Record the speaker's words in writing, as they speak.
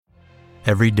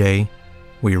Every day,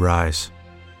 we rise,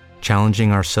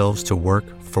 challenging ourselves to work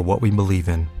for what we believe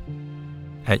in.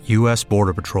 At U.S.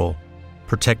 Border Patrol,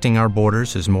 protecting our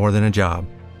borders is more than a job.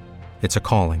 It's a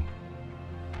calling.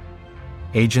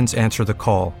 Agents answer the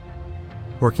call,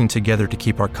 working together to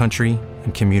keep our country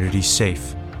and communities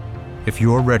safe. If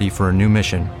you're ready for a new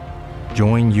mission,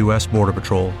 join U.S. Border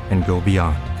Patrol and go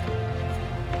beyond.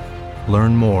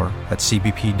 Learn more at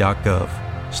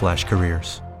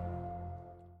cbp.gov/careers.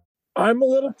 I'm a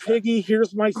little piggy.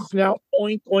 Here's my snout.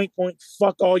 Oink, oink, oink.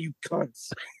 Fuck all you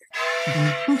cunts.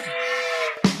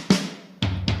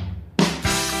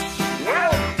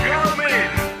 Welcome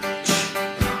in.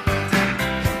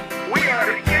 We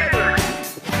are together.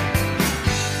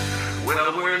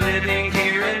 Well, we're living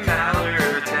here in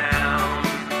Mallertown.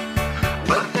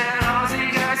 But that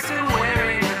Aussie guy's still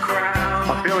wearing a crown.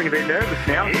 I'm feeling a bit nervous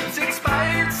now. It's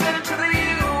expired, sent to the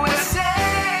USA.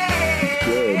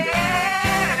 Good.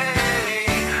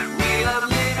 We love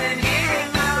living here in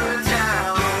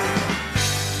Mallertown.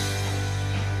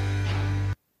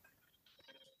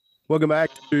 Welcome back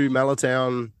to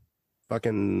Mallertown,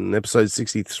 fucking episode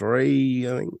 63,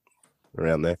 I think,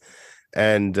 around there.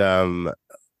 And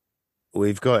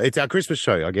it's our Christmas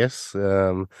show, I guess.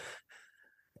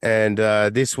 And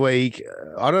this week,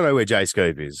 I don't know where Jay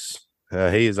Scoop is.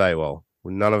 He is AWOL.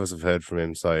 None of us have heard from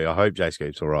him, so I hope Jay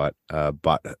Scoop's all right.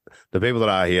 But the people that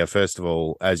are here, first of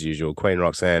all, as usual, Queen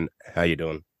Roxanne, how you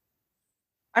doing?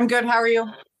 I'm good. How are you?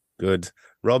 Good.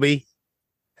 Robbie,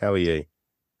 how are you?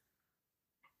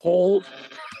 Cold.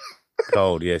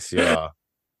 Cold, yes, you are.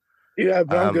 Yeah,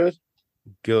 but I'm good.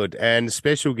 Good. And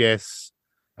special guests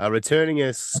returning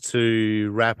us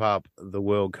to wrap up the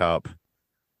World Cup.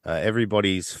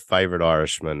 Everybody's favourite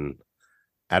Irishman,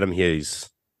 Adam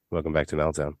Hughes. Welcome back to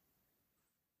Meltdown.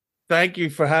 Thank you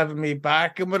for having me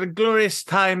back. And what a glorious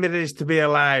time it is to be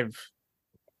alive.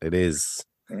 It is.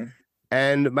 Yeah.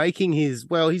 And making he's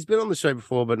been on the show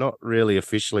before, but not really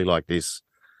officially like this,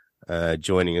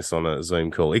 joining us on a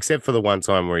Zoom call, except for the one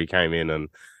time where he came in and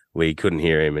we couldn't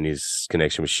hear him and his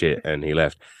connection was shit and he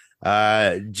left.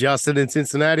 Justin in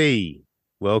Cincinnati,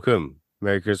 welcome.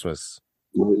 Merry Christmas.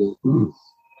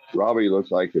 Robbie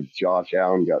looks like if Josh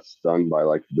Allen got stung by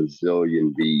like a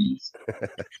bazillion bees.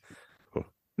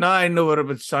 Now I know what it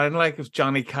would sound like if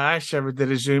Johnny Cash ever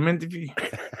did a Zoom interview.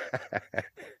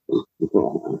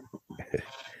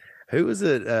 Who was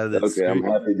it? Okay, I'm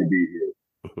happy to be here.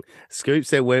 Scoop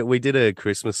said we did a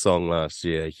Christmas song last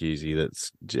year, Hughesy,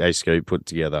 that's Jay Scoop put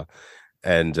together.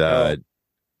 And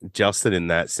Justin in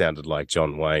that sounded like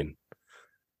John Wayne.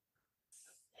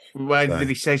 Why did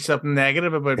he say something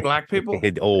negative about black people?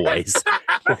 Always.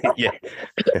 Yeah.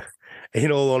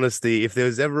 In all honesty, if there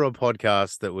was ever a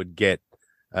podcast that would get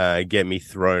me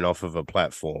thrown off of a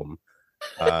platform,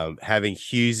 having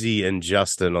Hughesy and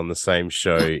Justin on the same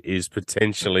show is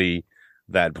potentially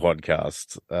that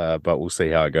podcast. But we'll see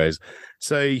how it goes.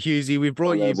 So, Hughesy, we've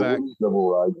brought you back.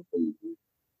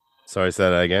 Sorry, say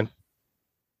that again.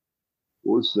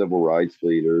 We're civil rights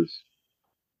leaders.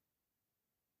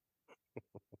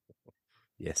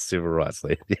 Yes, civil rights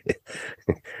leader.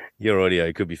 Your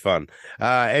audio could be fun.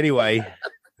 Anyway,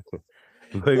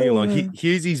 moving along.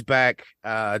 Hughesy's back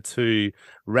to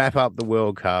wrap up the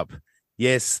World Cup.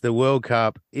 Yes, the World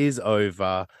Cup is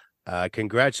over.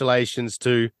 Congratulations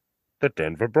to the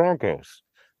Denver Broncos.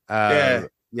 Yeah.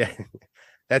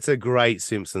 That's a great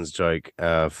Simpsons joke.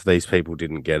 If these people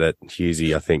didn't get it,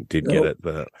 Hughesy, I think, did get it,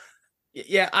 but.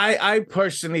 Yeah, I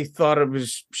personally thought it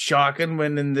was shocking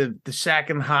when in the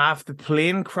second half the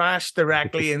plane crashed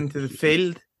directly into the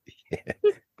field. Yeah.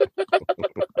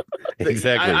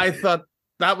 Exactly. I thought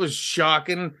that was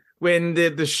shocking. When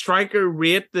the striker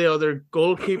raped the other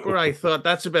goalkeeper, I thought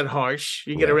that's a bit harsh.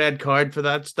 You get a red card for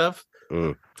that stuff.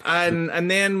 Mm. And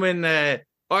then when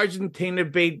Argentina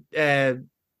beat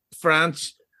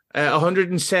France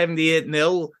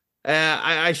 178-0,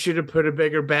 I should have put a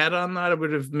bigger bet on that. It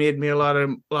would have made me a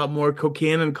lot more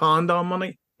cocaine and condom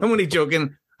money. I'm only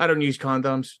joking. I don't use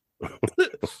condoms.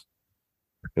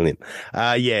 Brilliant.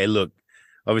 Yeah, look,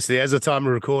 obviously, as of time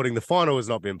of recording, the final has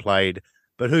not been played,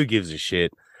 but who gives a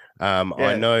shit?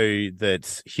 I know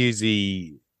that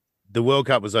Hughesy, the World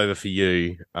Cup was over for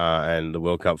you, and the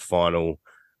World Cup final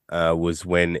was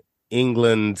when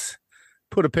England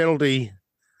put a penalty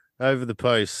over the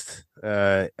post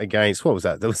against, what was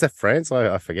that? Was that France?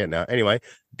 I forget now. Anyway,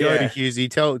 go to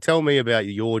Hughesy. Tell me about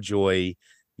your joy,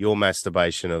 your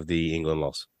masturbation of the England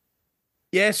loss.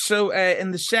 Yes, so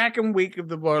in the second week of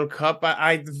the World Cup,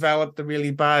 I developed a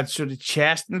really bad sort of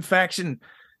chest infection.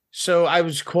 So I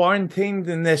was quarantined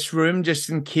in this room just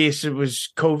in case it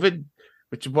was COVID,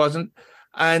 which it wasn't.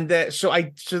 And so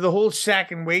the whole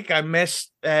second week I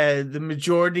missed the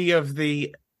majority of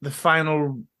the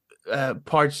final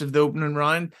parts of the opening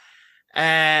round.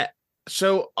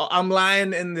 So I'm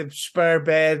lying in the spare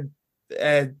bed,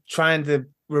 trying to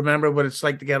remember what it's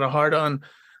like to get a hard on,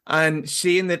 and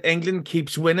seeing that England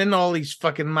keeps winning all these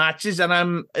fucking matches,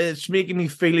 and it's making me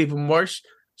feel even worse.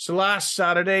 So last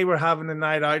Saturday we're having a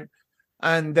night out,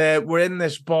 and we're in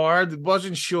this bar that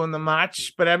wasn't showing the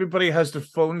match, but everybody has their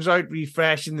phones out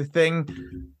refreshing the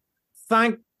thing.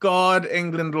 Thank God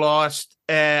England lost.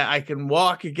 I can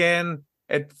walk again.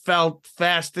 It felt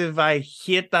festive. I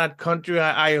hate that country.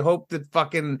 I hope that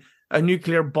fucking a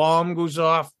nuclear bomb goes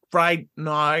off right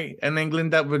now in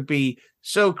England. That would be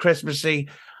so Christmassy.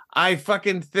 I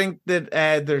fucking think that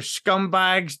they're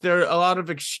scumbags. They're a lot of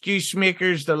excuse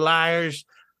makers. They're liars.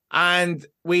 And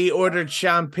we ordered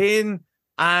champagne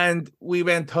and we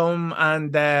went home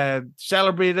and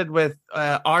celebrated with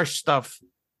our stuff.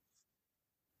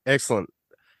 Excellent.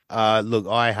 Look,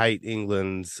 I hate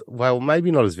England. Well, maybe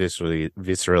not as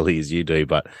viscerally as you do,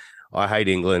 but I hate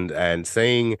England. And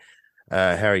seeing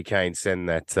Harry Kane send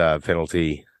that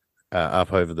penalty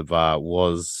up over the bar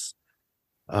was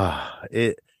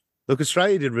it. Look,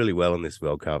 Australia did really well in this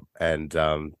World Cup, and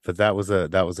but that was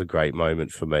a great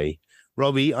moment for me.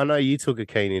 Robbie, I know you took a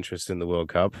keen interest in the World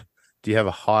Cup. Do you have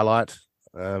a highlight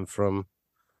from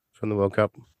the World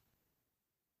Cup?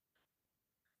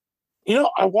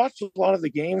 I watched a lot of the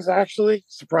games, actually,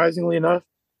 surprisingly enough.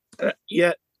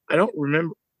 Yet, I don't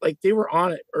remember. Like, they were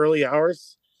on at early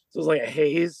hours. So it was like a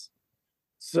haze.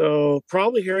 So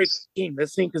probably Harry Kane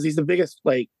missing because he's the biggest,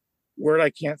 word I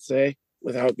can't say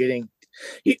without getting...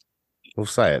 We'll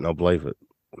say it and I'll believe it.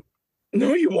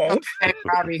 No, you won't. Hey,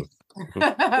 Robbie.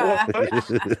 I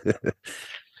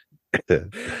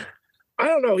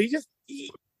don't know.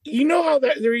 You know how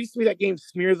that there used to be that game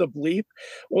Smear the Bleep?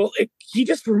 Well, he's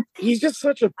just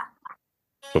such a...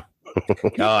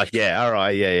 Oh, yeah. All right.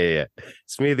 Yeah.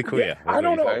 Smear the queer. Yeah, I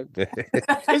don't know.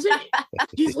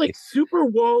 He's like super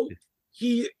woke.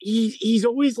 He's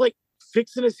always like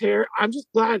fixing his hair. I'm just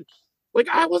glad. Like,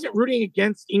 I wasn't rooting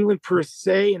against England per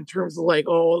se in terms of I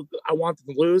want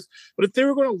them to lose. But if they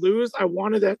were going to lose, I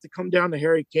wanted that to come down to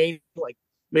Harry Kane,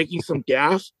 making some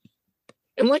gaffes.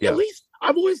 And at least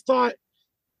I've always thought,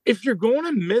 if you're going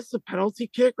to miss a penalty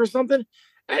kick or something,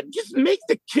 just make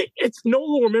the kick. It's no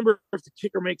one will remember if the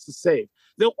kicker makes the save.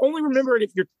 They'll only remember it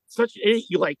if you're such an idiot.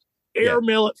 You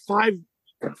airmail it five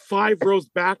rows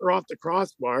back or off the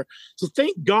crossbar. So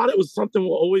thank God it was something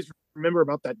we'll always remember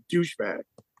about that douchebag.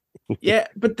 Yeah,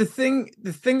 but the thing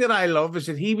that I love is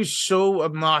that he was so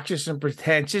obnoxious and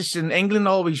pretentious, and England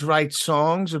always writes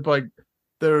songs about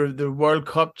their World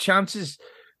Cup chances.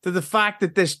 To the fact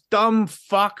that this dumb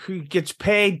fuck who gets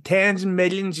paid tens of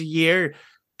millions a year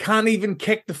can't even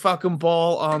kick the fucking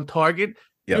ball on target.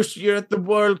 Yep. You're at the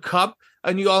World Cup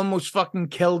and you almost fucking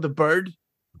killed a bird.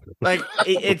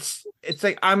 It's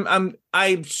like I'm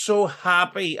so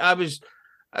happy. I'm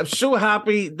so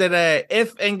happy that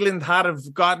if England had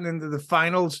have gotten into the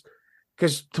finals,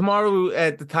 because tomorrow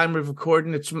at the time of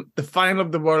recording, it's the final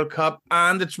of the World Cup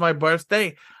and it's my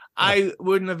birthday. I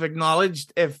wouldn't have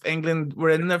acknowledged if England were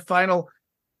in the final.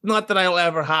 Not that I'll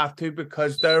ever have to,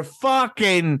 because they're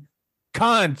fucking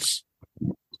cunts.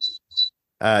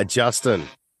 Justin,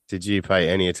 did you pay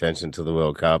any attention to the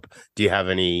World Cup? Do you have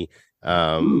any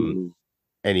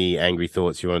angry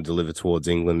thoughts you want to deliver towards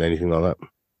England, anything like that?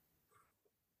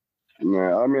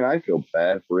 No, I mean, I feel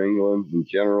bad for England in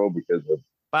general because of...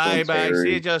 Bye.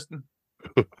 See you, Justin.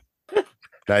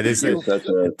 No,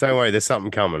 don't worry, there's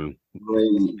something coming.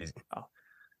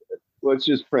 Well, it's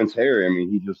just Prince Harry. I mean,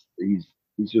 he's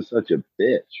just such a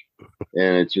bitch,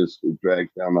 and it drags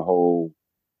down the whole,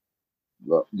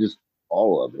 just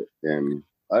all of it. And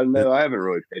I don't know. I haven't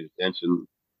really paid attention.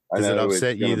 Does it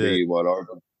upset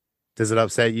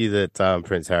you that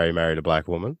Prince Harry married a black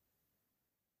woman?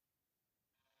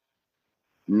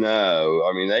 No,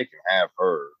 I mean, they can have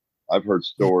her. I've heard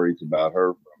stories about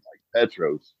her from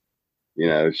Petros.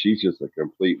 She's just a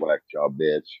complete whack job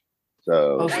bitch.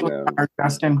 So,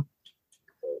 Justin.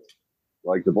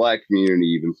 The black community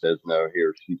even says no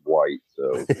here. She's white,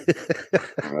 so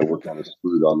we're kind of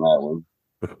screwed on that one.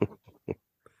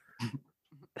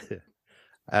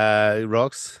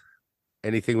 Rox,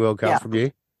 anything World Cup from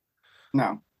you?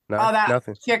 No. No, oh, that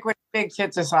nothing. chick with big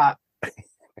tits is hot.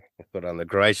 Put on the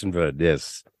Croatian bird,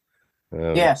 yes.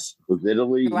 Yes. Was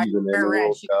Italy even in the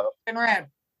World Cup? Red.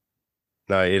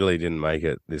 No, Italy didn't make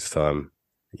it this time.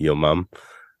 Your mum.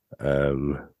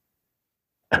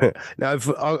 No,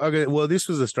 well, this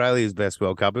was Australia's best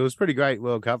World Cup. It was a pretty great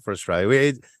World Cup for Australia.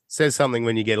 It says something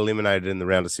when you get eliminated in the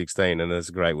round of 16, and it's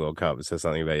a great World Cup. It says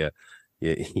something about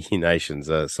your nation's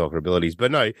soccer abilities.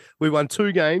 But no, we won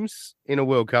 2 games in a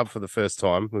World Cup for the first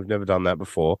time. We've never done that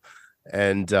before.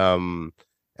 And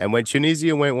when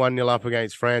Tunisia went 1-0 up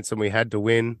against France and we had to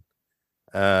win,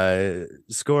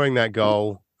 scoring that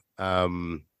goal,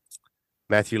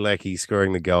 Matthew Leckie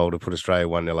scoring the goal to put Australia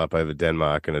 1-0 up over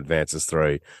Denmark and advances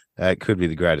through. It could be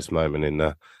the greatest moment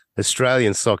in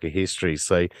Australian soccer history.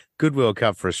 So good World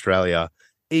Cup for Australia.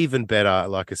 Even better,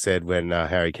 like I said, when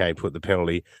Harry Kane put the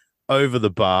penalty over the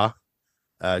bar.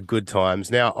 Good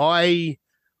times. Now,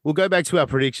 we'll go back to our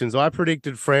predictions. I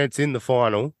predicted France in the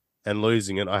final and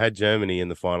losing it. I had Germany in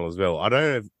the final as well. I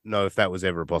don't know if that was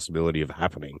ever a possibility of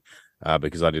happening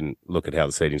because I didn't look at how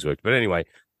the seedings worked. But anyway,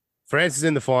 France is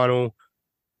in the final.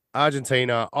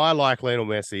 Argentina, I like Lionel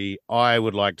Messi. I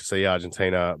would like to see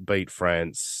Argentina beat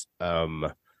France.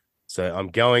 So I'm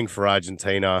going for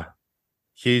Argentina.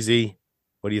 Hughesy,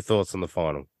 what are your thoughts on the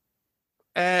final?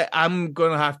 I'm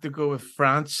going to have to go with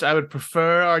France. I would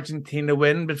prefer Argentina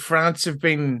win, but France have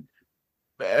been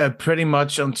pretty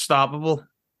much unstoppable.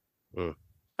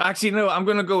 Actually, no, I'm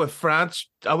going to go with France.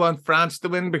 I want France to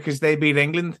win because they beat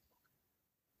England.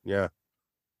 Yeah.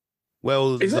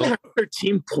 Well, isn't their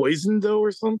team poisoned though,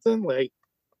 or something? Like,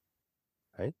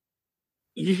 hey,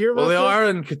 you hear about they this? are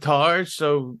in Qatar,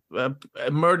 so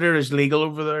murder is legal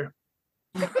over there.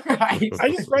 I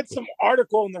just read some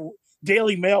article in the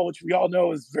Daily Mail, which we all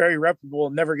know is very reputable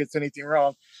and never gets anything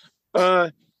wrong,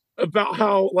 about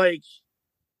how like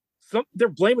they're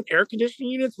blaming air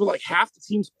conditioning units, but like half the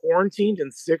team's quarantined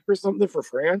and sick or something for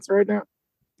France right now.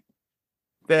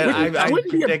 I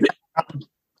predict.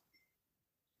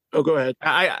 Oh, go ahead.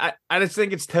 I just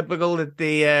think it's typical that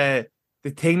the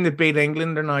team that beat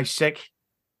England are now sick.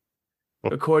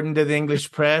 According to the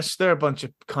English press, they're a bunch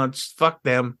of cunts. Fuck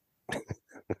them.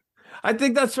 I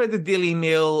think that's why the Daily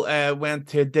Mail went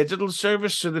to a digital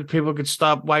service so that people could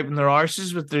stop wiping their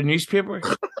arses with their newspaper.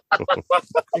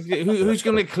 Who's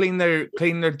going to clean their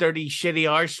dirty,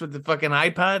 shitty arse with the fucking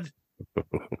iPad?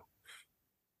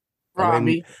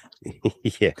 Robbie.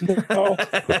 Yeah. Oh,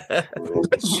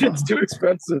 shit's too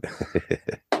expensive.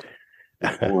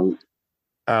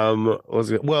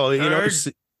 Well,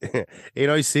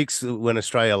 in 06, when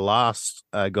Australia last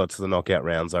got to the knockout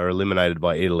rounds, they were eliminated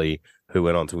by Italy, who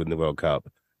went on to win the World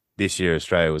Cup. This year,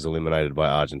 Australia was eliminated by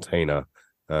Argentina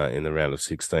in the round of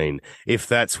 16. If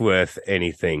that's worth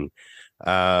anything,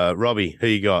 Robbie, who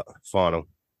you got final?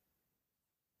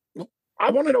 I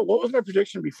want to know, what was my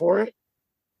prediction before it?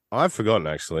 I've forgotten,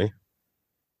 actually.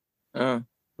 Of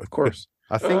course.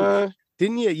 I think,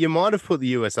 didn't you? You might have put the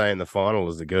USA in the final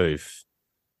as a goof.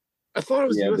 I thought it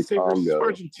was USA versus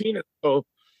Argentina. So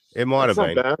it might have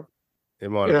been. Bad. It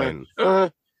might have been.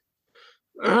 I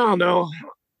don't know.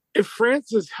 If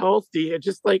France is healthy, it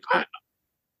just like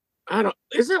I don't.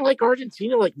 Isn't like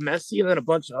Argentina like Messi and then a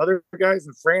bunch of other guys,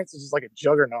 and France is just like a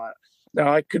juggernaut.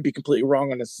 Now I could be completely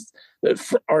wrong on this.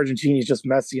 Argentina is just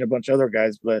Messi and a bunch of other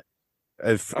guys, but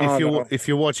if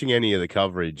you're watching any of the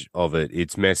coverage of it,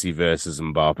 it's Messi versus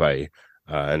Mbappe,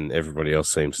 and everybody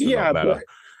else seems to not matter.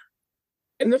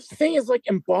 And the thing is, like,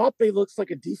 Mbappe looks like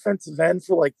a defensive end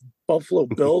for like Buffalo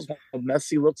Bills, while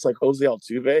Messi looks like Jose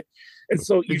Altuve. And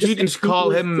so you just call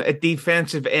him a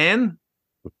defensive end?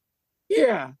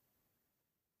 Yeah.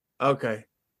 Okay.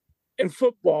 In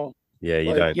football. Yeah,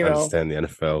 you don't understand the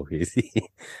NFL.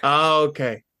 Oh,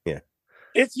 okay. Yeah.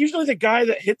 It's usually the guy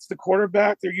that hits the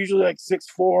quarterback. They're usually like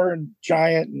 6'4" and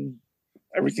giant and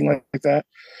everything like that.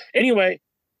 Anyway,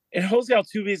 and Jose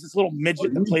Altuve is this little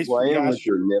midget that plays for the with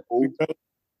your nipple.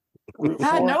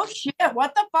 God, no shit.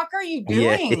 What the fuck are you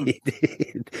doing?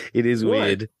 Yeah, it is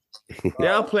weird.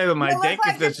 Yeah, I'll play with my dick.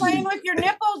 Like you're playing with your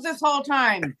nipples this whole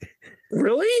time.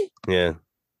 Really? Yeah.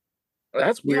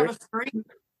 That's weird. You have a screen?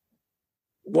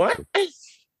 What?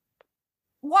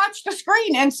 Watch the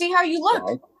screen and see how you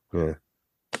look. Yeah.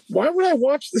 Why would I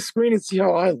watch the screen and see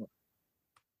how I look?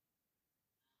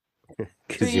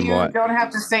 So you don't have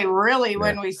to say really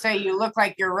when we say you look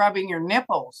like you're rubbing your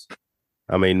nipples.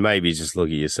 I mean, maybe just look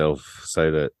at yourself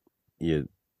so that you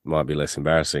might be less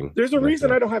embarrassing. There's a reason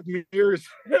I don't have mirrors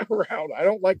around. I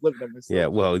don't like living in this. Yeah,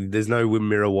 well, there's no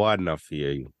mirror wide enough for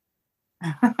you.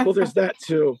 Well, there's that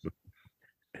too.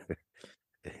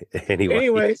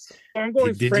 Anyway, I'm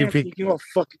going did France. you pick? You can go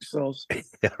fuck yourselves.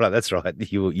 Yeah, right, that's right.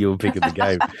 You were picking the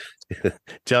game.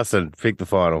 Justin, pick the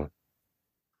final.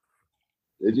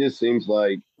 It just seems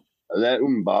like that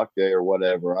Mbappe or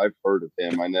whatever. I've heard of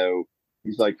him. I know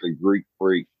he's like a Greek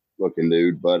freak looking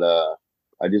dude, but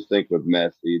I just think with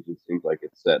Messi, it just seems like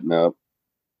it's setting up.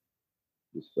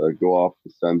 just go off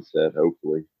the sunset.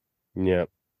 Hopefully, Yeah.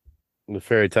 The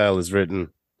fairy tale is written.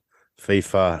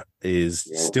 FIFA is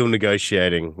still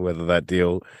negotiating whether that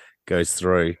deal goes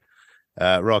through.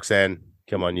 Roxanne,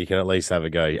 come on, you can at least have a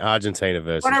go. Argentina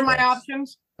versus What are my France.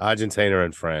 options? Argentina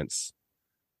and France.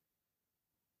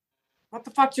 What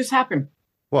the fuck just happened?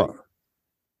 What?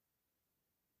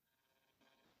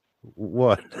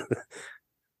 What?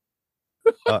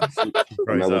 She froze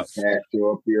another up. cat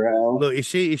show up to your house. Look, if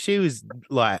she was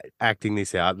like acting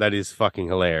this out, that is fucking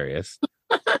hilarious.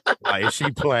 Like, if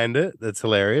she planned it, that's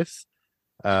hilarious.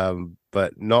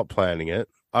 But not planning it.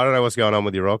 I don't know what's going on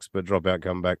with your rocks, but drop out,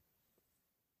 come back.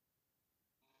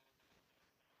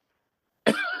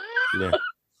 Yeah.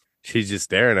 She's just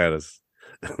staring at us.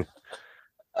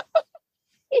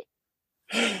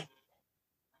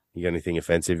 You got anything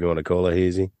offensive you want to call her,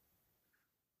 Hezzy?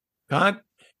 Can't.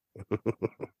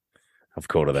 I've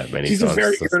called her that many She's times. a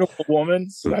very irritable woman,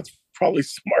 so that's probably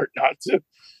smart not to.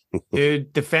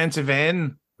 Dude, defensive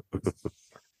end.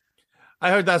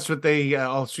 I heard that's what they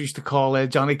also used to call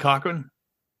Johnny Cochran.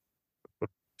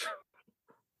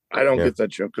 I don't get that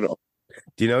joke at all.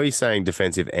 Do you know he's saying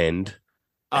defensive end?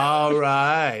 All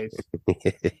right.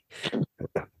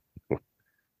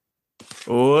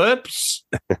 Whoops.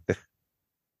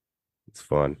 It's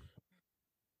fun.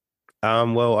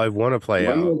 Well, I want to play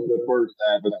When out. was the first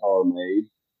Avatar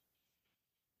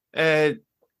made?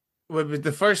 Well,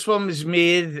 the first one was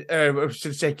made, or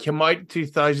should I say, came out in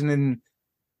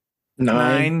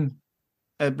 2009,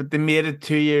 but they made it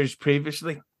 2 years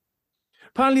previously.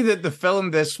 Apparently, that they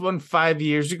filmed this one 5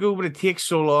 years ago, but it takes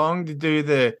so long to do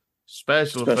the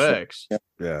special effects.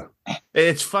 Yeah.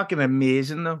 It's fucking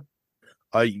amazing, though.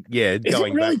 Is it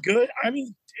going really back. good? I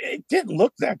mean, it didn't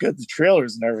look that good. The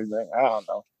trailers and everything. I don't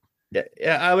know.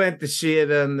 Yeah, I went to see it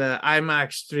in the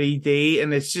IMAX 3D,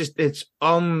 and it's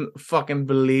unfucking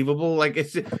believable. Like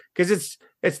it's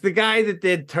the guy that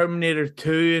did Terminator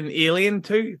 2 and Alien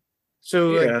 2,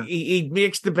 so like, he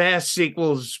makes the best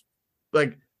sequels.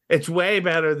 Like it's way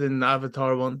better than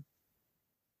Avatar 1.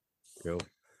 Cool.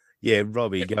 Yeah,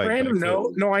 Robbie, go. Random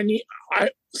note. No, I've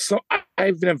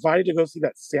been invited to go see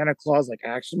that Santa Claus like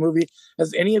action movie.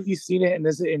 Has any of you seen it? And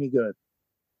is it any good?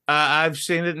 I've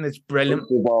seen it and it's brilliant.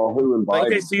 First of all, who invited?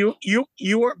 Okay, so you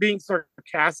weren't being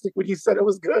sarcastic when you said it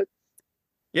was good.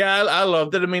 Yeah, I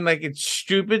loved it. I mean, like it's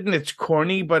stupid and it's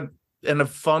corny, but in a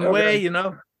fun way, you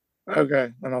know.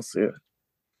 Okay, then I'll see it.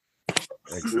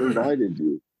 Who invited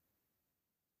you?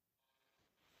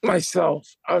 Myself.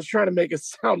 I was trying to make it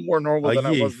sound more normal than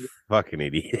I you was. fucking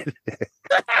idiot.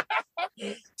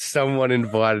 Someone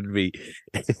invited me.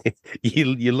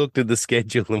 You looked at the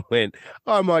schedule and went,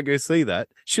 I might go see that.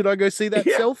 Should I go see that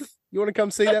self? You want to come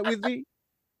see that with me?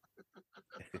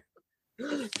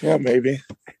 Yeah, maybe.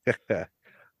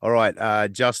 All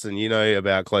right. Justin, you know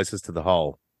about Closest to the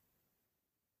Hole.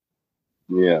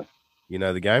 Yeah. You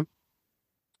know the game?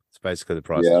 It's basically The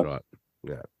Price is Right.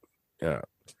 Yeah. Yeah.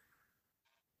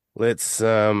 Let's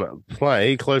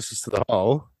play Closest to the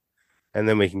Hole, and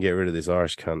then we can get rid of this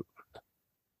Irish cunt.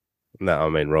 No, I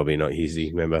mean Robbie, not Hezzy.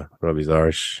 Remember, Robbie's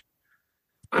Irish.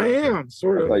 I am,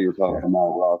 sort I of. thought you were talking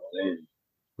about Roxanne.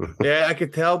 Yeah, I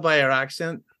could tell by her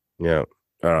accent. Yeah.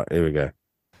 All right, here we go.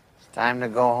 Time to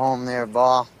go home there,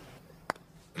 Ball.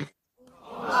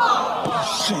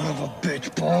 Son of a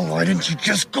bitch, Ball. Why didn't you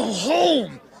just go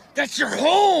home? That's your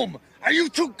home. Are you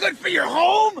too good for your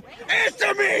home?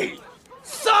 Answer me.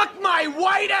 Suck my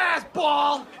white ass,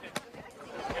 Ball.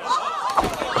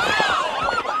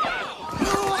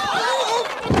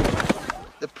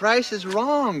 The price is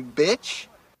wrong, bitch.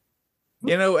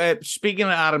 You know, speaking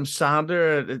of Adam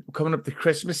Sandler, coming up to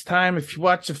Christmas time, if you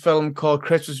watch a film called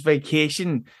Christmas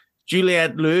Vacation,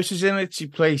 Juliette Lewis is in it. She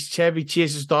plays Chevy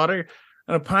Chase's daughter.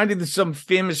 And apparently there's some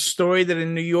famous story that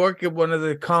in New York at one of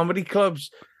the comedy clubs,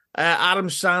 Adam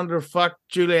Sandler fucked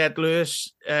Juliette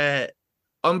Lewis,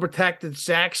 unprotected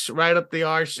sex right up the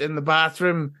arse in the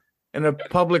bathroom in a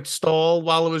public stall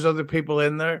while there was other people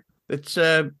in there. It's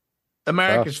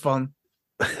America's fun.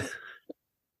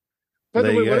 By the There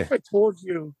way, you what go. if I told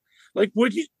you, like,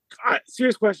 would you,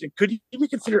 serious question, could you be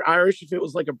considered Irish if it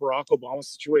was like a Barack Obama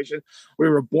situation where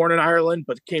you were born in Ireland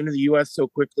but came to the U.S. so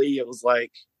quickly it was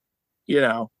like, you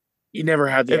know, you never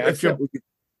had the accent?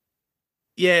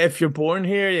 Yeah, if you're born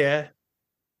here, yeah.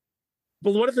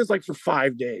 But what if it's like for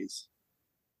 5 days?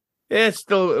 Yeah, it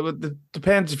still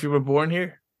depends if you were born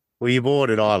here. Were you born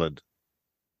in Ireland?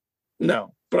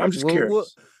 No, but I'm just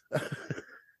curious.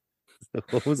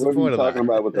 What was What the are point you of talking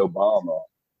that? about with Obama?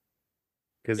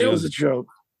 Because It was a joke.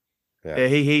 Yeah.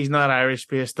 He's not Irish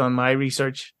based on my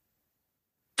research.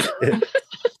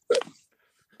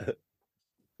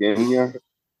 Kenya?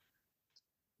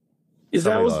 Is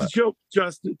that Something was like the that. joke,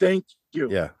 Justin? Thank you.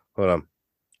 Yeah, hold on.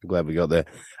 I'm glad we got there.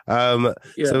 Yeah.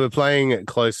 So we're playing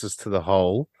closest to the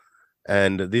hole,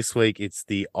 and this week it's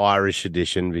the Irish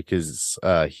edition because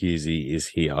Husey is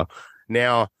here.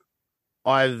 Now,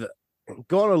 I've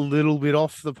gone a little bit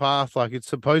off the path. Like, it's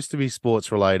supposed to be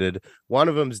sports related. One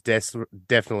of them's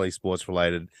definitely sports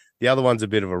related. The other one's a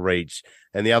bit of a reach,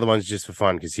 and the other one's just for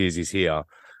fun because Husey's here.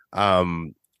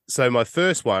 So my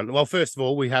first one. Well, first of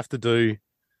all, we have to do.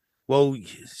 Well,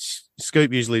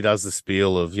 Scoop usually does the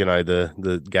spiel of,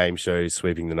 the game show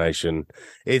sweeping the nation.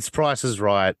 It's Price is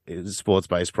Right. It's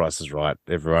sports-based Price is Right,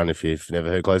 everyone, if you've never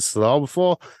heard Closest to the Hole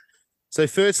before. So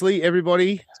firstly,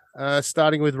 everybody,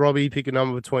 starting with Robbie, pick a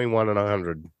number between 1 and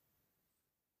 100.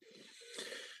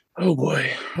 Oh,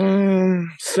 boy.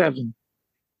 7.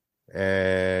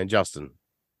 And Justin.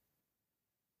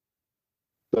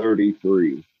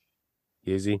 33.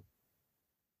 Husey.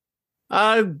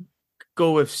 I'll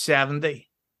go with 70.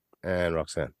 And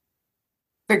Roxanne.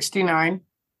 69.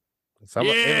 There's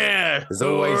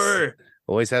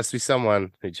always has to be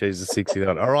someone who chooses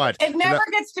 69. All right. It never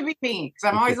gets to be me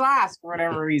because I'm always last for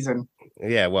whatever reason.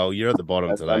 Yeah, well, you're at the bottom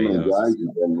That's how today. many guys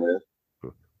you've been with.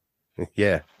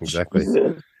 Yeah, exactly.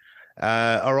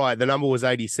 All right, the number was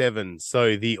 87.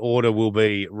 So the order will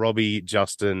be Robbie,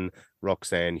 Justin,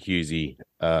 Roxanne, Husey.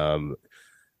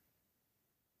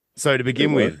 So to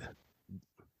begin with,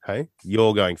 hey,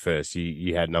 you're going first.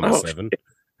 You had number 7,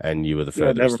 and you were the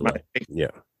furthest away.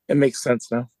 Yeah. It makes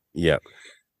sense now. Yeah.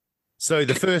 So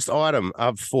the first item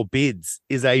up for bids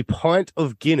is a pint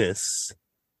of Guinness,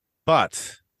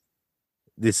 but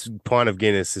this pint of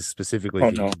Guinness is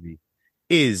specifically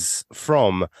is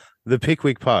from the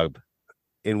Pickwick Pub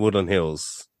in Woodland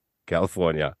Hills,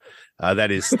 California. That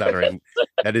is Stuttering.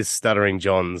 That is Stuttering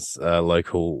John's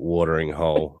local watering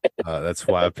hole. That's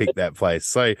why I picked that place.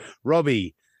 So,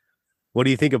 Robbie, what do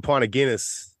you think a pint of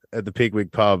Guinness at the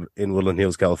Pickwick Pub in Woodland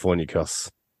Hills, California costs?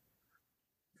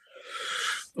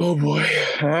 Oh boy.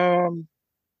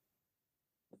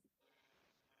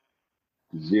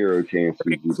 0 chance.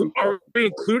 Are we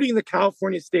including the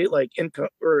California state income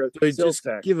or Dude, sales just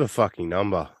tax? give a fucking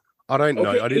number. I don't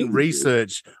know. I didn't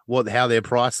research how their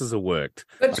prices are worked.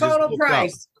 The total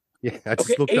price. Yeah, I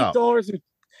just looked up.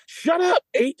 Shut up.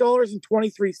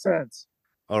 $8.23.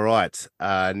 All right.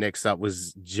 Next up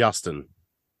was Justin.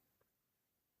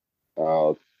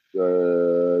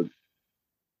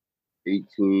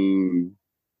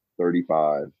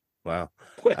 1835. Wow.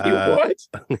 Wait, what?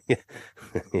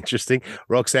 Interesting.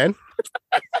 Roxanne?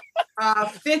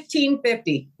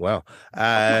 1550. Wow.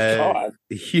 God.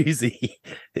 Husey.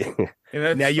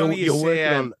 Now you're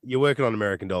working on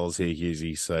American dollars here,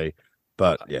 Husey. So,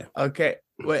 but yeah. Okay.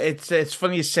 Well, it's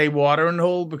funny you say watering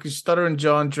hole because Stuttering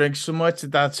John drinks so much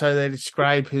that's how they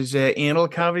describe his anal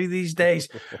cavity these days.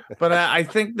 But I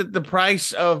think that the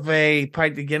price of a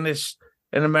pint of Guinness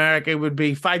in America would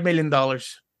be $5 million.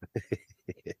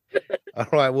 All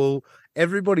right. Well,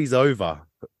 everybody's over.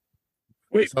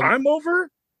 Wait, I'm over?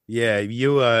 Yeah,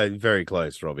 you are very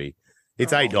close, Robbie.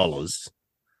 It's $8.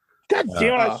 God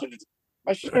damn it.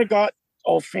 I should have got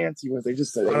all fancy with it.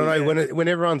 Just I don't know. When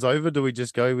everyone's over, do we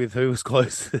just go with who was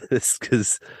closest?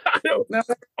 Because I don't know.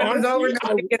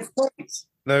 Nobody gets points.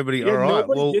 Nobody. Yeah, all right.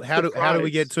 nobody Well, gets how the do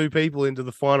we prize. get 2 people into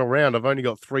the final round? I've only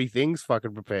got 3 things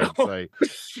fucking prepared. So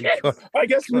Shit. I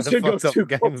guess we should go too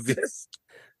close.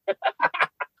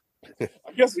 I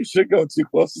guess we should go too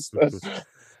close.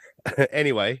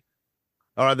 Anyway,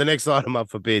 all right. The next item up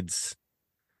for bids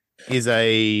is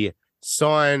a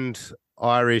signed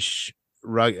Irish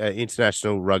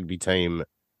international rugby team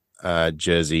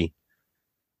jersey.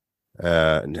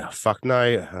 No, fuck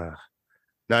no.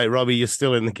 No, Robbie, you're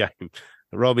still in the game.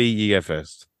 Robbie, you go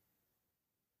first.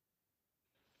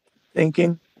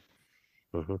 Thinking.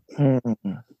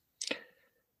 Mm-hmm.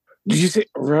 Did you say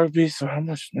rugby? So how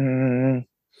much?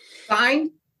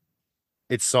 Signed?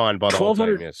 It's signed by the whole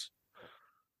team, yes.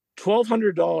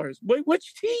 $1,200. Wait,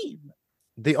 which team?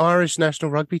 The Irish national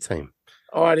rugby team.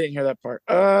 Oh, I didn't hear that part.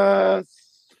 $1,300.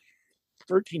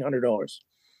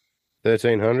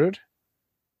 1,300.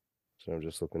 So I'm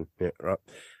just looking. Yeah, right.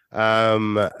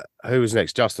 Who was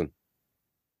next? Justin.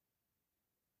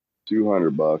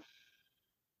 $200.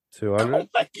 200. Oh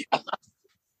my God.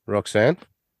 Roxanne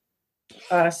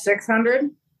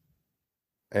 600.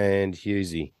 and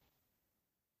Husey.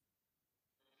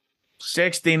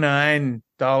 $69.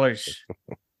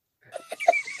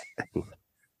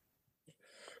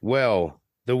 Well,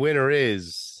 the winner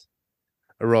is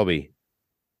Robbie.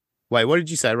 Wait, what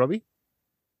did you say, Robbie?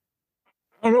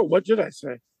 I don't know. What did I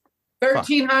say?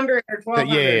 1,300 or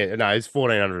 1,200. Yeah, no, it's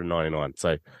 1,499.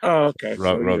 So Oh, okay.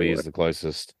 So Robbie you're is right. the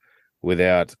closest.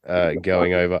 without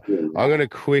going over. I'm going to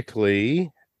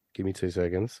quickly give me 2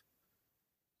 seconds.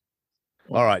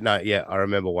 All right. No, yeah, I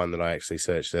remember one that I actually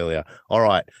searched earlier. All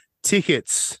right.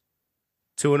 Tickets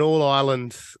to an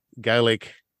all-Ireland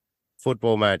Gaelic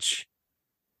football match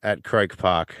at Croke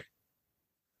Park.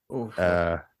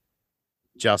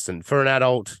 Justin, for an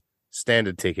adult,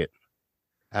 standard ticket.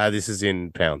 This is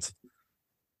in pounds.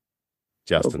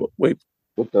 Justin. Wait.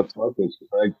 What the fuck is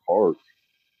Craig Park?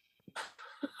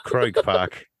 Croke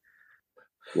Park.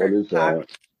 What is that?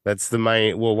 That's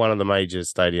one of the major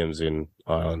stadiums in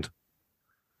Ireland.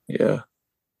 Yeah.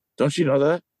 Don't you know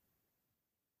that?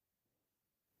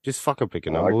 Just fucking pick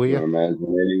a I number, will can't you? imagine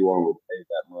anyone would pay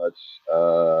that much.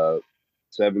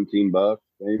 $17,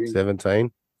 maybe.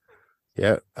 17.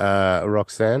 Yeah.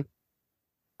 Roxanne,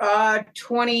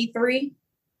 23.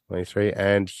 23.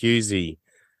 And Husey,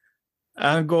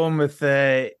 I'm going with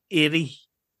 80.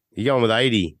 you're going with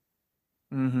 80.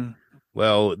 Mm-hmm.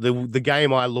 Well, the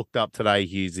game I looked up today,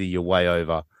 Husey, you're way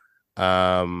over.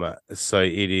 So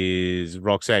it is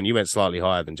Roxanne. You went slightly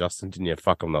higher than Justin, didn't you?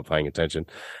 Fuck, I'm not paying attention.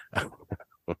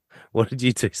 What did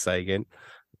you two say again?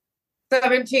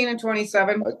 17 and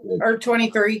 27. Or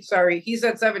 23. Sorry. He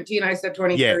said 17. I said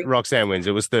 23. Yeah, Roxanne wins.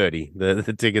 It was 30.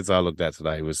 The tickets I looked at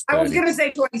today was 30. I was going to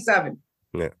say 27.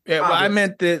 Yeah. Yeah, well, I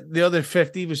meant the other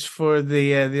 50 was for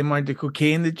the amount of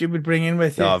cocaine that you would bring in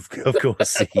with you. Of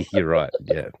course, you're right.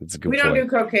 Yeah, it's a good We point. don't do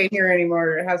cocaine here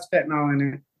anymore. It has fentanyl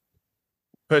in it.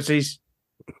 Pussies.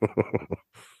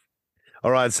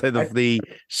 All right, so the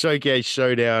showcase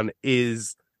showdown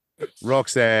is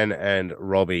Roxanne and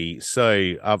Robbie.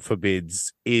 So up for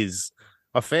bids is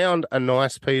I found a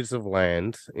nice piece of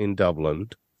land in Dublin,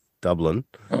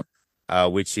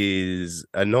 which is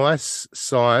a nice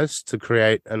size to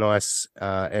create a nice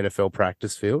NFL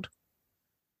practice field.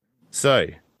 So,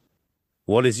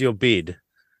 what is your bid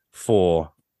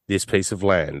for this piece of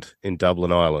land in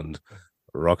Dublin, Ireland,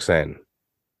 Roxanne?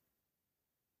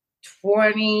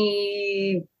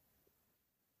 $20,000.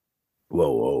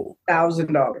 Whoa.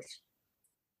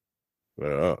 All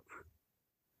right.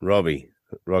 Robbie,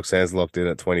 Roxanne's locked in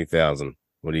at 20,000.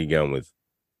 What are you going with?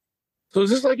 So is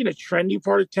this like in a trendy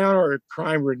part of town or a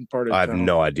crime-ridden part of I town? have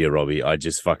no idea, Robbie. I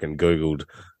just fucking Googled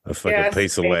a fucking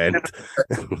piece of land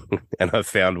and I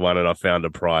found one and I found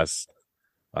a price.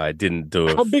 I didn't do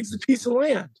it. How big's the piece of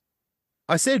land?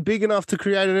 I said big enough to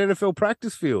create an NFL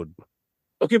practice field.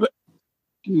 Okay, but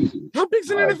how big's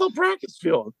an NFL practice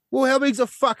field? Well, how big's a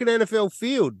fucking NFL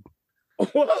field?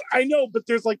 Well, I know, but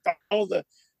there's like all the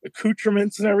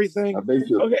accoutrements and everything. I bet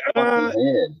your Okay, fucking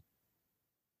head.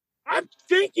 I'm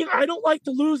thinking I don't like to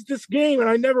lose this game, and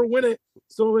I never win it,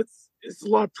 so it's a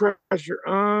lot of pressure.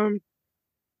 Oh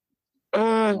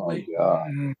wait.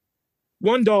 God.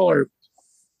 $1.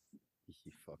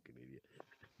 You fucking idiot.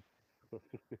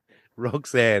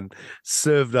 Roxanne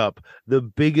served up the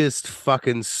biggest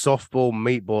fucking softball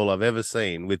meatball I've ever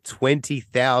seen with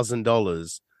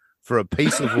 $20,000 for a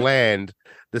piece of land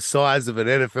the size of an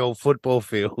NFL football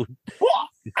field.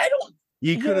 I don't.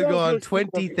 You could have gone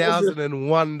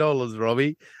 $20,001,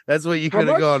 Robbie. That's what you How could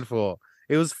have much? gone for.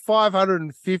 It was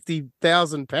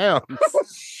 £550,000. Oh,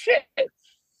 shit.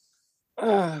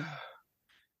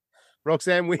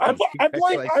 Roxanne wins. I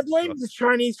blame the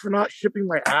Chinese for not shipping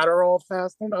my Adderall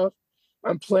fast enough.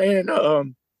 I'm playing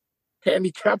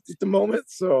handicapped at the moment,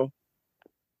 so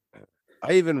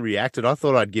I even reacted. I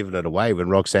thought I'd given it away when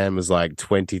Roxanne was like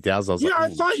 20,000. I was like, I "Oh,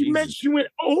 thought you meant Jesus." she went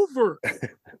over.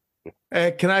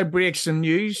 Can I break some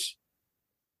news?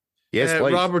 Yes,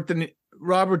 please. Robert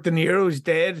De Niro's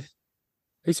dead. Are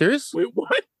you serious? Wait,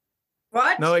 what?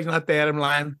 What? No, he's not dead. I'm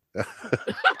lying.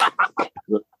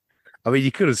 I mean,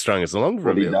 you could have strung us along for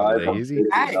a But he bit. died There, from Easy.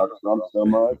 thinking about Trump so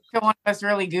much. One of us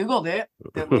really Googled it,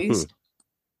 at least.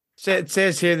 It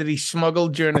says here that he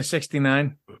smuggled during a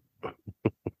 69.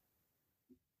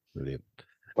 Brilliant.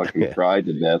 Fucking cried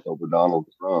to death over Donald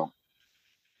Trump.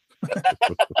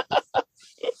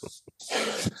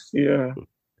 Yeah.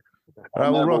 I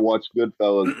never watched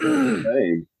Goodfellas. It's the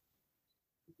same.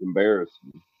 It's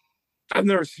embarrassing. I've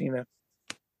never seen it.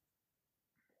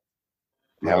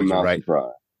 How would I'm you not rate?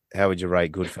 surprised. How would you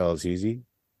rate Goodfellas, Easy?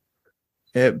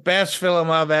 Best film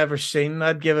I've ever seen.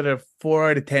 I'd give it a 4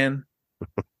 out of 10.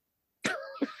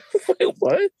 Wait,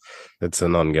 what? It's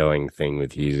an ongoing thing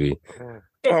with Husey.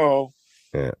 Oh.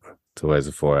 Yeah, it's always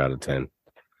a 4 out of 10.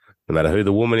 No matter who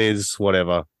the woman is,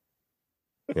 whatever.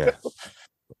 Yeah.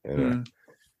 Anyway.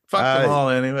 Fuck them all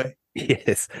anyway.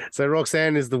 Yes. So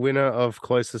Roxanne is the winner of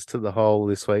Closest to the Hole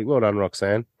this week. Well done,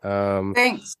 Roxanne.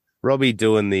 Thanks. Robbie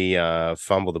doing the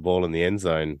fumble the ball in the end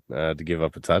zone to give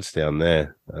up a touchdown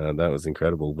there. That was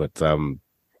incredible. But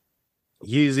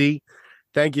Husey,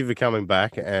 thank you for coming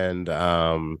back and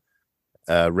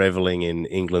reveling in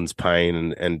England's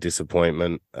pain and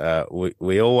disappointment.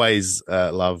 We always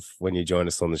love when you join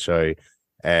us on the show,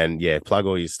 and yeah, plug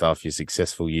all your stuff, your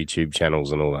successful YouTube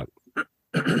channels and all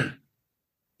that.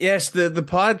 Yes, the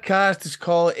podcast is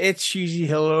called It's Usually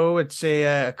Hello. It's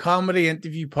a comedy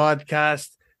interview podcast.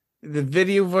 The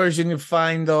video version you'll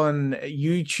find on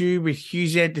YouTube with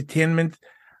Hughes Entertainment.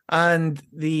 And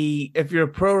if you're a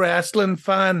pro wrestling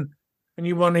fan and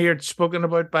you want to hear it spoken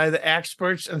about by the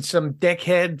experts and some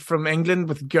dickhead from England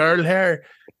with girl hair,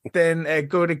 then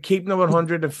go to Keep No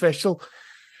 100 Official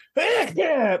on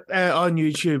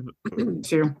YouTube.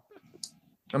 Too.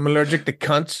 I'm allergic to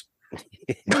cunts.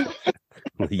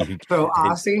 So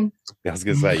Aussie. I was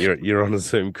gonna say you're on a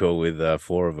Zoom call with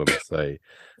 4 of them, so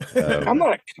I'm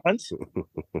not a cunt.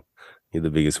 You're the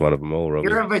biggest one of them all, Robbie.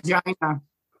 You're a vagina.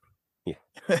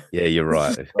 Yeah, you're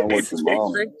right. Thank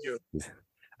you.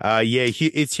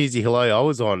 It's Hughesy. Hello. I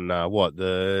was on not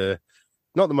the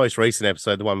most recent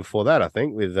episode, the one before that, I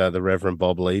think, with the Reverend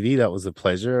Bob Levy. That was a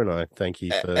pleasure, and I thank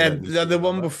you for the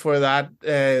one before that.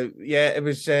 It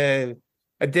was.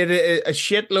 I did a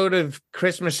shitload of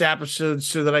Christmas episodes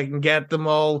so that I can get them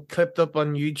all clipped up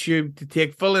on YouTube to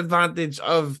take full advantage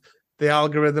of the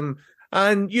algorithm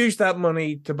and use that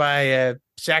money to buy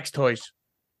sex toys.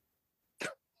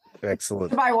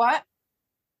 Excellent. To buy what?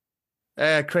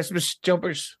 Christmas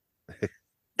jumpers.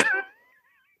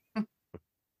 All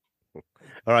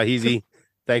right, Hughesy,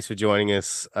 thanks for joining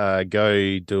us.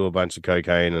 Go do a bunch of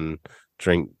cocaine and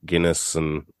drink Guinness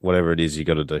and whatever it is you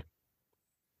got to do.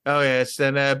 Oh, yes.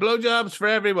 And blowjobs for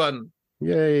everyone.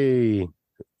 Yay.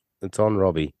 It's on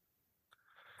Robbie.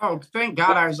 Oh, thank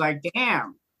God. I was like,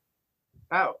 damn.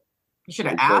 Oh, you should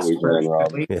have That's asked what we for did, it.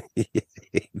 Robbie.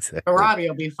 Exactly. But Robbie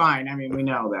will be fine. I mean, we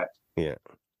know that. Yeah.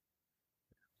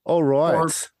 All right.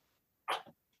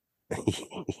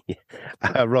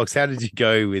 Rox, how did you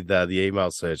go with the email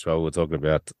search while we're talking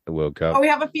about the World Cup? Oh, we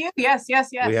have a few. Yes.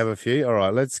 We have a few. All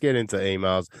right, let's get into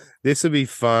emails. This will be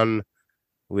fun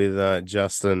with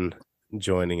Justin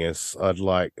joining us.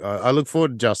 I look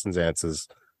forward to Justin's answers.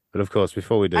 But of course,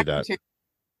 before we do that.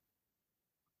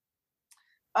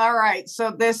 All right.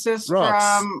 So this is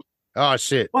Rox. from. Oh,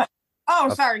 shit. What?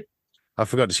 Oh, sorry. I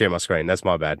forgot to share my screen. That's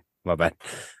my bad. My bad.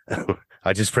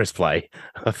 I just pressed play.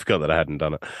 I forgot that I hadn't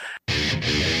done it.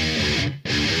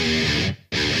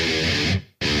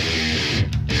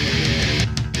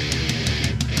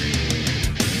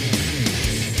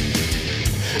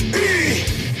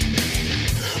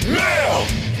 Mail!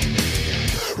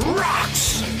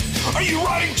 Rocks! Are you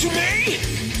writing to me?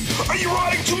 Are you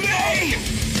writing to me?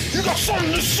 You got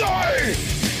something to say?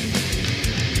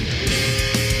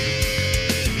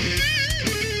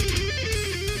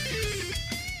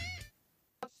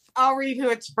 I'll read who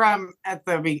it's from at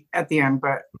the end,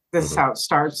 but this is how it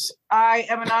starts. I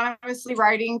am anonymously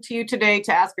writing to you today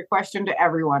to ask a question to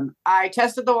everyone. I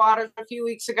tested the waters a few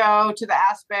weeks ago to the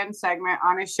Ask Ben segment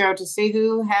on his show to see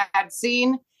who had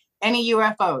seen any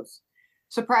UFOs.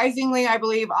 Surprisingly, I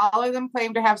believe all of them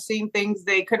claim to have seen things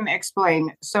they couldn't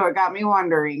explain. So it got me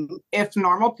wondering, if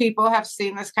normal people have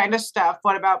seen this kind of stuff,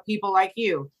 what about people like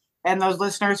you and those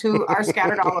listeners who are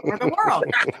scattered all over the world?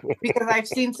 Because I've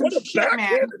seen some shit,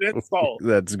 man.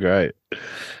 That's great.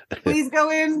 Please go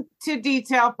into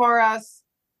detail for us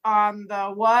on the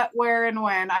what, where, and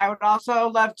when. I would also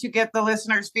love to get the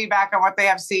listeners' feedback on what they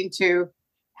have seen to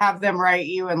have them write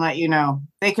you and let you know.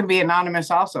 They can be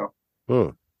anonymous also.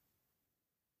 It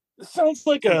sounds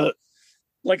like a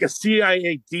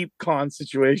CIA deep con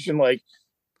situation. Like,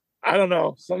 I don't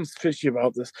know, something's fishy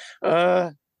about this.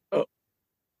 Can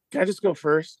I just go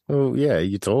first? Oh yeah,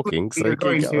 you're talking. So You're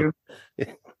going to. This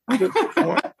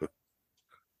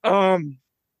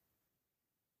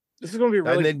is going to be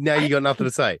really. And then now you got nothing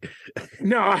to say.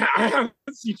 No, I haven't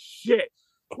seen shit,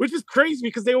 which is crazy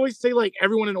because they always say like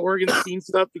everyone in Oregon's seen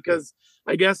stuff because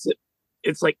I guess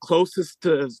it's like closest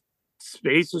to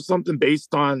space or something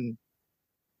based on.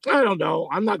 I don't know.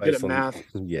 I'm not good at math.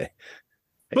 Yeah.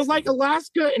 But like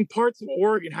Alaska and parts of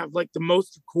Oregon have like the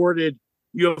most recorded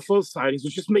UFO sightings,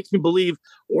 which just makes me believe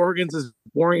Oregon's as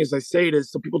boring as I say it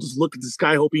is. So people just look at the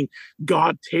sky hoping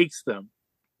God takes them.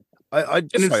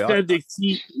 Instead they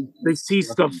see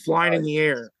stuff flying in the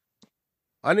air.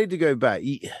 I need to go back.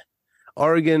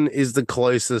 Oregon is the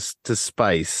closest to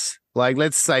space. Like,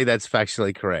 let's say that's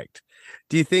factually correct.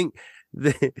 Do you think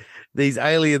these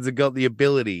aliens have got the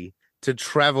ability to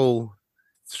travel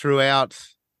throughout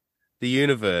the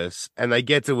universe and they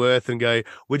get to Earth and go,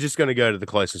 we're just going to go to the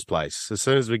closest place. As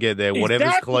soon as we get there,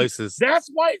 whatever's closest. That's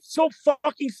why it's so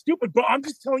fucking stupid. But I'm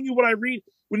just telling you what I read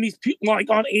when these people, like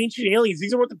on Ancient Aliens,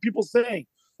 these are what the people say.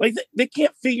 Like they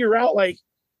can't figure out like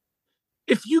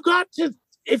if you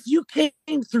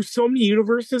came through so many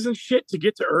universes and shit to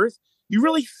get to Earth, you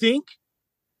really think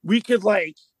we could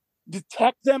like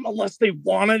detect them unless they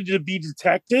wanted to be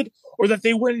detected, or that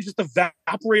they wouldn't just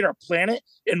evaporate our planet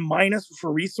and mine us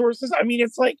for resources? I mean,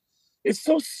 it's like it's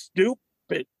so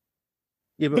stupid.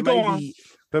 Yeah,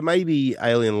 but maybe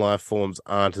alien life forms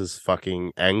aren't as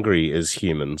fucking angry as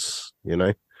humans, you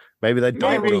know? Maybe they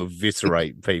don't want to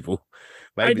eviscerate people.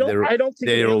 Maybe I don't think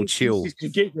they're all alien chill. species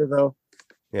could get here though.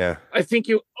 Yeah. I think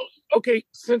okay,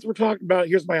 since we're talking about it,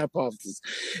 here's my hypothesis.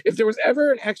 If there was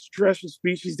ever an extraterrestrial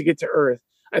species to get to Earth,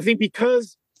 I think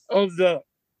because of the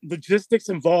logistics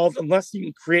involved, unless you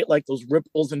can create like those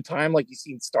ripples in time like you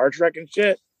see in Star Trek and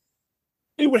shit,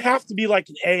 it would have to be like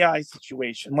an AI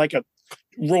situation, like a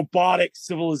robotic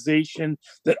civilization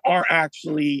that aren't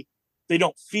actually, they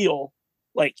don't feel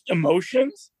like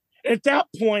emotions. And at that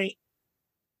point,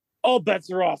 all bets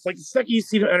are off. Like the second you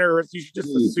see them enter Earth, you should just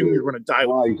assume you're going to die.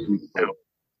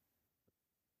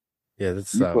 Yeah,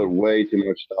 that's you put way too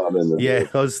much thought into Yeah,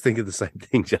 this. I was thinking the same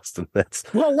thing, Justin. That's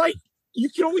well, like you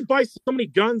can only buy so many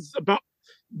guns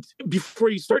before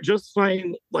you start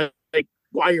justifying like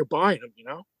why you're buying them. You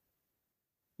know.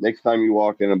 Next time you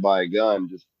walk in and buy a gun,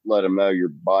 just let them know you're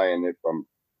buying it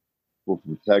for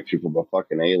protection from a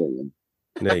fucking alien.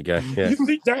 There you go. Yeah, You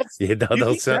think that's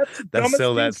they'll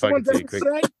sell that fucking too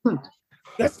quick.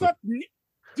 That's not,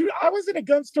 dude. I was in a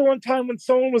gun store one time when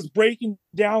someone was breaking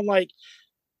down like.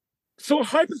 So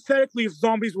hypothetically, if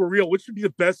zombies were real, which would be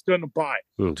the best gun to buy?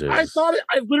 Oh,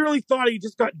 I literally thought he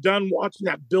just got done watching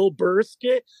that Bill Burr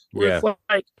skit where it's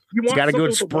like you want got a something good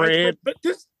with spread. But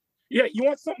you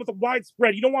want something with a wide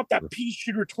spread. You don't want that pea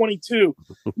shooter 22.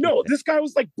 No, this guy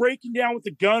was like breaking down with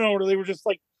the gun owner. They were just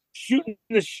like shooting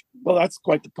well, that's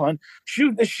quite the pun.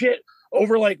 Shooting the shit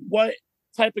over like what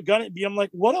type of gun it'd be. I'm like,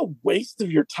 what a waste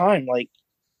of your time. Like,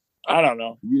 I don't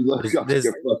know. You look like a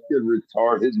fucking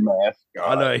retarded mascot.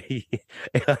 I know.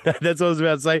 That's what I was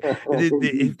about to say.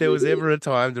 If there was ever a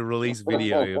time to release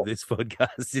video of this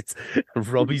podcast, it's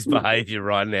Robbie's behavior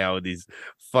right now with his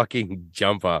fucking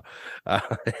jumper.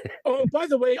 Oh, by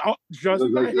the way,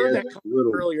 Justin, I heard that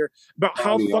comment earlier about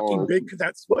how fucking big could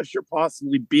that sweatshirt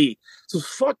possibly be. So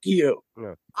fuck you.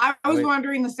 No. I was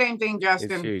wondering the same thing, It's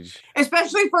Justin. huge.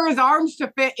 Especially for his arms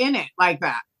to fit in it like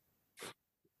that.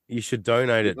 You should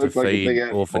donate it to Looks like a feed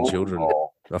big-ass orphan bowling children.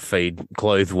 ball.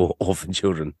 Clothe orphan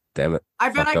children. Damn it. I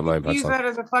bet Fucked up my I could use punchline. that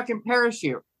as a fucking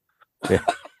parachute.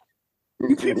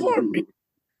 People are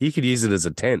You could use it as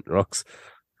a tent, Rox.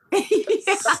 Use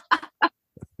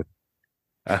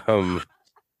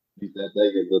that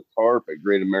thing as a tarp at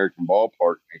Great American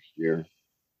Ballpark next year.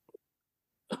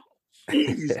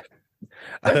 Jeez.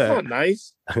 That's not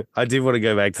nice. I did want to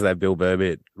go back to that Bill Burr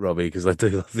bit, Robbie, because I do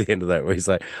love the end of that where he's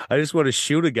like, I just want to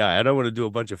shoot a guy. I don't want to do a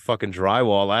bunch of fucking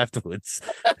drywall afterwards.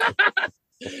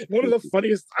 One of the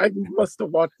funniest. I must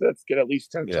have watched that skit at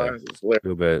least 10 times. It's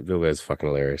hilarious. Bill Burr's fucking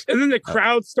hilarious. And then the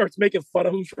crowd starts making fun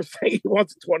of him for saying he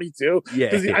wants a 22. Yeah.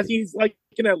 I think he's like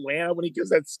in Atlanta when he gives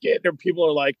that skit, and people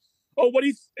are like, "Oh,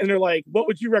 and they're like, what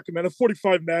would you recommend? A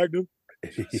 45 Magnum?"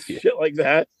 Shit like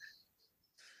that.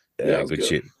 Yeah, good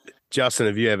shit. Justin,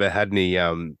 have you ever had any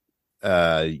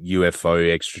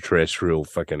UFO extraterrestrial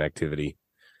fucking activity?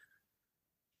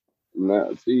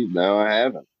 No, I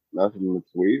haven't. Nothing that's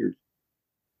weird.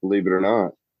 Believe it or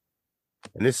not.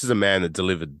 And this is a man that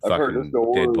delivered I've heard fucking the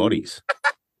story. dead bodies.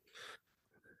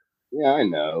 Yeah, I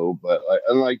know, but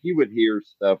like you would hear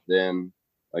stuff then,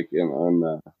 like on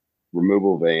the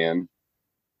removal van,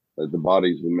 that the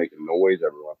bodies would make a noise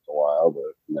every once in a while,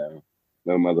 but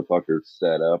no motherfucker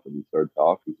set up and started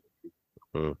talking.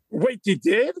 Wait, you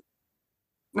did?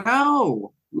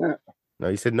 No. No,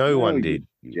 he said no one did.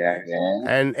 Jackass.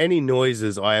 And any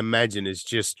noises, I imagine, is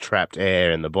just trapped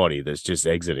air in the body that's just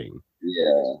exiting.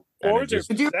 Yeah. And Or it just-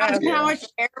 Could you imagine how much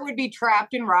air would be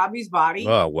trapped in Robbie's body?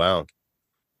 Oh, wow.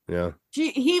 Yeah.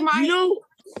 He might.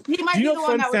 He might be the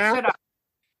one that would sit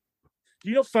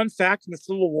up. Fun fact in the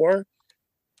Civil War,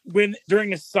 when during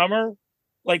the summer,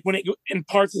 like when it in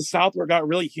parts of the South where it got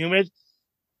really humid,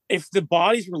 if the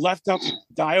bodies were left out to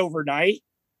die overnight,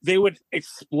 they would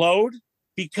explode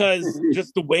because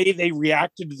just the way they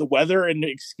reacted to the weather and the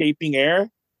escaping air.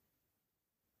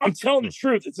 I'm telling the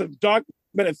truth. It's a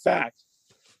documented fact.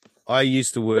 I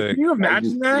used to work. Can you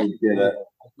imagine that?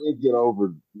 I can't get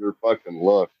over your fucking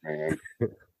look, man.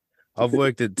 I've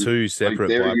worked at two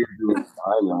separate. Like you're doing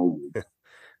sign language.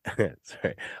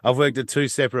 Sorry. I've worked at two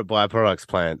separate byproducts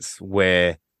plants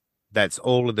where that's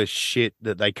all of the shit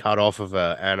that they cut off of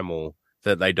an animal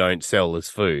that they don't sell as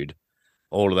food.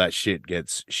 All of that shit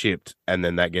gets shipped and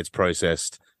then that gets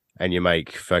processed and you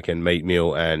make fucking meat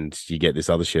meal and you get this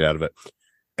other shit out of it.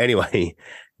 Anyway,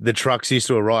 the trucks used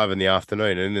to arrive in the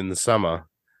afternoon, and in the summer,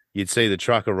 you'd see the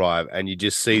truck arrive and you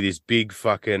just see this big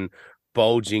fucking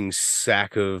bulging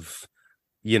sack of,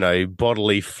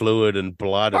 bodily fluid and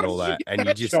blood and all that. And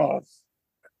you just,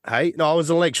 hey, no, I was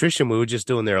an electrician. We were just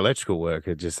doing their electrical work.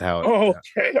 It's just how.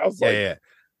 Okay. I was yeah.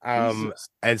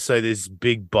 And so this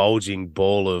big bulging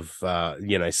ball of,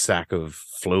 sack of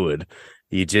fluid,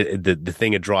 the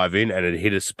thing would drive in and it'd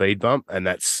hit a speed bump and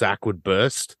that sack would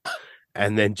burst.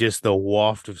 And then just the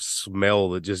waft of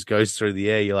smell that just goes through the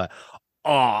air. You're like,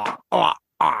 oh.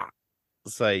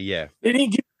 So, yeah. They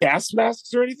didn't give gas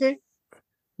masks or anything?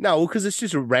 No, because it's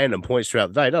just random points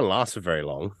throughout the day. It doesn't last for very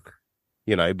long,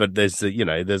 but there's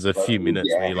a few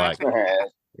minutes where you're like,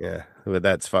 yeah, but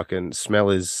that's fucking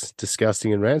smell is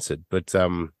disgusting and rancid. But,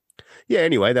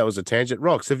 anyway, that was a tangent.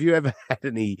 Rox, have you ever had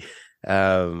any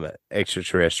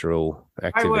extraterrestrial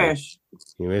activity? I wish.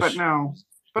 You wish? But no.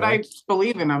 But I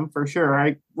believe in them for sure.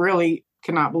 I really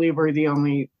cannot believe we're the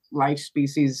only life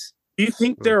species. Do you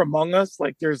think they're among us?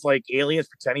 Like there's like aliens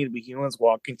pretending to be humans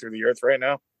walking through the earth right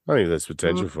now? I think there's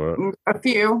potential for it. A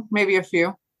few, maybe a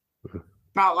few.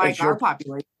 Not like our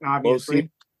population, obviously.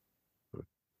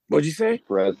 What'd you say?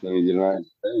 President of the United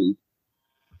States.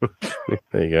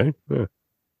 There you go. Yeah.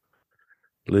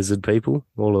 Lizard people,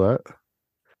 all of that.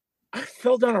 I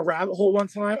fell down a rabbit hole one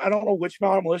time. I don't know which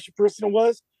mountain militia person it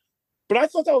was, but I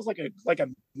thought that was like a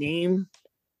meme.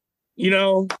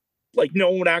 Like no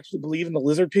one would actually believe in the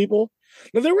lizard people.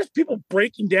 Now there was people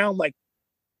breaking down like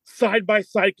side by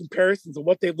side comparisons of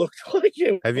what they looked like.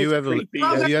 Have you ever?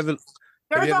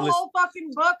 There's a whole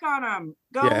fucking book on them.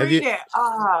 Go read it.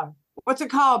 What's it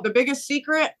called? The Biggest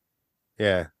Secret.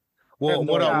 Yeah. Well,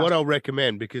 what I'll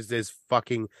recommend, because there's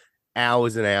fucking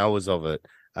hours and hours of it.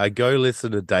 Go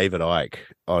listen to David Icke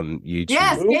on YouTube.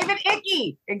 Yes, David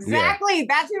Icke. Exactly. Yeah.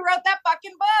 That's who wrote that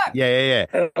fucking book. Yeah.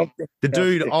 The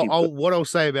dude, what I'll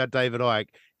say about David Icke,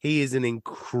 he is an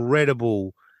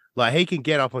incredible, like he can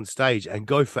get up on stage and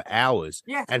go for hours.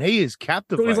 Yeah. And he is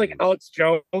captivating. So he's like Alex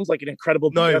Jones, like an incredible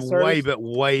way better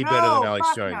than Alex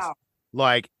Jones. No.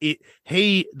 Like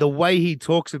the way he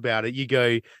talks about it, you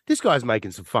go, this guy's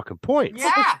making some fucking points.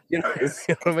 Yeah. You know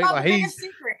what I mean? Like Biggest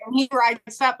Secret, and he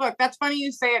writes that book. That's funny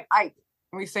you say it Ike.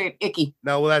 We say it Icky.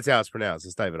 No, well, that's how it's pronounced.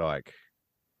 It's David Icke.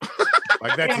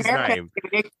 Like that's his name.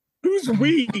 Who's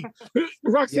we?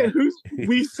 Roxanne, who's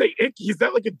we say Icky? Is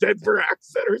that like a Denver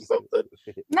accent or something?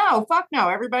 No, fuck no.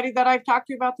 Everybody that I've talked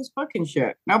to about this book and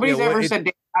shit. Nobody's ever said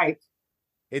David Icke.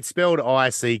 It's spelled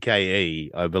Icke,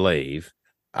 I believe.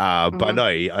 But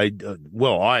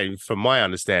no, from my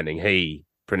understanding, he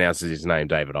pronounces his name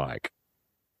David Icke.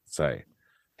 So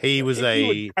he was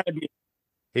a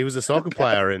soccer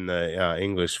player in the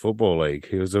English Football League.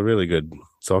 He was a really good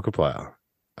soccer player.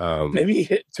 Maybe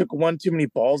he took one too many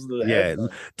balls to the head.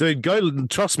 Yeah, dude,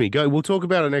 trust me. We'll talk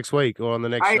about it next week or on the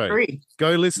next show. I agree.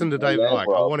 Go listen to David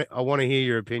Icke. I want to hear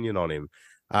your opinion on him.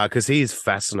 Because he is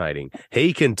fascinating.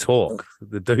 He can talk.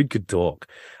 The dude could talk.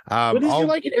 But is he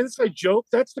like an inside joke?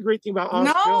 That's the great thing about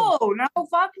Alex Jones. No,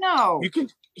 fuck no.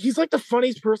 He's like the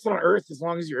funniest person on earth as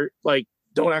long as you're like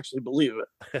don't actually believe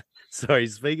it. Sorry,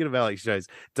 speaking of Alex Jones,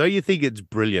 don't you think it's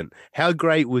brilliant? How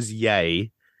great was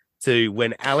Ye to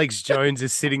when Alex Jones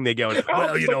is sitting there going,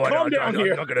 well, you know what, I'm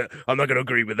not gonna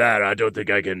agree with that. I don't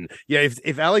think I can. Yeah,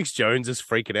 if Alex Jones is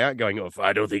freaking out, going, oh,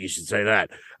 I don't think you should say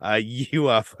that. You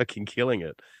are fucking killing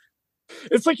it.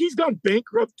 It's like he's gone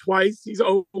bankrupt twice. He's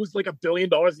owes like $1 billion.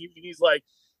 He's like,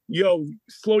 yo,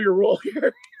 slow your roll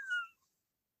here.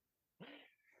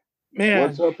 Man.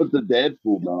 What's up with the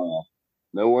Deadpool doll?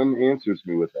 No one answers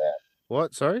me with that.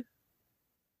 What? Sorry?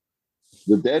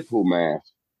 The Deadpool mask.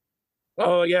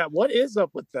 Oh yeah, what is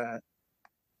up with that?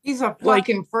 He's a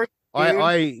fucking freak.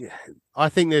 I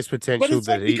think there's potential but it's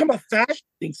that like become a fashion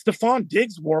thing. Stephon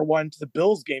Diggs wore one to the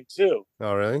Bills game too.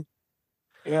 Oh really?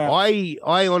 Yeah.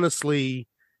 I honestly,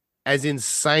 as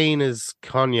insane as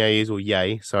Kanye is, or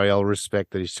Ye, sorry, I'll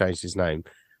respect that he's changed his name.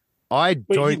 I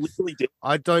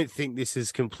don't think this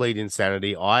is complete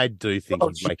insanity. I do think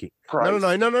he's making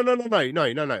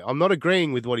no. I'm not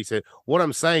agreeing with what he said. What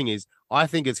I'm saying is I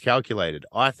think it's calculated.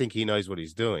 I think he knows what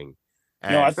he's doing.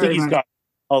 No, I think he's got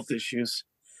health issues.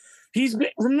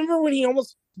 Remember when he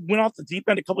almost went off the deep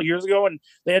end a couple of years ago and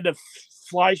they had to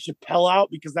fly Chappelle out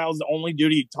because that was the only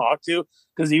dude he talked to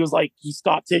because he was like, he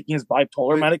stopped taking his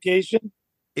bipolar medication.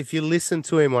 If you listen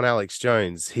to him on Alex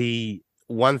Jones,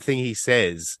 one thing he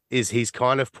says is he's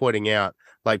kind of pointing out,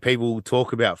 like people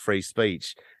talk about free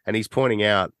speech and he's pointing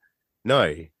out,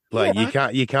 no, like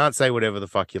you can't say whatever the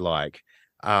fuck you like.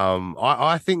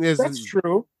 I think that's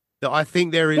true. I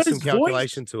think there is some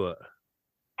calculation to it.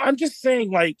 I'm just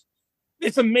saying, like,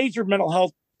 it's a major mental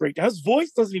health breakdown. His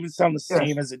voice doesn't even sound the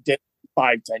same as it did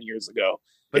 5-10 years ago.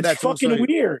 But it's that's fucking also,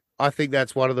 weird. I think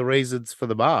that's one of the reasons for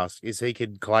the mask is he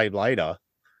could claim later,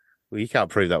 well, you can't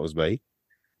prove that was me.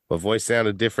 My voice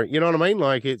sounded different. You know what I mean?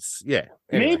 Like it's, yeah.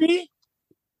 Anyway, Maybe.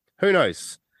 who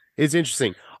knows? It's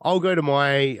interesting. I'll go to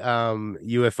my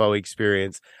UFO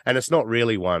experience, and it's not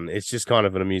really one. It's just kind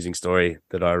of an amusing story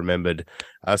that I remembered.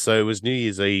 So it was New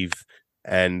Year's Eve,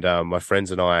 and my friends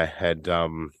and I had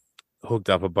hooked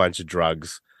up a bunch of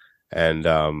drugs, and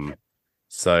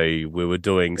so we were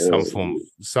doing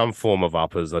some form of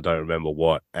uppers. I don't remember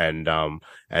what, and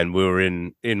we were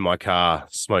in my car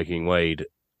smoking weed,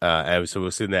 and so we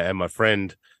were sitting there, and my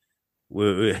friend,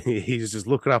 he's just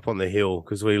looking up on the hill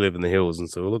because we live in the hills, and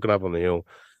so we're looking up on the hill,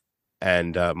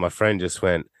 and my friend just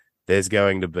went, "There's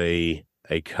going to be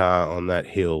a car on that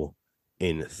hill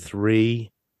in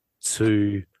 3,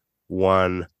 2,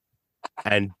 1,"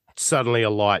 and suddenly a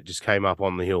light just came up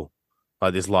on the hill.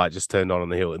 Like this light just turned on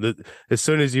the hill. As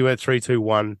soon as you went 3, 2,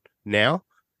 1, now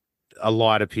a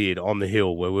light appeared on the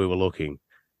hill where we were looking,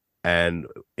 and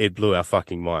it blew our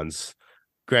fucking minds.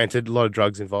 Granted, a lot of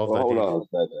drugs involved. Well, hold on a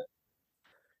second.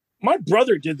 My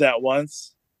brother did that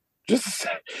once.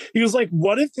 He was like,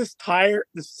 "What if the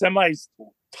semi's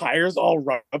tires all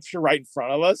rupture right in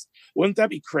front of us? Wouldn't that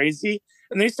be crazy?"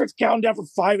 And then he starts counting down from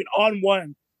 5, and on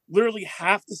one, literally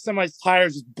half the semi's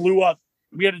tires just blew up.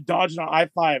 We had to dodge on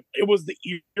I-5. It was the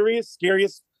eeriest,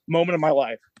 scariest moment of my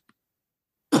life.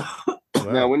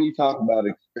 Now, when you talk about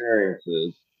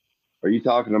experiences, are you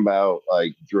talking about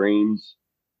like dreams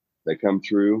that come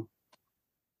true?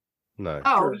 No.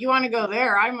 Oh, you want to go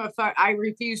there? I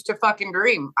refuse to fucking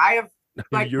dream. I have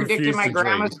like You predicted refuse my to dream.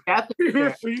 grandma's death. and You shit.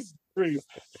 refuse to dream.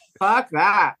 Fuck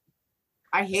that.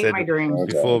 I hate Said my dreams.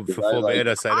 Before I like- bed,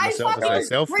 I say to I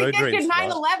myself, fucking no dreams. predicted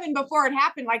 9/11 before it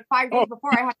happened, like 5 days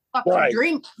before I had a fucking right.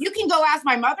 dream. You can go ask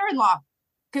my mother-in-law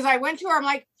because I went to her. I'm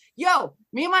like, yo,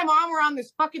 me and my mom were on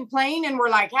this fucking plane and we're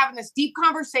like having this deep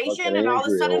conversation, Fucking and all of a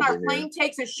angry sudden our over plane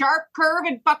takes a sharp curve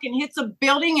and fucking hits a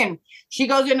building, and she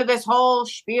goes into this whole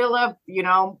spiel of,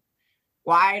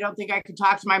 why I don't think I could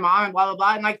talk to my mom and blah blah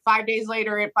blah. And like 5 days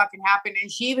later, it fucking happened,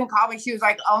 and she even called me. She was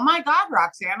like, "Oh my god,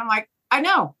 Roxanne!" I'm like, "I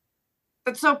know,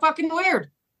 that's so fucking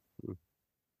weird."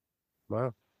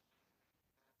 Wow.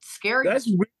 Scary. That's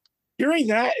weird. Hearing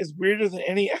that is weirder than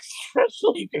any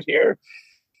extraterrestrial you could hear.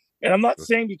 And I'm not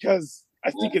saying because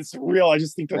I think it's real. I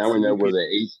just think that's Now we know where the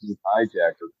 18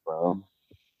 hijacker's from.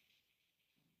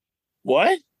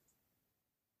 What?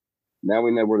 Now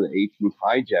we know where the 18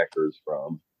 hijacker is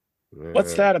from.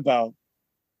 What's that about?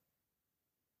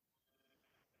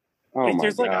 Oh Like, my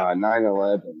there's like god,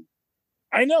 9/11.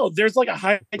 I know there's like a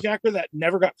hijacker that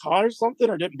never got caught or something,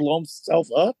 or didn't blow himself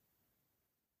up.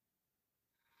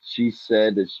 She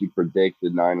said that she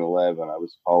predicted 9/11. I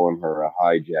was calling her a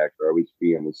hijacker. I was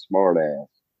being a smart ass.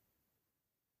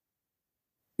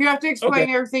 You have to explain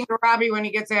Okay. everything to Robbie when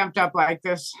he gets amped up like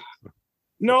this.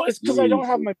 No, it's because I don't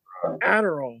have my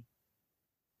Adderall.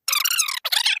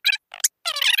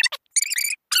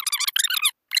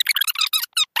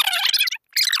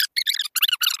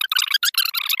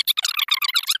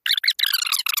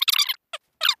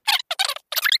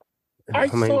 I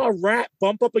saw a rat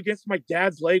bump up against my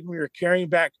dad's leg when we were carrying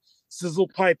back Sizzle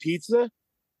Pie Pizza.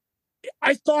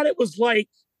 I thought it was like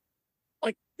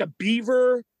a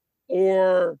beaver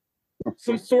or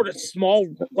some sort of small,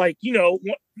 like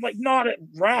not a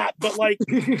rat, but like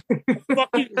a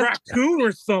fucking raccoon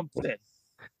or something.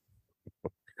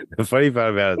 The funny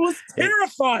part about It was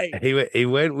terrifying. he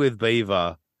went with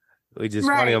beaver, which is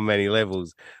funny Right. on many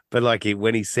levels. But like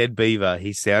when he said beaver,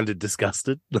 he sounded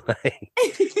disgusted.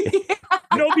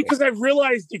 No, because I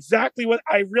realized exactly what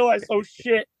I realized. Oh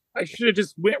shit! I should have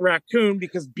just went raccoon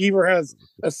because beaver has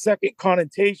a second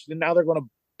connotation, and now they're going to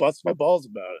bust my balls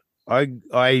about it.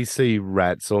 I see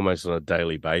rats almost on a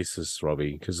daily basis,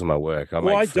 Robbie, because of my work. Well,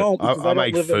 I don't, because I I don't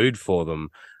make live in- food for them.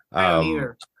 I don't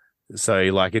either. So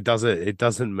like it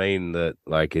doesn't mean that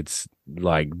like it's the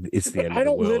But end I of the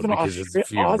don't live world in because there's a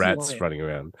few rats Aussie running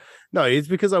around. No, it's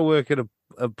because I work at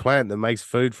a plant that makes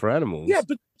food for animals. Yeah,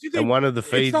 but do they, and one of the it's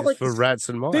feeds not is like for this- rats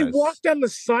and mice. they walk down the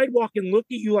sidewalk and look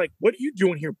at you like, "What are you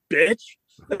doing here, bitch?"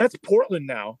 That's Portland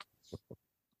now.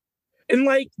 And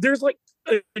like, there's like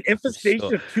an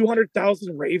infestation of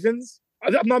 200,000 ravens.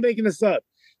 I'm not making this up.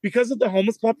 Because of the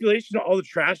homeless population, all the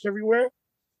trash everywhere,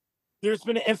 there's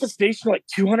been an infestation of like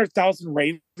 200,000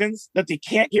 ravens that they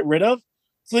can't get rid of.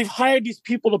 So they've hired these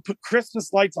people to put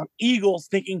Christmas lights on eagles,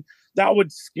 thinking that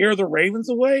would scare the ravens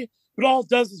away. But all it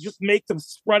does is just make them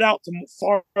spread out to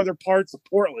farther parts of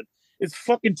Portland. It's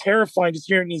fucking terrifying just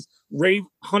hearing these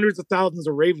hundreds of thousands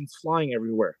of ravens flying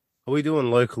everywhere. Are we doing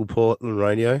local Portland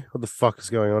radio? What the fuck is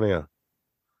going on here?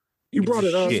 You brought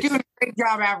it up. He's doing a great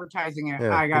job advertising it.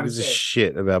 Yeah, I gotta gives a say,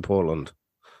 shit about Portland.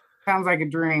 sounds like a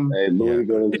dream. Hey,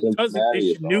 Louisville, It doesn't.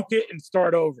 They should nuke it and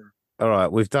start over. All right,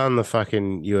 we've done the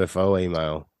fucking UFO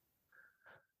email.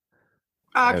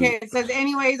 Okay, it says,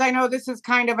 anyways, I know this is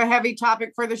kind of a heavy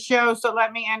topic for the show, so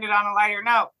let me end it on a lighter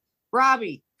note.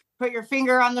 Robbie, put your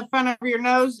finger on the front of your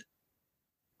nose,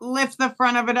 lift the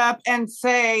front of it up, and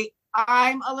say,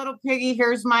 I'm a little piggy,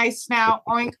 here's my snout,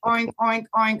 oink, oink, oink,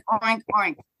 oink, oink,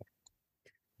 oink.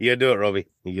 You gotta do it, Robbie.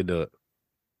 You can do it.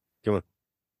 Come on.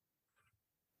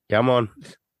 Come on.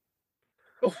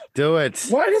 Do it.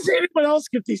 Why does anyone else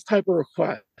get these type of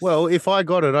requests? Well, if I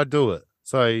got it, I'd do it.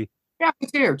 So, Yeah, me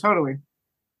too, totally.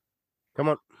 come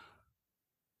on.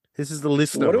 This is the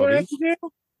listener, What do I Robbie. have to do?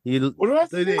 You What do I have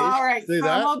to do do? this. All right, Do so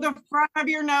that. hold the front of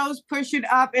your nose, push it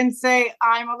up, and say,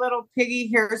 I'm a little piggy,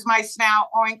 here's my snout,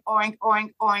 oink, oink, oink,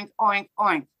 oink, oink,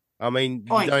 oink. I mean,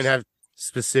 you Oinks. don't have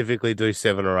specifically do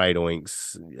 7 or 8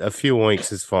 oinks. A few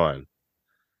oinks is fine.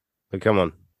 But come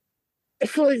on. I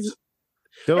feel like.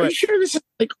 Do Are it. you sure this is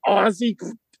like Ozzy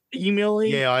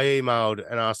emailing? Yeah, I emailed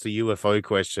and asked a UFO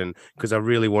question because I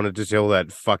really wanted to tell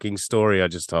that fucking story I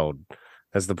just told.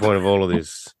 That's the point of all of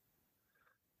this.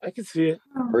 I can see it.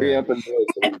 Hurry up and do it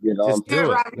so we can get on. Just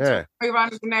do it. Robbie, Yeah. move on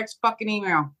to the next fucking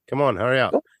email. Come on, hurry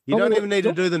up. You don't even need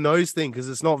to do the nose thing because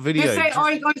it's not video. Just say,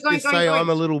 oink, oink, oink, Just say, oink, I'm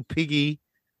a oink. little piggy.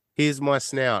 Here's my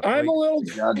snout. I'm a little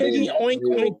Goddamn piggy, oink,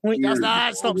 oink, oink.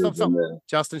 Just, stop.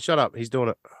 Justin, shut up. He's doing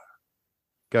it.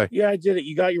 Go. Yeah, I did it.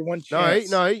 You got your one chance.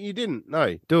 No, you didn't.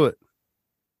 No, do it.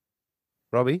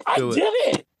 Robbie, I do did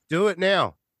it. it. Do it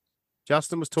now.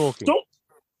 Justin was talking. Don't.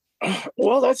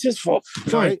 Well, that's his fault.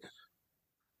 Fine. No,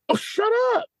 Oh, shut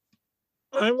up.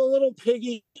 I'm a little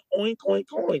piggy, oink, oink,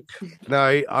 oink.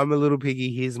 no, I'm a little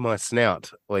piggy. Here's my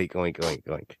snout. Oink, oink, oink,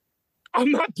 oink.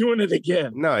 I'm not doing it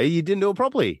again. No, you didn't do it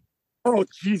properly. Oh,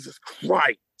 Jesus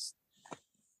Christ.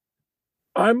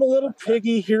 I'm a little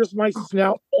piggy. Here's my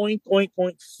snout. Oink, oink,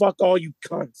 oink. Fuck all you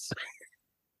cunts.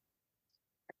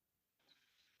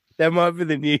 That might be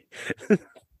the new.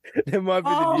 That might be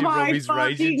the Oh new my Robbie's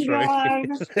Rage fucking intro. God.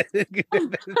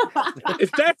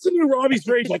 If that's the new Robbie's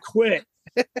Rage, I quit.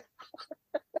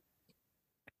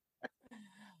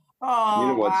 Oh, You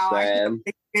know what's wow. I sad?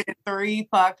 did it 3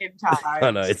 fucking times.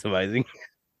 I know, it's amazing.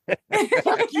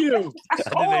 Fuck you.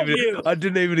 All of you. I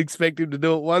didn't even expect him to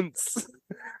do it once.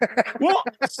 Well,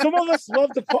 some of us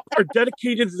are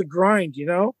dedicated to the grind, you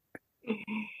know?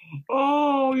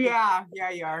 Oh, yeah. Yeah,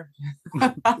 you are.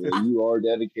 Yeah, you are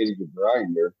dedicated to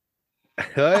grinder.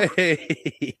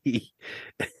 Hey.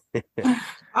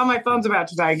 Oh, my phone's about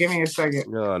to die. Give me a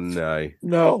second. Oh no.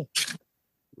 No.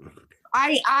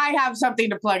 I have something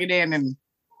to plug it in and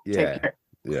Yeah. take care.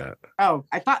 Yeah. Oh,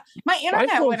 I thought my internet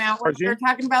phone's went out when we were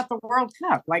talking about the World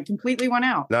Cup. Like, completely went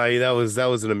out. No, that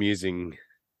was an amusing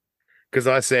because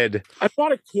I said I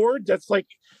bought a cord that's like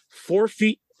 4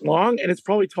 feet long and it's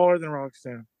probably taller than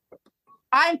Roxanne.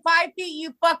 I'm 5 feet,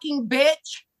 you fucking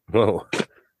bitch. well,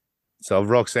 so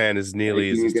Roxanne is nearly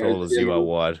Hey, can as you tall guys as you hear are me?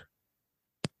 wide.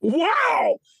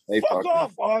 Wow. Hey, Fuck fucker.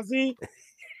 off, Ozzy.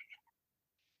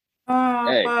 Oh,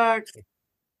 Hey. fuck.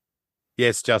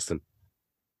 Yes, Justin.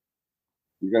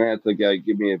 You're gonna have to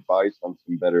give me advice on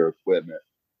some better equipment.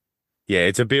 Yeah,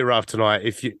 it's a bit rough tonight.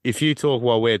 If you talk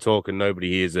while we're talking, nobody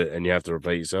hears it, and you have to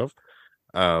repeat yourself.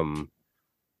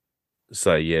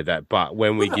 So yeah, that. But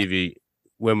when we give you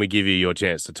your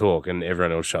chance to talk and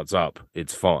everyone else shuts up,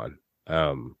 it's fine.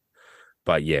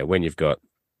 But yeah, when you've got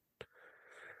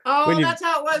Oh, that's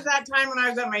how it was that time when I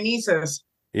was at my niece's.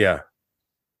 yeah,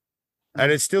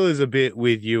 and it still is a bit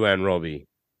with you and Robbie.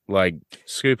 Like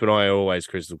Scoop and I are always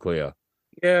crystal clear.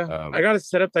 Yeah, I got to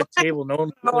set up that table. No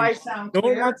one. Oh, I sound No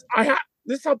one clear. wants.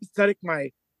 This is how pathetic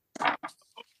my.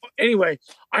 Anyway,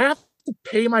 I have to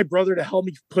pay my brother to help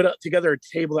me put together a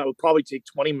table that would probably take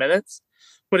 20 minutes,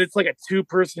 but it's like a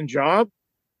 2-person job.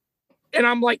 And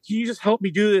I'm like, can you just help me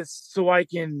do this so I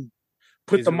can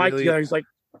put Is the it mic really- together? He's like,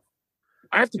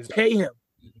 I have to pay him.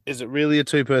 Is it really a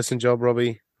 2-person job,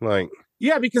 Robbie? Like,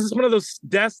 Yeah, because it's one of those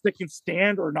desks that can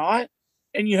stand or not,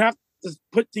 and you have to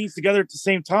put things together at the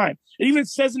same time. It even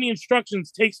says in the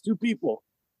instructions, takes 2 people.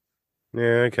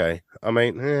 yeah, okay. I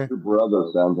mean, Your brother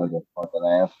sounds like a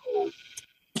fucking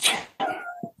asshole.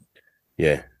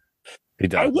 yeah, he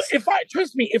does.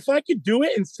 Trust me, if I could do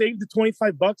it and save the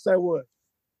 $25, I would.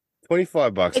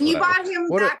 $25. And you for that. bought him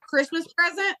What that Christmas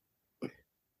present?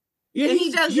 Yeah, And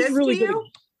he does this to you?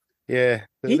 Yeah,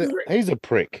 He's he's a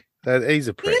prick. He's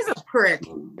a He prick. is a prick.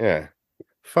 Yeah,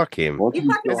 Fuck him. Why don't You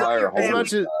you fucking still hire your As Holmes?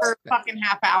 much as for a fucking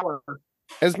half hour.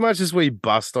 as we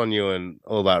bust on you and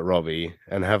all that, Robbie,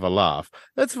 and have a laugh,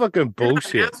 that's fucking You're not an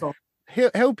bullshit. asshole.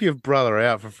 Help your brother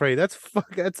out for free. That's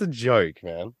a joke,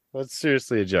 man. That's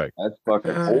seriously a joke. That's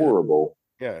fucking horrible.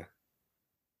 Yeah.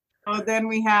 So then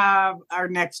we have our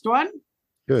next one.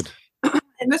 Good.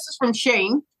 And this is from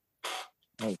Shane.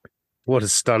 What a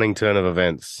stunning turn of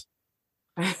events.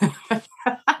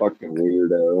 Fucking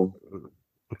weirdo.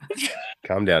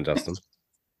 Calm down, Justin.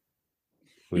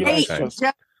 We Hey, like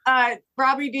Shane.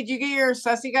 Robbie, did you get your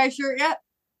Sussy Guy shirt yet?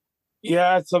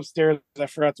 Yeah, it's upstairs. I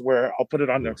forgot to wear it. I'll put it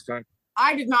on next time.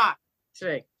 I did not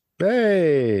today.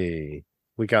 Hey.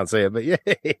 We can't see it, but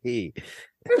yay.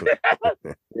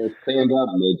 Yeah, stand up,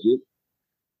 midget.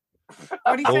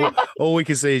 What do you say? All we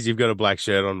can see is you've got a black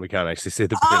shirt on. We can't actually see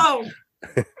the print.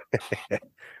 Oh,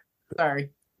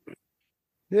 sorry.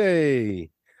 Yay.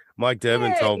 Mike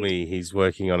Durbin told me he's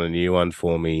working on a new one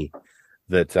for me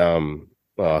that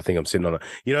well, I think I'm sitting on it.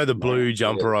 You know the blue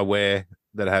jumper I wear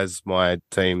that has my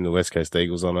team, the West Coast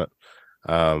Eagles, on it?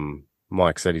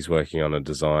 Mike said he's working on a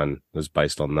design that's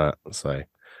based on that. So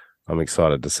I'm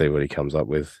excited to see what he comes up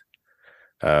with.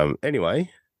 Anyway,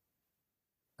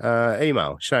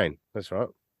 email Shane. That's right.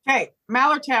 Okay,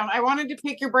 Mallertown, I wanted to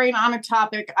pick your brain on a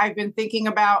topic I've been thinking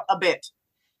about a bit.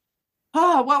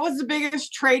 Oh, what was the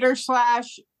biggest traitor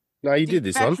slash No, you did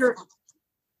this one. defector-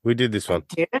 We did this one.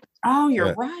 Did it? Oh, you're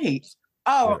Yeah. right.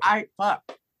 Oh, fuck.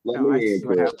 Let No, I me see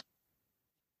what answer.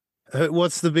 happened.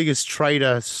 What's the biggest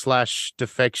traitor slash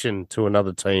defection to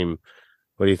another team?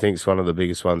 What do you think is one of the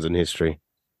biggest ones in history?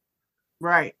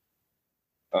 Right.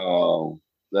 Oh,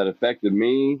 that affected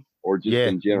me or just Yeah,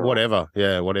 in general? whatever.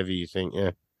 Yeah, whatever you think.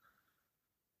 Yeah.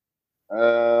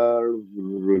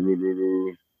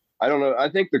 I don't know. I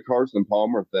think the Carson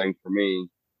Palmer thing for me,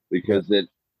 because it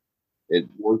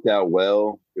worked out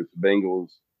well because the Bengals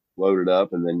loaded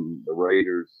up and then the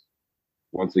Raiders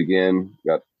once again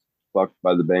got fucked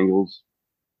by the Bengals.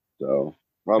 So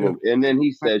probably, and then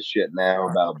he says shit now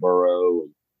about Burrow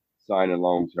and signing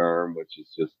long term, which is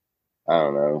just, I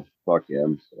don't know, fuck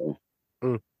him. So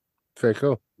Very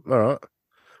cool. All right.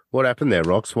 What happened there,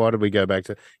 Rox? Why did we go back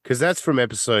to? Because that's from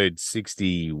episode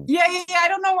 60. Yeah. I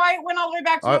don't know why it went all the way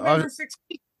back to November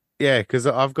 16th. Yeah, because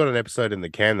I've got an episode in the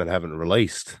can that I haven't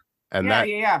released, and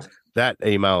Yeah. that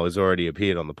email has already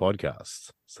appeared on the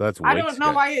podcast. So that's I weeks don't know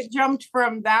ago. why it jumped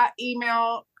from that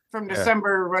email from Yeah.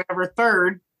 December whatever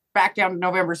 3rd back down to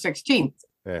November 16th.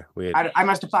 Yeah, weird. I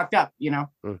must have fucked up, you know.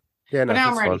 Yeah, no, but now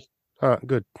I'm that's ready. fine. All right,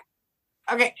 good.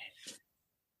 Okay.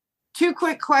 2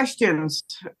 quick questions.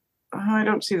 I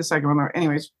don't see the second one there.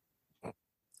 Anyways,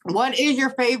 what is your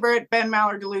favorite Ben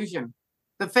Maller delusion?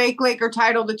 The fake Laker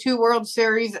title, the 2 World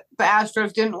Series the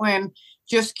Astros didn't win.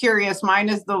 Just curious. Mine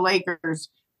is the Lakers.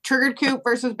 Triggered Coop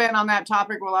versus Ben on that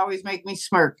topic will always make me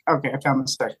smirk. Okay, I found the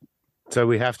second. So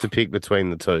we have to pick between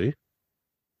the two.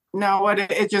 No,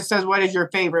 it just says, what is your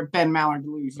favorite Ben Maller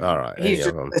delusion? All right. He's any just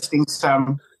of 'em. listing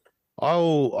some.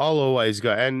 I'll always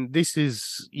go, and this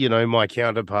is, my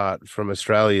counterpart from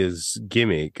Australia's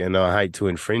gimmick, and I hate to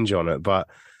infringe on it, but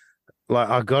like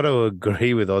I got to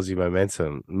agree with Aussie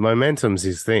Momentum. Momentum's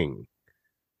his thing,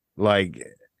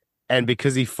 and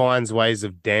because he finds ways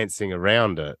of dancing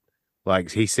around it,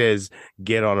 like he says,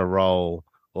 "Get on a roll,"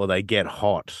 or they get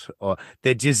hot, or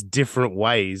they're just different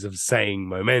ways of saying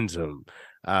momentum.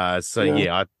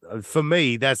 For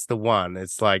me, that's the one.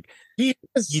 It's like he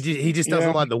just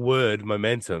doesn't like the word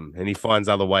momentum, and he finds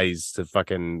other ways to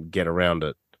fucking get around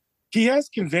it. He has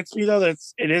convinced me though that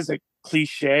it is a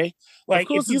cliche. Like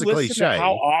course if you it's a listen cliche.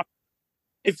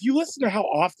 to how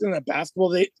often in a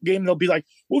basketball game they'll be like,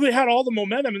 "Well, they had all the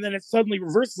momentum," and then it suddenly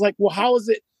reverses. Like, well, how is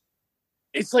it?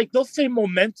 It's like they'll say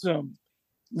momentum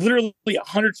literally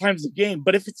 100 times a game,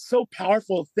 but if it's so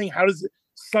powerful a thing, how does it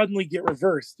suddenly get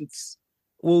reversed?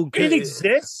 It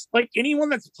exists. Like anyone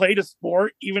that's played a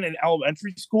sport, even in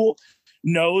elementary school,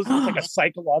 knows it's like a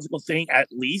psychological thing at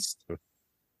least.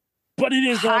 But it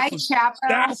is Hi, also Chapel.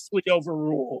 vastly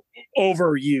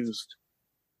overused.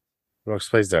 Rox,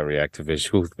 please don't react to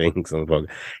visual things on the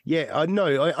podcast. Yeah, I know.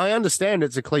 I understand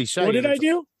it's a cliche. What did I It's-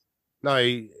 do?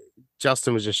 No,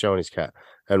 Justin was just showing his cat,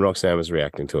 and Roxanne was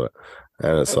reacting to it,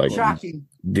 and it's like Shocking.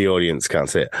 the audience can't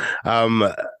see it.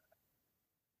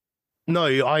 No,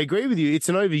 I agree with you. It's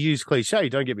an overused cliche.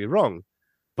 Don't get me wrong,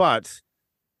 but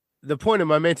the point of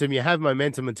momentum, you have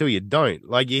momentum until you don't.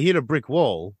 Like you hit a brick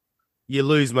wall, you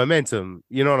lose momentum.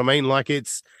 You know what I mean? Like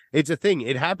it's a thing.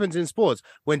 It happens in sports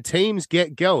when teams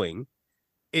get going.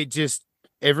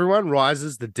 Everyone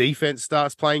rises. The defense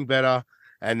starts playing better.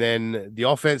 And then the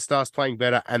offense starts playing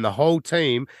better, and the whole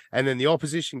team, and then the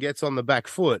opposition gets on the back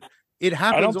foot. It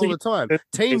happens all the time. it's-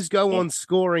 Teams go on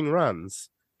scoring runs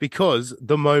because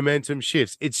the momentum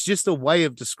shifts. It's just a way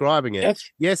of describing it.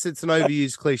 Yes, it's an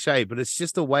overused cliche, but it's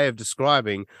just a way of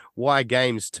describing why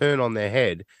games turn on their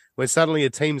head when suddenly a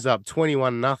team's up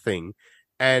 21-0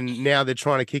 and now they're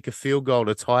trying to kick a field goal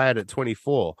to tie it at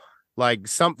 24. Like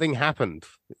something happened.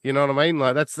 You know what I mean?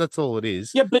 Like that's all it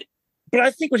is. Yeah, but I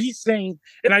think what he's saying,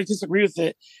 and I disagree with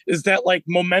it, is that like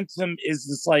momentum is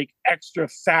this like extra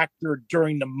factor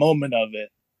during the moment of it.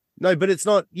 No, but it's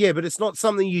not. Yeah, but it's not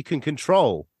something you can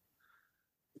control.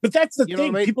 But that's the You know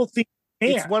thing. what I mean? People think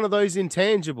it's one of those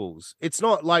intangibles. It's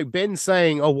not like Ben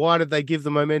saying, "Oh, why did they give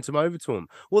the momentum over to him?"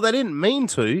 Well, they didn't mean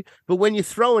to. But when you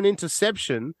throw an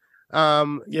interception,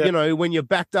 you know, when you're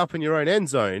backed up in your own end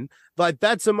zone, like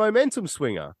that's a momentum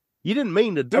swinger. You didn't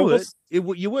mean to do it.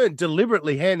 You weren't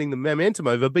deliberately handing the momentum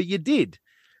over, but you did,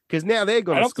 because now they're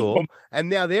going to score, and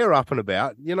now they're up and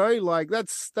about. You know, like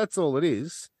that's all it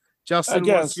is. Justin,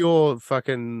 what's your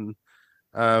fucking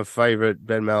favorite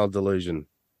Ben Maller delusion?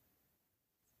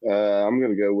 I'm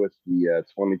going to go with the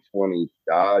 2020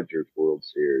 Dodgers World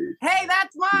Series. Hey,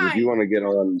 that's 'Cause mine. If you want to get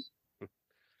on,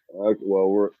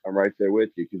 I'm right there with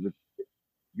you. Because if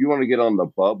you want to get on the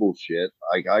bubble shit,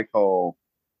 like I call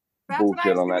That's what I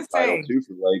bullshit was on gonna that title say. too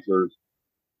for Lakers.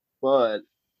 But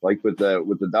like with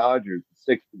the Dodgers,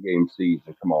 the 60-game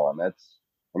season. Come on,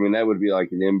 that would be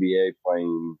like an NBA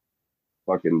playing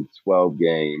fucking 12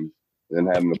 games, then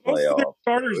having the most of their playoffs.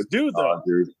 starters do though.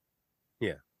 Dodgers.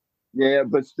 Yeah. Yeah,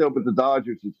 but the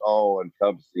Dodgers, it's all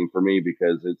encompassing for me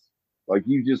because it's like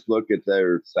you just look at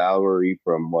their salary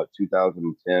from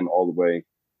 2010 all the way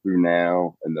through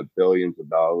now and the billions of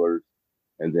dollars,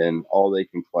 and then all they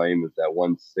can claim is that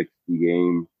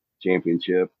 160-game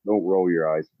championship. Don't roll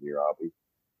your eyes at me, Robbie.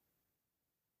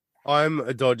 I'm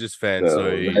a Dodgers fan,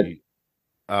 so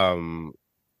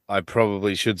I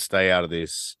probably should stay out of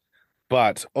this.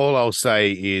 But all I'll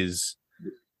say is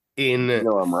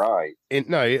I'm right.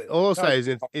 All I'll say is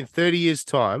in 30 years'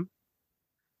 time,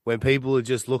 when people are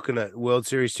just looking at World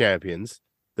Series champions,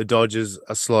 the Dodgers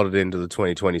are slotted into the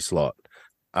 2020 slot.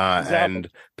 And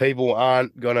people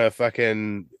aren't going to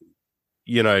fucking,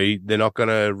 they're not going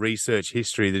to research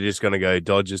history. They're just going to go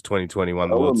Dodgers 2021,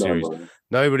 the World Series.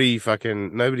 Nobody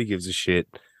gives a shit.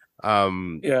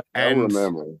 And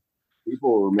remember.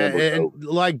 People remember. And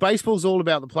like baseball's all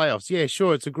about the playoffs. Yeah,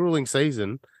 sure, it's a grueling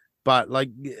season, but like,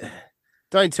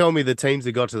 don't tell me the teams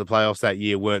that got to the playoffs that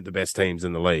year weren't the best teams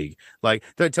in the league. Like,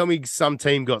 don't tell me some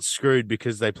team got screwed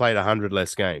because they played 100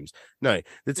 less games. No,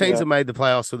 the teams that made the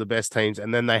playoffs were the best teams,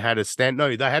 and then they had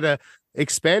they had a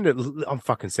expanded. I'm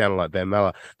fucking sounding like Ben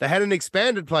Maller. They had an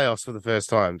expanded playoffs for the first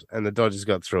time, and the Dodgers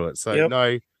got through it. So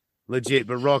no, legit.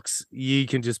 But Rox, you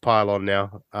can just pile on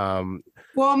now.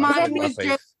 Well, mine was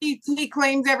just he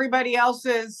claims everybody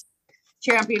else's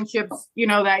championships,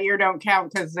 that year don't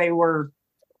count because they were,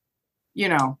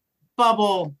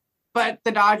 bubble. But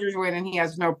the Dodgers win, and he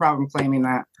has no problem claiming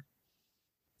that.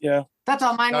 Yeah, that's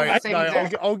all mine.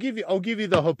 I'll give you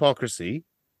the hypocrisy.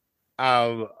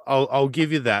 I'll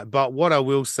give you that. But what I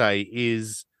will say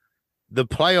is, the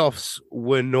playoffs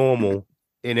were normal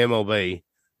in MLB.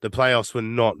 The playoffs were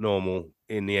not normal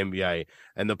in the NBA,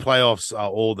 and the playoffs are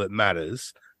all that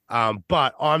matters.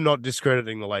 But I'm not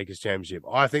discrediting the Lakers championship.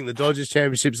 I think the Dodgers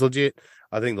championship is legit.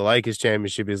 I think the Lakers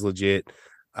championship is legit.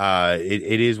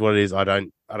 It is what it is. I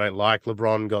don't like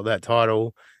LeBron got that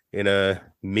title in a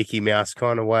Mickey Mouse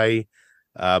kind of way,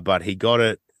 but he got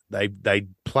it. They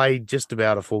played just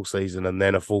about a full season and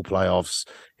then a full playoffs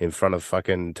in front of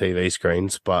fucking TV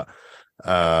screens. But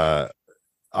I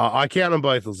count them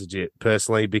both as legit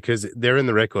personally because they're in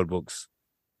the record books.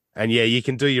 And yeah, you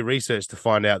can do your research to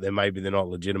find out that maybe they're not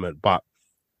legitimate, but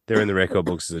they're in the record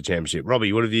books as a championship.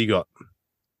 Robbie, what have you got?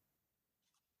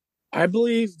 I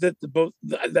believe that the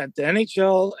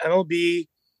NHL, MLB,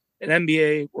 and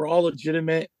NBA were all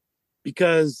legitimate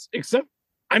because except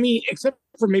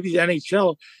for maybe the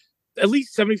NHL, at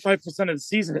least 75% of the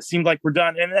season it seemed like we're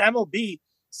done. And in MLB,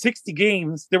 60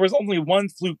 games, there was only one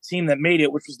fluke team that made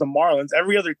it, which was the Marlins.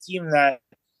 Every other team that,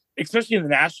 especially in the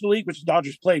National League, which the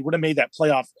Dodgers played, would have made that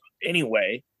playoff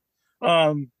anyway.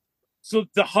 So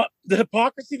the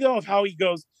hypocrisy though of how he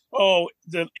goes,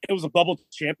 it was a bubble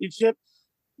championship,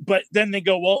 but then they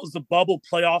go, well, it was a bubble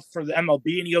playoff for the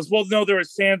MLB, and he goes, well, no, there were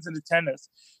fans in attendance.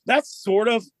 That's sort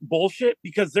of bullshit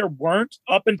because there weren't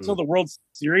up until the World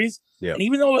Series, and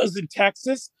even though it was in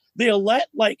Texas, they let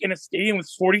like in a stadium with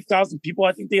 40,000 people,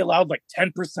 I think they allowed like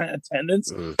 10%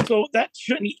 attendance. So that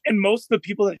shouldn't. And most of the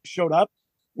people that showed up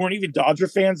weren't even Dodger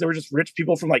fans. They were just rich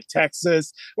people from like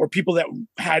Texas or people that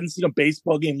hadn't seen a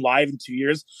baseball game live in 2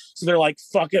 years. So they're like,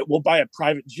 fuck it, we'll buy a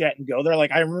private jet and go there.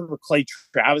 Like I remember Clay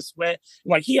Travis went,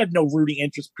 and like he had no rooting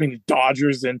interest between the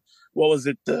Dodgers and what was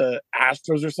it, the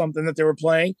Astros or something that they were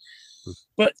playing.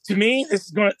 But to me, this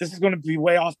is going to be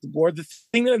way off the board. The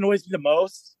thing that annoys me the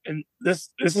most, and this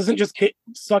isn't just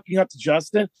sucking up to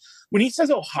Justin, when he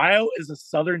says Ohio is a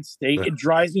southern state, it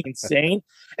drives me insane.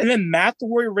 And then Matt, the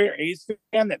Warrior Rare A's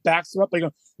fan, that backs him up by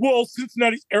going, "Well,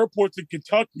 Cincinnati's airport's in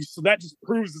Kentucky, so that just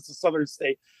proves it's a southern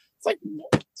state." It's like,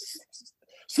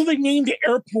 so they named the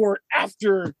airport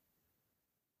after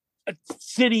a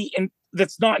city and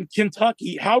that's not in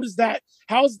Kentucky. How is that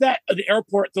an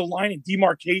airport, the line of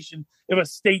demarcation if a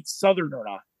state's southern or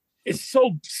not? It's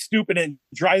so stupid and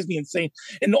drives me insane.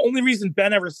 And the only reason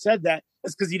Ben ever said that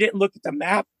is because he didn't look at the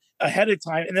map ahead of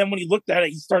time. And then when he looked at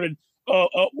it, he started,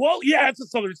 well, yeah, it's a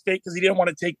southern state, because he didn't want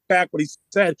to take back what he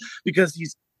said, because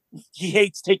he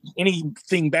hates taking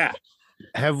anything back.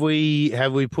 Have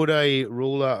we put a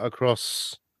ruler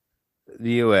across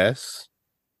the US?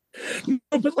 No,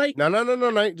 but like,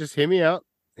 no. Just hear me out.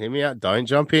 Don't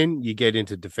jump in. You get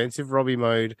into defensive Robbie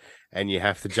mode, and you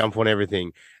have to jump on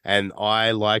everything. And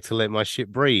I like to let my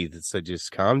shit breathe. So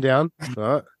just calm down.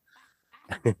 Right?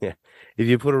 If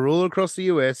you put a rule across the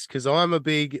US, because I'm a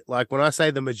big, like when I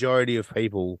say the majority of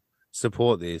people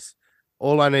support this,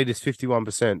 all I need is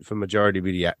 51% for majority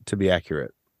to be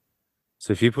accurate.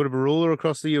 So if you put a ruler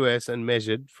across the US and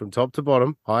measured from top to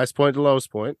bottom, highest point to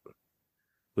lowest point,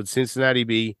 would Cincinnati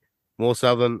be more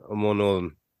southern or more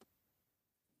northern?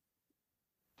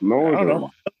 Northern. I don't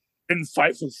know. I didn't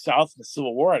fight for the South in the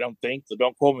Civil War, I don't think. So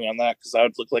don't quote me on that, because I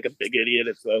would look like a big idiot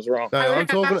if I was wrong. No,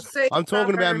 I'm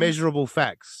talking about measurable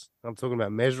facts. That's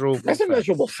a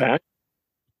measurable fact.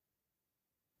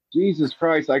 Jesus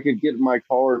Christ, I could get in my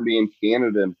car and be in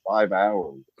Canada in 5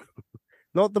 hours.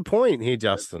 Not the point here,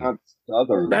 Justin. Not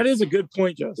southern. That is a good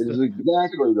point, Justin. It is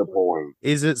exactly the point.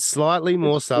 Is it slightly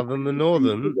more southern than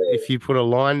northern if you put a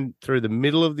line through the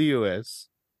middle of the US?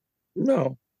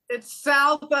 No. It's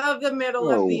south of the middle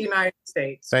of the United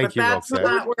States. Thank you, That's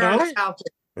Roxanne. not where our south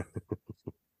is.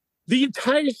 The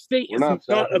entire state is not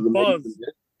above,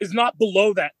 is not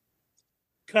below that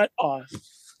cut off.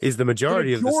 Is the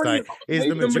majority of the state? Is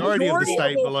the majority of the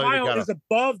state below the cutoff? Is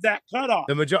above that cutoff.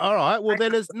 All right. Well,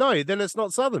 then it's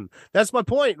not southern. That's my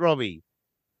point, Robbie.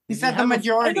 He said the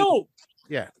majority. I know.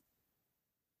 Yeah.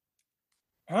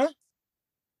 Huh?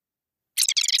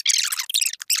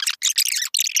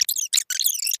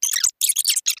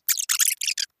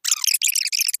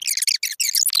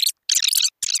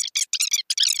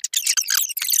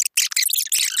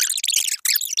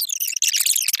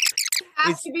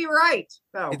 Has to be right,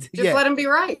 though. Just yeah. let him be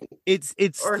right. It's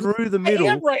through the middle.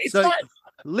 I am right. It's So not.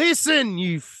 listen,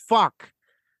 you fuck.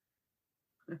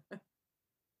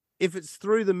 If it's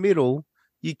through the middle,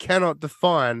 you cannot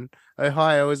define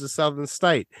Ohio as a southern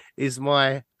state, is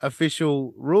my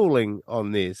official ruling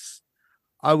on this.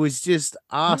 I was just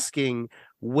asking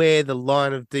where the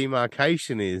line of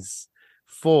demarcation is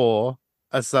for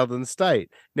a southern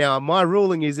state. Now, my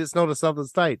ruling is it's not a southern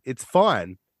state. It's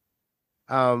fine.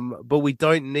 But we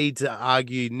don't need to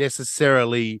argue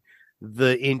necessarily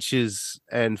the inches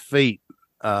and feet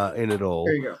in it all.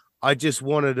 There you go. I just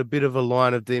wanted a bit of a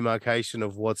line of demarcation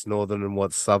of what's northern and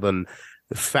what's southern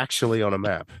factually on a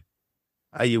map.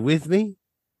 Are you with me?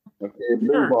 Okay,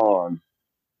 move on.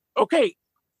 Okay,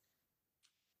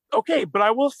 but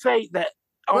I will say that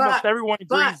almost everyone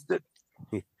agrees that.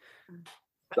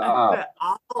 Stop.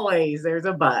 Always, there's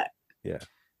a but. Yeah.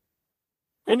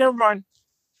 Hey, never mind.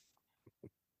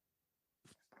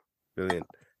 Brilliant.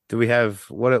 Do we have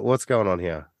what's going on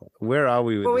here? Where are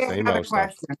we with Well, we this have email another stuff?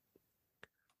 question.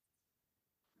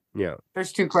 Yeah.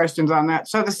 There's 2 questions on that.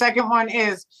 So the second one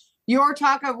is, your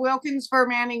talk of Wilkins for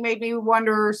Manning made me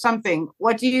wonder something.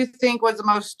 What do you think was the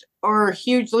most or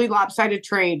hugely lopsided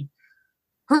trade?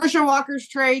 Herschel Walker's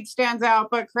trade stands out,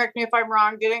 but correct me if I'm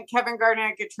wrong. Didn't Kevin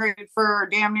Garnett get traded for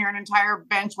damn near an entire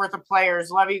bench worth of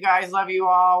players? Love you guys. Love you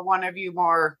all. One of you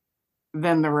more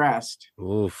than the rest.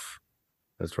 Oof.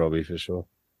 That's Robbie for sure.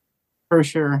 For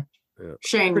sure. Yeah.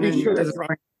 Shane. Pretty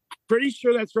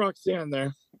sure that's Roxanne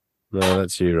there. No,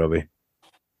 that's you, Robbie.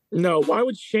 No, why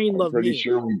would Shane love pretty me?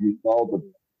 sure we just saw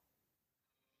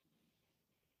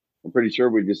I'm pretty sure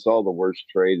we just saw the worst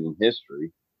trade in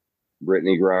history.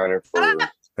 Brittany Griner for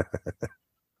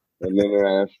an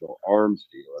international arms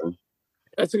dealer.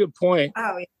 That's a good point.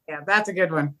 Oh yeah, that's a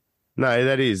good one. No,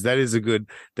 that is a good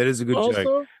Also,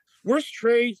 joke. worst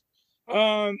trade.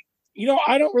 I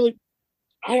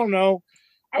don't know.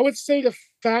 I would say the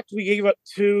fact we gave up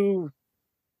 2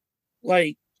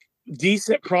 like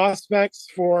decent prospects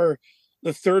for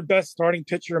the third best starting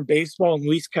pitcher in baseball, in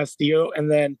Luis Castillo,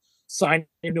 and then signed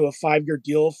into a 5-year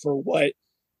deal for what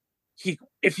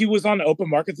if he was on the open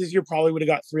market this year, probably would have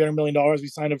got $300 million. We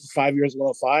signed him for 5 years,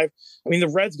 105. I mean, the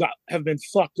Reds have been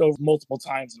fucked over multiple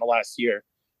times in the last year.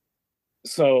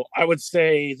 So I would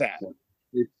say that.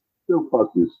 Still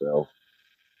fuck yourself.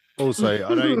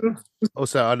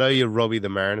 Also, I know you're Robbie the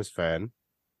Mariners fan,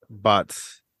 but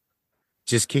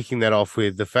just kicking that off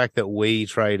with the fact that we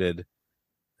traded,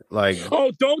 like,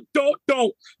 don't go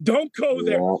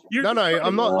there.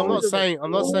 I'm not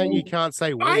saying you can't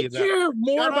say we. I care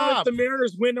more about if the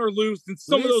Mariners win or lose than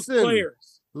some of those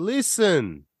players.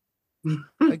 Listen,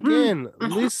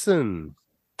 listen.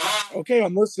 Okay,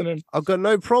 I'm listening. I've got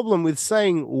no problem with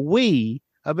saying we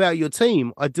about your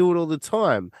team. I do it all the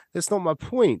time. That's not my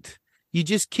point. You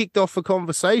just kicked off a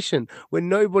conversation when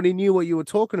nobody knew what you were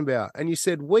talking about, and you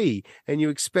said we, and you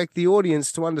expect the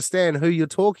audience to understand who you're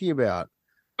talking about.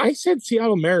 I said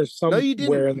Seattle Mariners somewhere. No, you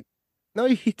didn't. No,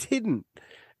 you didn't.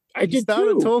 You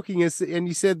started talking and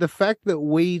you said the fact that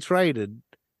we traded,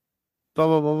 blah,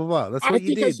 blah, blah, blah, blah. That's what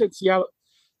you did. I said Seattle.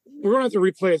 We're going to have to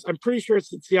replay this. I'm pretty sure it's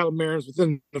the Seattle Mariners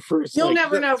within the first. You'll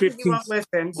never know because you won't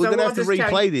listen. We're going to have to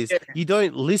replay this. You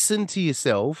don't listen to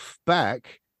yourself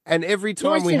back. And every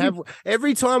time we have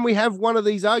one of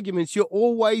these arguments, you're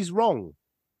always wrong.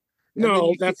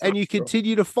 And you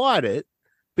continue to fight it,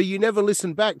 but you never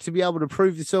listen back to be able to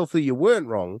prove yourself that you weren't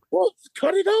wrong. Well,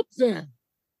 cut it up then.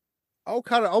 I'll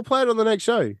cut it. I'll play it on the next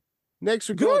show. Next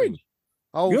recording.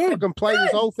 I'll fucking play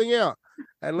this whole thing out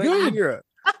and let you hear it.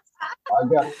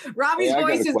 Robbie's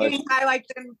voice is getting high like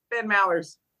Ben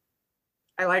Maller's.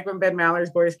 I like when Ben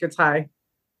Maller's voice gets high.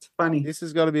 It's funny. This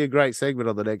has got to be a great segment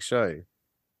on the next show.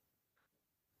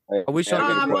 I wish I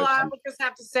could. Well, I would just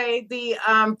have to say the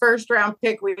first round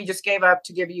pick we just gave up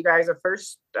to give you guys a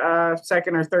first,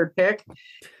 second, or third pick.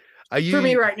 For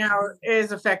me right now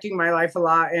is affecting my life a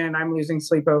lot, and I'm losing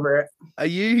sleep over it. Are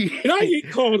you? Can I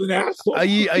get called an asshole? Are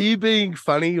you being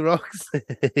funny, Rox?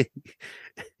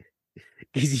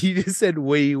 Because you just said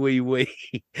we. Are we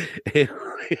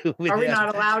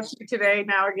not allowed to today?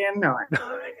 Now again, no.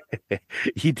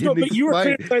 You didn't. No, but you were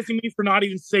criticizing me for not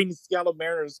even saying the Seattle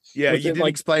Mariners. Yeah, you didn't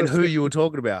explain who you were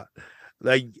talking about.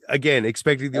 Like, again,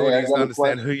 expecting the audience to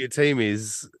understand who your team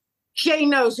is. Shane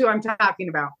knows who I'm talking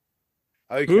about.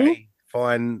 Okay,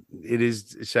 fine. It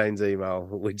is Shane's email.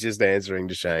 We're just answering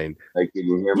to Shane. Hey, can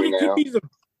you hear me now?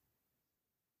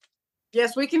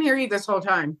 Yes, we can hear you this whole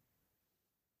time.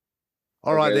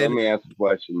 All right, then. Let me ask a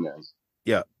question then.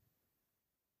 Yeah.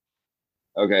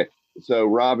 Okay. So,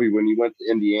 Robbie, when you went to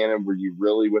Indiana, were you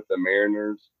really with the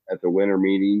Mariners at the winter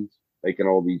meetings making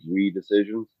all these we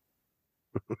decisions?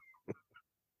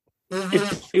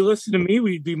 If you listen to me,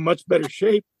 we'd be much better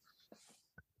shape.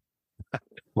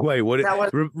 Wait, what?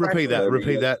 Repeat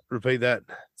that.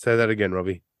 Say that again,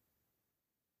 Robbie.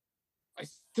 I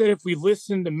said if we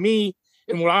listened to me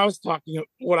and what I was talking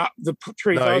about,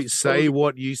 say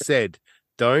what you said.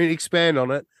 Don't expand on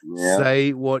it. Yeah.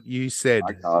 Say what you said.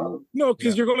 No,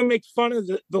 because you're going to make fun of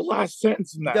the last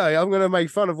sentence in that. No, I'm going to make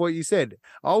fun of what you said.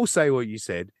 I'll say what you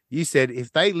said. You said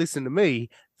if they listened to me,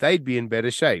 they'd be in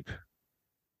better shape.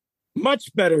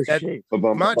 Much better shape.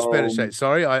 Much better shape.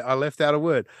 Sorry, I left out a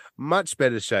word. Much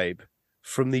better shape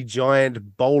from the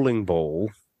giant bowling ball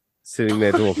sitting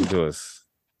there talking to us.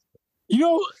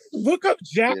 Look up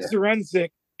Jack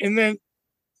Zarenzik, and then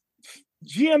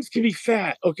GMs can be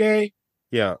fat, okay?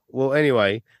 Yeah. Well,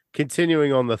 anyway,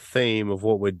 continuing on the theme of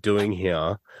what we're doing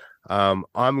here, I'm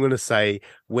going to say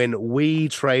when we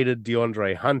traded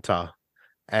DeAndre Hunter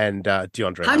and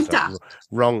DeAndre Hunter.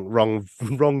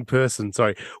 Wrong person.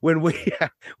 Sorry. When we,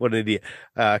 what an idiot.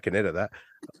 I can edit that.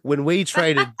 When we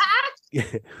traded,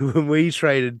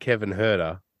 Kevin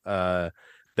Herter,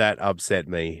 that upset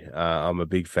me. I'm a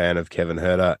big fan of Kevin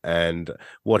Herter and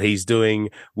what he's doing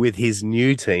with his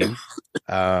new team.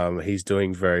 He's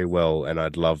doing very well, and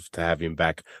I'd love to have him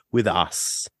back with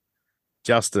us.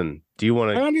 Justin, do you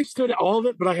want to? I understood all of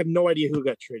it, but I have no idea who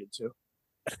got traded to.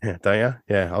 Don't you?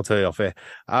 Yeah, I'll tell you off air.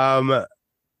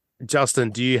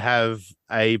 Justin, do you have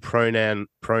a pronoun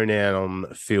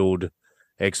field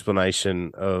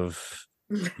explanation of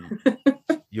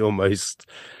your most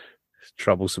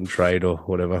troublesome trade or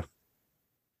whatever?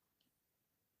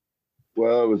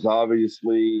 Well, it was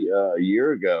obviously a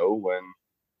year ago when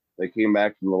they came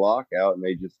back from the lockout and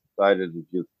they just decided to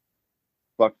just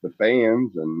fuck the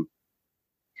fans and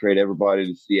trade everybody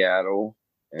to Seattle.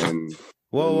 And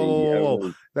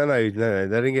whoa. No, they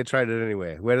didn't get traded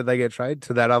anywhere. Where did they get traded?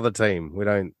 To that other team.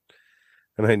 I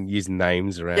don't use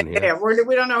names around here. Yeah,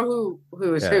 we don't know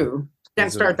who is who.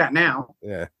 Can't start that now.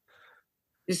 Yeah.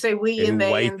 You say we Getting and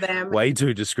they way, and them. way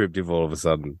too descriptive all of a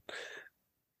sudden.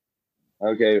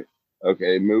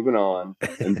 Okay, moving on.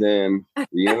 And then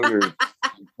the owner's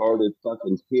retarded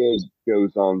fucking kid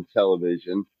goes on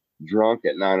television, drunk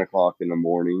at 9 o'clock in the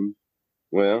morning.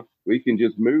 Well, we can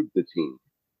just move the team.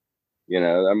 You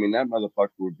know, I mean, that motherfucker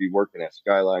would be working at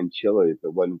Skyline Chili if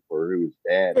it wasn't for who his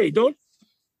dad. Hey, don't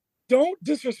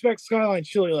disrespect Skyline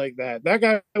Chili like that. That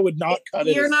guy would not cut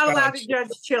it. You're as not Skyline allowed to Chili.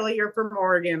 judge chili. You're from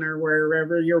Oregon or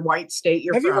wherever your white state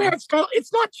you're Have you from. ever had Skyline?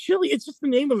 It's not chili. It's just the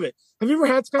name of it. Have you ever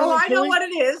had Skyline Oh, I Chili? know what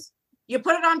it is. You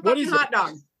put it on What fucking is it? hot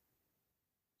dog.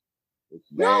 It's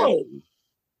No. nasty.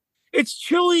 It's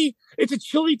chili. It's a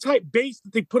chili type base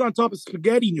that they put on top of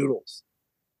spaghetti noodles.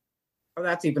 Oh,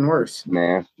 that's even worse.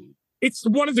 Nasty. It's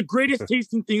one of the greatest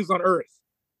tasting things on earth.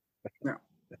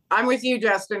 I'm with you,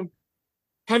 Justin.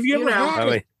 Have you You ever know. had I it?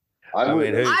 mean, I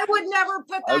would, who- I would never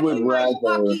put I that would in my rather-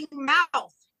 fucking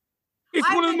mouth. It's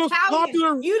I'm one of the most Italian.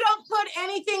 popular. You don't put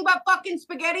anything but fucking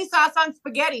spaghetti sauce on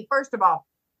spaghetti, first of all.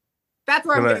 That's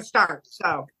where I'm Can I- going to start.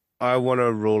 So, I want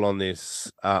to rule on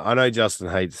this. I know Justin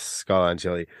hates Skyline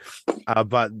Chili,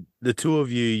 but the two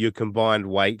of you, your combined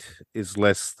weight is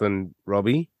less than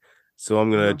Robbie. So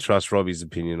I'm going to trust Robbie's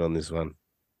opinion on this one.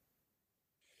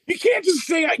 You can't just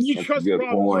say you That's a trust good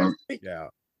Rob. point. Yeah.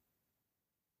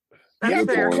 that's Yeah,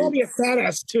 fair. point. call me a fat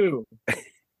ass too.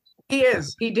 He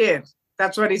is. He did.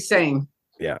 That's what he's saying.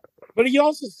 But he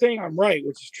also saying I'm right,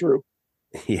 which is true.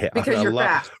 Yeah. Because I you're love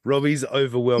fat. Robbie's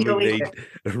overwhelming You'll eat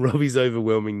need. Robbie's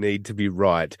overwhelming need to be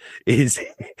right is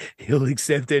he'll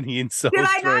accept any insult Did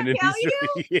I not thrown in tell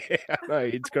his Yeah, no,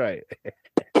 it's great.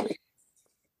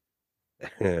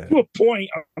 Yeah. To a point,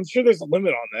 I'm sure there's a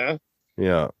limit on that.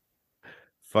 Yeah.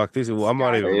 Fuck this. I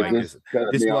might even Hey, make this this.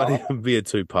 cut This me might off. even be a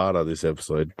two-parter. This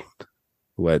episode,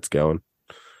 the way it's going.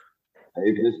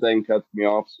 If this thing cuts me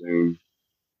off soon,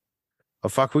 Oh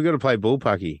fuck, we got to play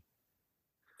bullpucky.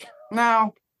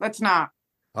 No, let's not.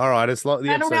 All right, it's long. The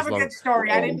I don't episode's have a long. good story.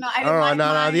 I didn't All right, like no,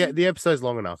 mine. the episode's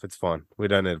long enough. It's fine. We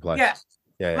don't need to play. Yes.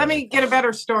 Yeah. Let me get a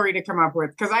better story to come up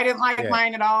with because I didn't like Yeah.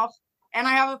 mine at all. And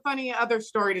I have a funny other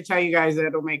story to tell you guys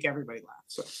that'll make everybody laugh.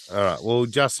 So. All right. Well,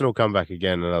 Justin will come back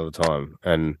again another time,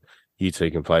 and you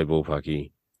two can play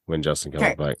bullpucky when Justin comes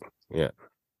Okay. back. Yeah.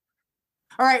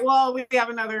 All right. Well, we have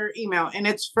another email, and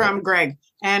it's from Greg.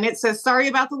 And it says, sorry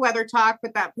about the weather talk,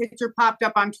 but that picture popped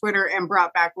up on Twitter and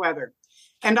brought back weather.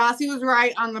 And Aussie was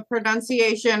right on the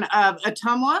pronunciation of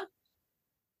Ottumwa.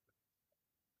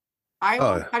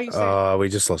 Iowa? How do you say it? Oh, we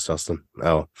just lost Justin.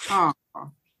 Oh, Oh.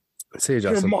 see you,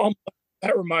 Your Justin. mom.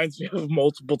 That reminds me of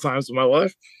multiple times in my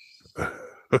life.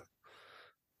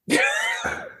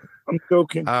 I'm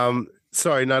joking.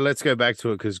 Sorry, no, let's go back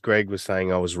to it because Greg was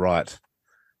saying I was right.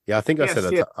 Yeah, I think I Yes, said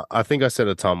it. yes. I think I said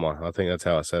Ottumwa. I think that's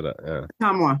how I said it. Yeah,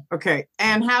 Ottumwa. Okay.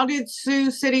 And how did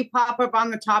Sioux City pop up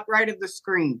on the top right of the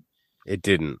screen? it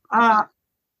didn't.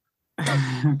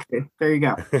 Okay, there you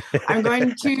go. I'm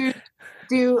going to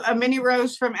do a mini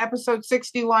roast from episode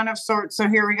 61 of sorts. So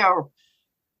here we go.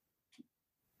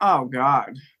 Oh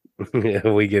God.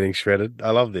 Are we getting shredded? I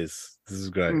love this. This is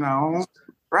great. No.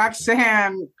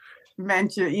 Roxanne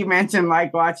mentioned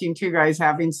like watching two guys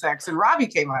having sex, and Robbie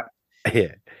came up.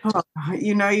 Yeah. Oh,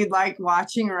 you know, you'd like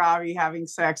watching Robbie having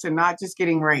sex and not just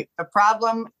getting raped. The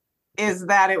problem is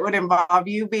that it would involve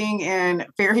you being in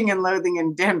Fearing and Loathing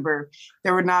in Denver.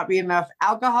 There would not be enough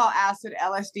alcohol, acid,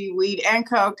 LSD, weed, and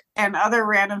coke and other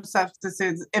random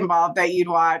substances involved that you'd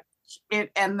watch it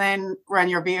and then run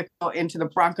your vehicle into the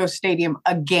Broncos Stadium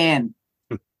again.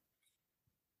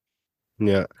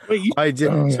 Yeah. Wait, you- I did.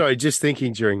 Oh, yeah. Sorry, just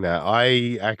thinking during that.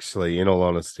 I actually, in all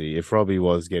honesty, if Robbie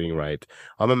was getting raped,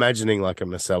 I'm imagining like a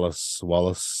Marcellus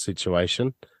Wallace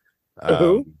situation.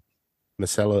 Who?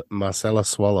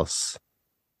 Marcellus Wallace.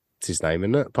 It's his name,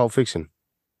 isn't it? Pulp Fiction.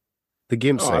 The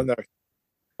Gimp Oh, scene.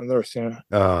 I've never seen it.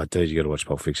 Oh, dude, you got to watch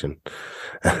Pulp Fiction.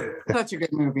 Such a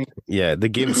good movie. Yeah, the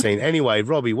Gimp scene. Anyway,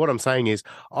 Robbie, what I'm saying is,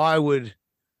 I would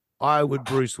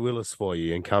Bruce Willis for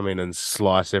you and come in and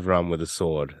slice everyone with a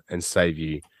sword and save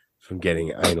you from getting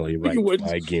anally You raped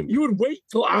by a Gimp. You would wait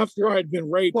till after I'd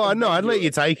been raped. Well, and no, then I'd do let it. you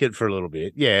take it for a little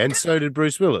bit. Yeah, and so did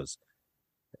Bruce Willis.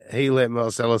 He let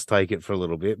Marcellus take it for a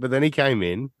little bit, but then he came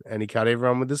in and he cut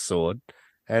everyone with his sword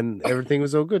and everything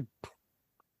was all good.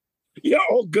 Yeah,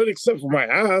 all good except for my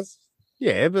ass.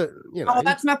 Yeah, but, you know. Oh,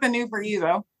 that's nothing new for you,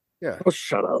 though. Yeah. Oh,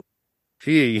 shut up.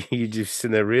 You just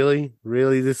sitting there, really?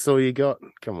 Really? This is all you got?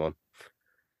 Come on.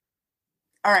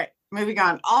 All right, moving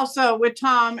on. Also, with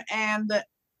Tom and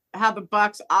how the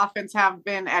Bucks offense have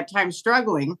been at times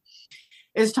struggling,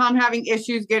 is Tom having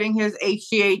issues getting his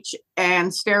HGH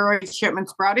and steroid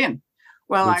shipments brought in?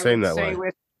 Well, Would I seem would that say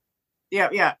way.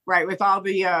 with right, with all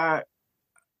the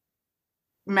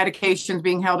medications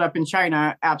being held up in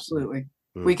China, absolutely.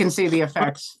 We can see the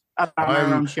effects on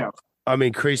our own show. I'm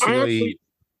increasingly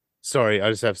sorry, I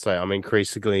just have to say I'm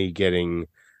increasingly getting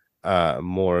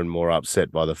more and more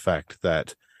upset by the fact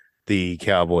that the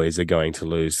Cowboys are going to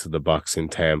lose to the Bucks in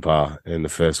Tampa in the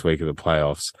first week of the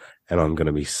playoffs, and I'm going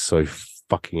to be so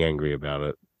fucking angry about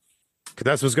it. Because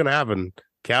that's what's going to happen.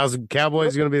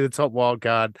 Cowboys are going to be the top wild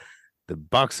card. The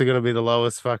Bucks are going to be the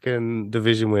lowest fucking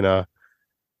division winner,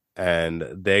 and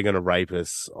they're going to rape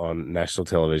us on national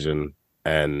television.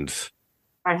 And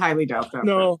I highly doubt that.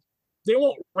 No, they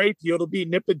won't rape you. It'll be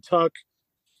nip and tuck.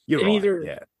 You're and right. Either,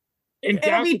 yeah. And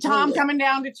it'll be Dak will Tom play- coming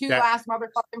down to two Dak- last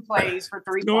motherfucking plays for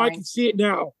 3 No, I can points. see it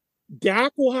now.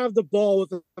 Dak will have the ball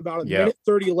with about a Yeah. minute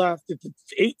 30 left at the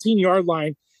 18-yard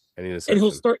line, And and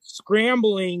he'll start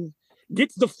scrambling, get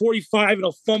to the 45, and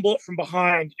he'll fumble it from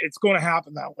behind. It's going to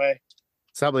happen that way.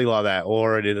 something like that,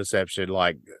 or an interception.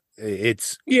 Like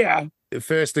it's Yeah.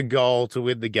 first and goal to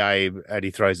win the game, and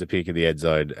he throws a pick in the end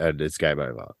zone, and it's game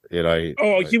over. You know?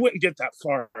 Oh, Like, he wouldn't get that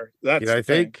far. That's you the don't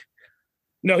thing. think?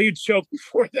 No, he'd choke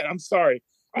before that. I'm sorry.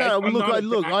 No, I'm not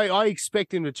a Dak- I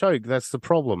expect him to choke. That's the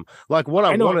problem. Like what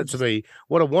I I know, want I'm it to be,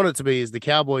 what I want it to be is the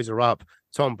Cowboys are up.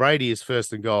 Tom Brady is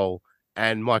first and goal,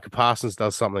 and Micah Parsons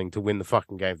does something to win the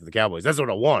fucking game for the Cowboys. That's what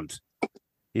I want.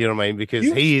 You know what I mean? Because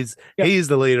he is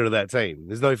the leader of that team.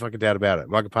 There's no fucking doubt about it.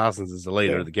 Micah Parsons is the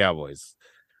leader of the Cowboys.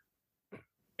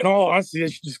 In all honesty, they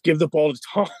should just give the ball to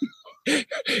Tom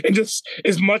and just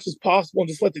as much as possible and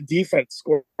just let the defense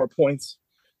score points.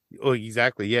 Oh,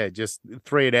 exactly. Yeah, just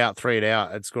three it out,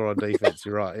 and score on defense.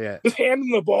 You're right. Yeah, Just hand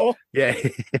him the ball. yeah.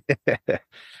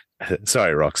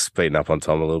 Sorry, Rox, beating up on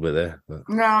Tom a little bit there. But...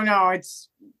 No, it's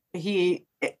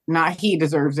not he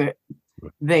deserves it.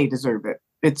 They deserve it.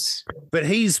 But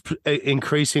he's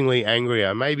increasingly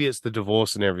angrier. Maybe it's the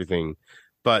divorce and everything.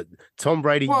 But Tom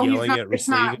Brady yelling at it's receivers.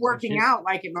 not working out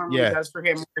like it normally does for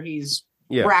him, where he's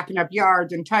racking up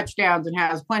yards and touchdowns and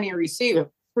has plenty of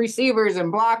receivers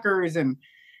and blockers, and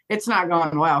it's not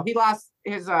going well. He lost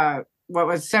his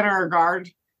center or guard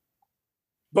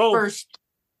Both. first.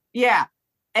 Yeah.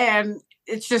 And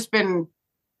it's just been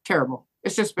terrible.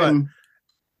 It's just been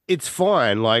It's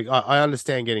fine. Like I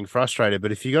understand getting frustrated,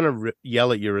 but if you're going to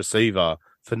yell at your receiver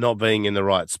for not being in the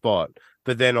right spot,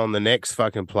 but then on the next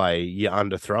fucking play you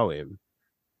underthrow him,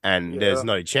 and there's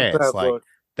no chance. Like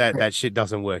that shit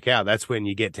doesn't work out. That's when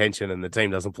you get tension and the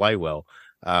team doesn't play well.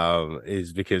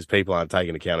 Is because people aren't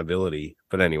taking accountability.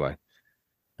 But anyway,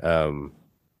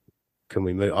 can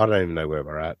we move? I don't even know where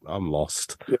we're at. I'm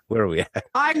lost. Where are we at?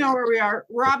 I know where we are.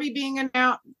 Robbie being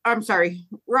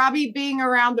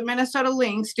around the Minnesota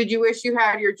Lynx. Did you wish you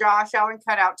had your Josh Allen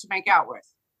cutout to make out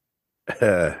with?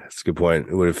 That's a good point.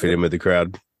 It would have fit in with the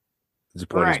crowd. That's a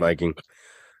point he's making.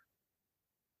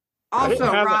 Also,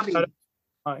 Robbie.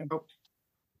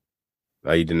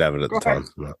 Oh, you didn't have it at the time.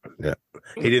 No, yeah,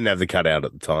 he didn't have the cutout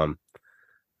at the time.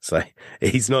 So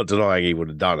he's not denying he would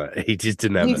have done it. He just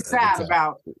didn't have it. He's sad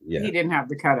about he didn't have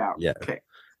the cutout. Yeah. Okay.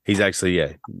 He's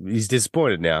actually, he's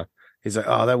disappointed now. He's like,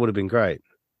 oh, that would have been great.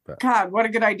 But, God, what a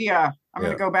good idea. I'm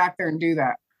going to go back there and do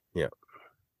that. Yeah.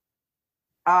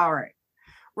 All right.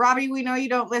 Robbie, we know you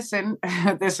don't listen.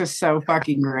 This is so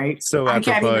fucking great. So I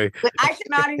apropos.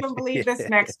 cannot even believe this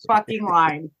next fucking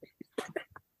line.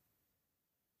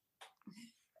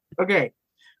 Okay.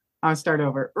 I'll start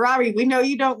over. Robbie, we know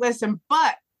you don't listen,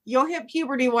 but you'll hit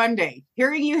puberty one day.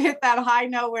 Hearing you hit that high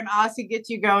note when Aussie gets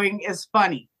you going is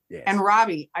funny. Yes. And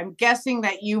Robbie, I'm guessing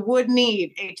that you would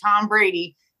need a Tom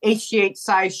Brady HGH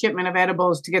size shipment of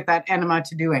edibles to get that enema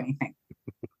to do anything.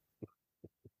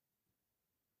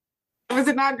 Was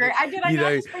it not great? I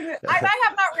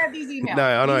have not read these emails. No,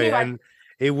 I know. You knew And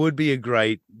it would be a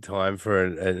great time for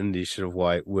an initiative.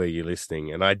 Why were you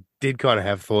listening? And I did kind of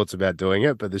have thoughts about doing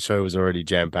it, but the show was already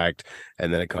jam packed,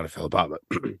 and then it kind of fell apart.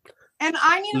 And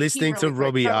I need listening to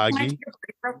Robbie argue. Can I take a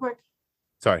break real quick?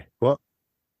 Sorry, what?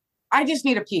 I just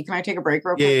need a pee. Can I take a break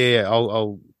real Yeah, quick? yeah, yeah.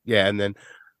 I'll and then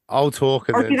I'll talk,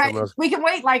 and Or then can someone else. we can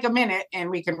wait like a minute and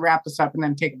we can wrap this up and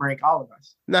then take a break, all of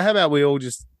us. No, how about we all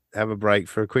just have a break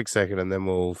for a quick second, and then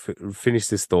we'll finish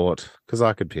this thought, because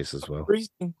I could piss as well.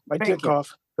 My dick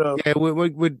off. So. Yeah,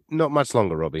 we're not much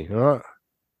longer, Robbie. All right.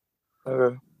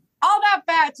 All that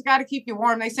fat's got to keep you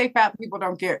warm. They say fat people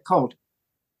don't get cold.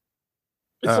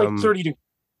 It's like 30 degrees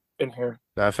in here.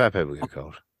 No, fat people get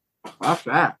cold. Fuck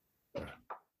that.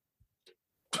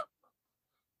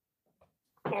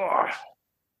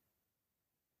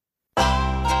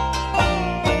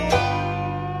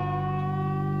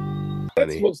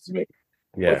 That's supposed to mean.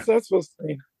 Yeah. What's that supposed to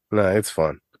mean? No, it's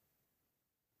fine.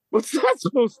 What's that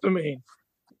supposed to mean?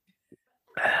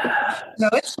 No,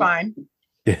 it's fine.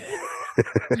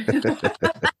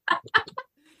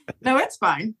 No, it's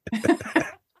fine.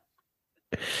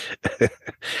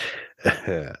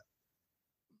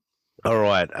 All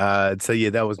right. So yeah,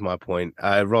 that was my point.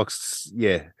 Rox,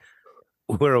 yeah.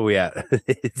 Where are we at?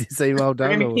 Is this email We're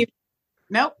done? gonna keep.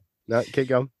 Nope. No, keep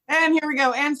going. And here we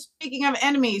go. And speaking of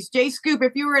enemies, Jay Scoop,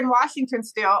 if you were in Washington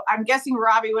still, I'm guessing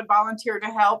Robbie would volunteer to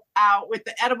help out with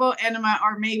the edible enema,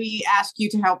 or maybe ask you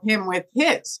to help him with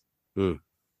his.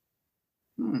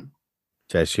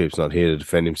 Jay Scoop's not here to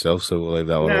defend himself, so we'll leave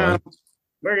that one alone.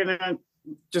 We're gonna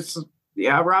just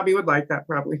Robbie would like that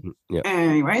probably. Yeah.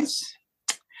 Anyways,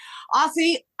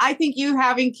 Aussie, I think you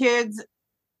having kids.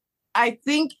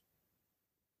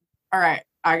 All right,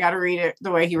 I got to read it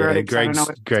the way he wrote it. 'Cause I don't know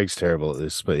Greg's terrible at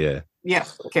this, but yeah. Yeah.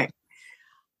 Okay.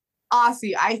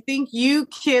 Aussie, I think you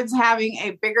kids having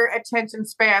a bigger attention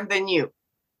span than you.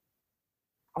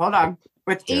 Hold on.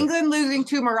 With England losing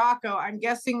to Morocco, I'm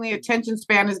guessing the attention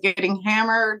span is getting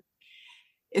hammered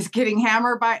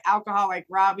by alcohol, like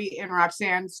Robbie and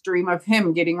Roxanne's dream of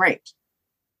him getting raped.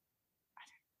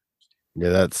 Yeah,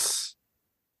 that's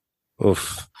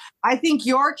oof. I think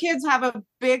your kids have a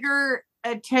bigger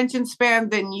attention span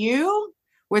than you.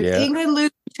 With England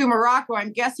losing to Morocco,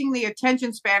 I'm guessing the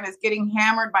attention span is getting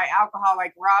hammered by alcohol,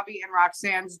 like Robbie and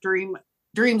Roxanne's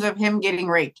dreams of him getting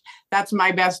raped. That's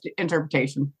my best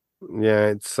interpretation. Yeah,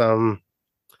 it's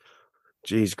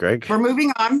geez, Greg. We're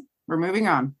moving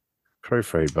on.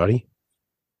 Proofread, buddy.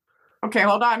 Okay,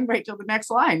 hold on. Wait till the next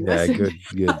line. Yeah, Listen.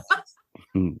 good.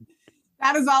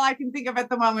 That is all I can think of at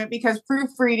the moment, because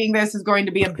proofreading this is going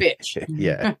to be a bitch.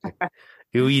 Yeah.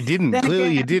 Well, you didn't.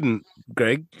 Clearly, you didn't,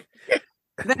 Greg.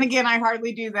 Then again, I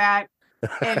hardly do that.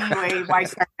 Anyway, why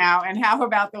start now? And how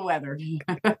about the weather?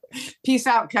 Peace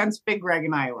out, cunts. Big Greg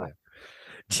in Iowa.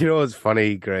 Do you know what's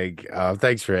funny, Greg?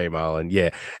 Thanks for emailing. Yeah,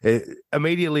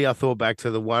 immediately I thought back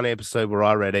to the one episode where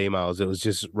I read emails. It was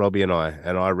just Robbie and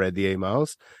I read the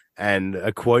emails. And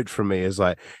a quote from me is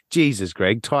like, Jesus,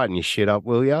 Greg, tighten your shit up,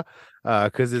 will ya?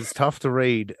 Because it's tough to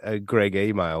read a Greg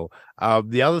email.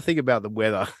 The other thing about the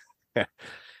weather,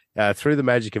 through the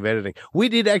magic of editing, we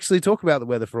did actually talk about the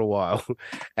weather for a while.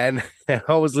 And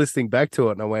I was listening back to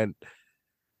it and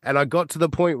I got to the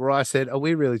point where I said, are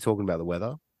we really talking about the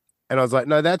weather? And I was like,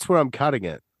 no, that's where I'm cutting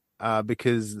it,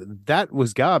 because that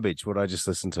was garbage. What I just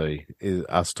listened to is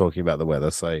us talking about the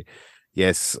weather. So,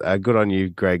 yes, good on you,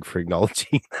 Greg, for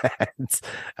acknowledging that.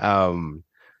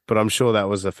 But I'm sure that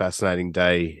was a fascinating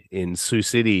day in Sioux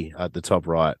City at the top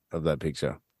right of that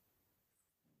picture.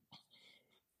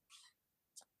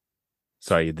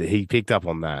 Sorry, he picked up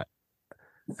on that,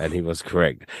 and he was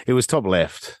correct. It was top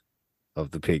left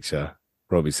of the picture.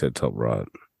 Robbie said top right.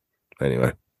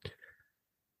 Anyway.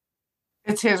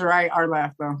 It's his right, our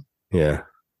left, though. Yeah.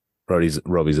 Robbie's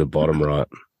a bottom right.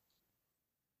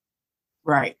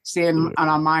 Right. See, and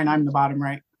on mine, I'm the bottom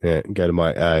right. Yeah. Go to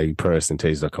my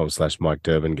prowrestlingtees.com/Mike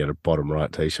Durbin, get a bottom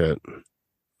right t-shirt.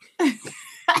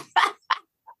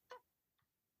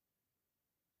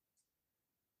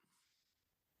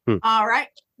 All right.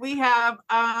 We have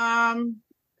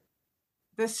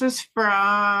this is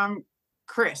from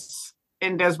Chris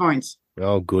in Des Moines.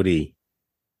 Oh, goody.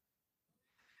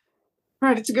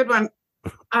 Right, it's a good one.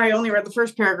 I only read the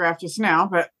first paragraph just now,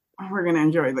 but we're going to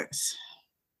enjoy this.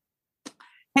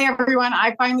 Hey, everyone.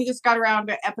 I finally just got around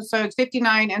to episodes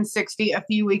 59 and 60 a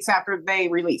few weeks after they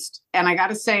released. And I got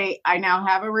to say, I now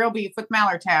have a real beef with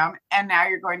Mallertown, and now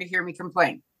you're going to hear me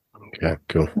complain. Okay,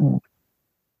 cool.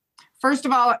 First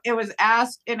of all, it was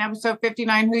asked in episode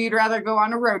 59 who you'd rather go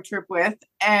on a road trip with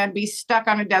and be stuck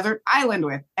on a desert island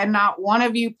with, and not one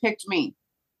of you picked me.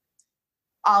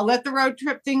 I'll let the road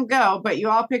trip thing go, but you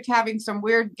all picked having some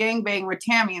weird gangbang with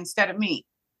Tammy instead of me.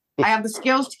 I have the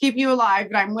skills to keep you alive,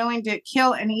 but I'm willing to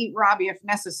kill and eat Robbie if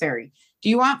necessary. Do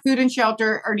you want food and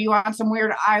shelter, or do you want some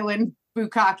weird island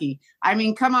bukkake? I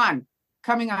mean, come on.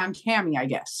 Coming on Tammy, I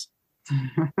guess.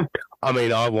 I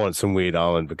mean, I want some weird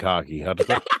island bukkake. I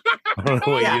don't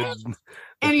know what you'd...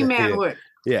 Any man would.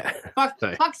 Yeah.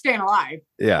 Fuck staying alive.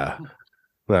 Yeah.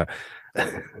 No.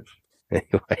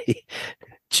 Anyway,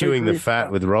 chewing the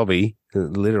fat with Robbie,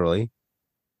 literally.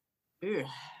 Ugh.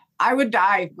 I would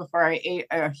die before I ate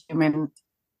a human.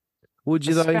 Would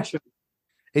you though?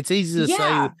 It's easy to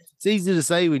say. It's easy to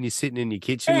say when you're sitting in your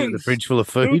kitchen with a fridge full of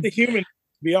food. The human, to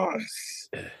be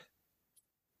honest.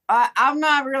 I'm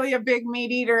not really a big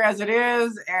meat eater as it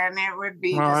is, and it would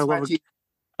be I love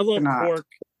not. pork.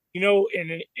 You know,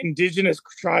 in indigenous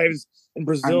tribes in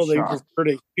Brazil, they refer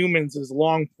to humans as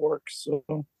long pork. So,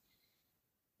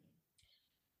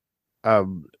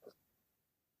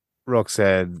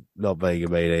 Roxanne, not being a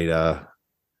meat eater,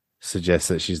 suggests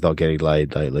that she's not getting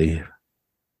laid lately.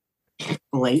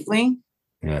 Lately?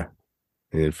 Yeah.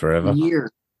 Forever. Years.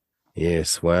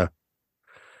 Yes. Wow.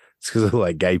 It's because of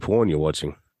like gay porn you're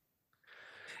watching.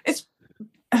 It's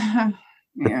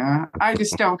yeah. I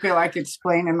just don't feel like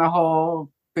explaining the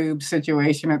whole boob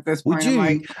situation at this point. Would I'm you?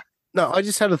 like, No, I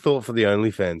just had a thought for the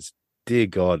OnlyFans. Dear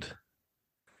God.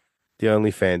 The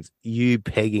OnlyFans, you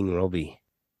pegging Robbie.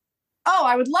 oh,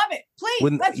 I would love it. Please,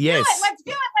 Wouldn't- let's yes. do it. Let's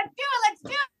do it. Let's do it. Let's do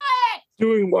it.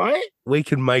 Doing what? We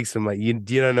could make some money. You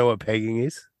don't know what pegging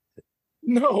is?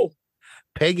 No.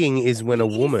 Pegging is when a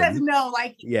He woman. says no,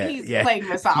 like Yeah, he's yeah, playing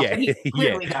this off, but he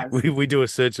clearly does. We do a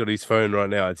search on his phone right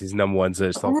now. It's his number one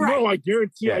search topic. No, I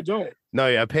guarantee Yeah. I don't. No,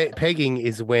 yeah, pegging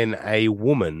is when a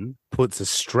woman puts a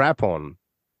strap on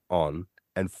and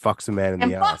fucks a man in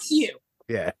And the fuck ass. you.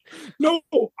 Yeah. No,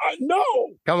 no.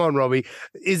 Come on, Robbie.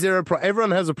 Is there a price?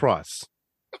 Everyone has a price.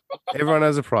 Everyone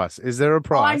has a price. Is there a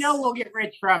price? Well, I know we'll get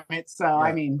rich from it. So,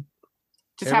 I mean,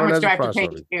 just Everyone how much has do a I have to price, pay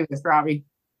Robbie. to do this, Robbie?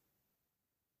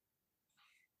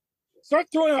 Start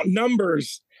throwing out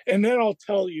numbers, and then I'll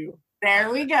tell you.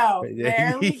 There we go.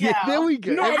 There we go. Yeah, there we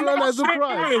go. No, I'm Everyone not has a saying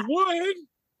price. I would.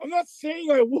 I'm not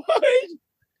saying I would.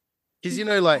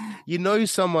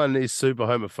 Because someone is super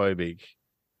homophobic,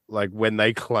 like when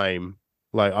they claim,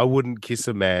 like, I wouldn't kiss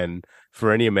a man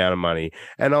for any amount of money,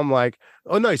 and I'm like,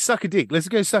 oh no, suck a dick. Let's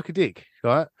go suck a dick,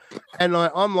 right? And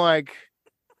I'm like,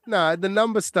 no, the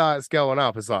number starts going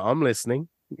up. It's like I'm listening,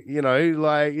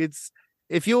 like it's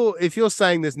if you're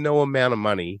saying there's no amount of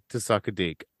money to suck a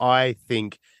dick, I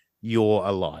think you're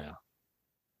a liar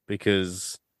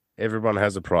because everyone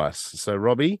has a price. So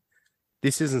Robbie,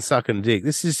 this isn't sucking a dick.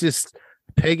 This is just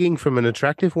pegging from an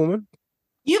attractive woman.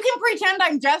 You can pretend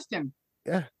I'm Justin.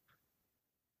 Yeah.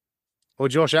 Or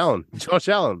Josh Allen. Josh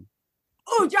Allen.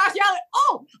 Oh, Josh Allen.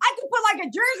 Oh, I can put like a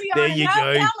jersey on There and you no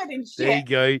go. helmet and shit. There you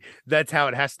go. That's how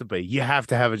it has to be. You have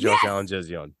to have a Josh Yes. Allen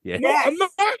jersey on. Yeah. No, I'm not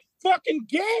fucking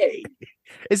gay.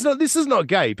 This is not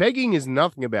gay. Pegging is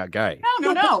nothing about gay.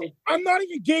 No. I'm not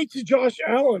even gay to Josh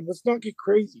Allen. Let's not get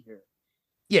crazy here.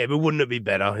 Yeah, but wouldn't it be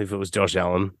better if it was Josh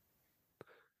Allen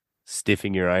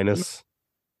stiffing your anus?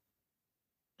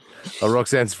 Oh,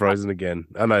 Roxanne's frozen again.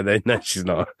 Oh no, she's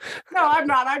not. No, I'm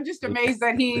not. I'm just amazed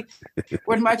that he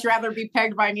would much rather be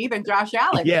pegged by me than Josh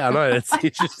Allen. Yeah, I know. That's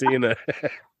interesting.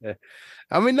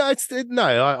 I mean,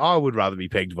 I would rather be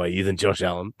pegged by you than Josh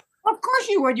Allen. Of course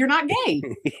you would. You're not gay.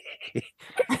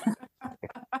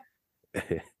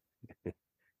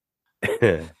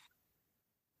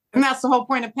 And that's the whole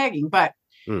point of pegging. But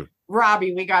Hmm.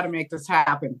 Robbie, we got to make this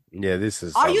happen. Yeah, this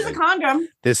is. I'll use a condom.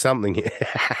 There's something here.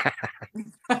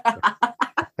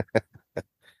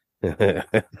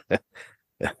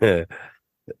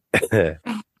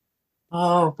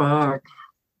 Oh, fuck.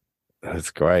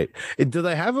 That's great. Do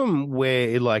they have them where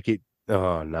it?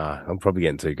 Oh no, I'm probably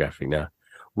getting too graphic now.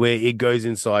 Where it goes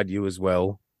inside you as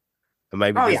well, and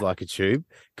maybe Oh, there's yeah. like a tube.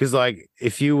 Because like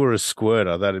if you were a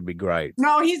squirter, that'd be great.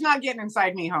 No, he's not getting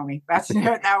inside me, homie.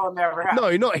 That will never happen.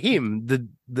 No, not him. The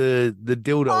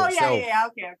dildo Oh, itself. yeah.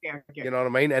 Okay. You know what I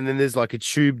mean? And then there's like a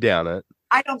tube down it.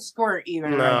 I don't squirt either.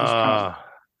 I just Nah.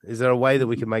 Is there a way that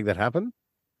we can make that happen?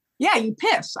 Yeah, you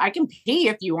piss. I can pee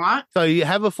if you want. So you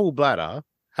have a full bladder.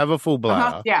 Have a full bladder.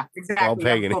 Uh-huh. Yeah, exactly. While I'm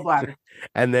pegging full it. bladder.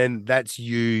 And then that's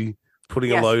you putting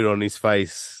Yes. a load on his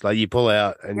face. Like you pull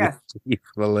out and Yes. you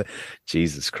pull it.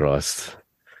 Jesus Christ.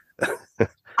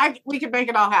 We could make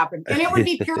it all happen. And it would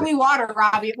be purely water,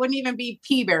 Robbie. It wouldn't even be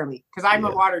pee barely because I'm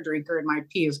a water drinker and my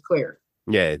pee is clear.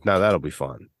 Yeah, no, that'll be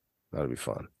fine. That'll be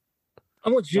fine.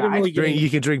 I'm legitimately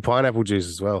You can drink pineapple juice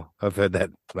as well. I've heard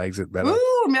that makes it better.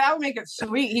 Ooh, man, that would make it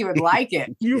sweet. He would like it.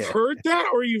 You've heard that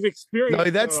or you've experienced No,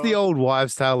 that's the old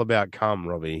wives' tale about cum,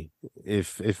 Robbie.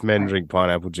 If men drink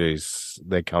pineapple juice,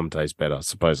 their cum tastes better,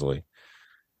 supposedly.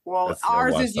 Well, That's their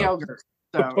ours is lifestyle. yogurt.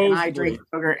 So, and I drink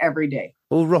yogurt every day.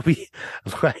 Well, Robbie,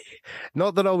 like,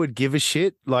 not that I would give a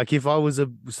shit. Like, if I was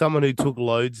someone who took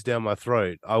loads down my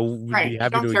throat, I would Right. be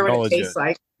happy Don't to care what it acknowledge tastes it.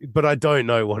 like. But I don't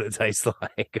know what it tastes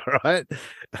like. All right,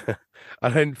 I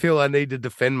don't feel I need to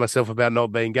defend myself about not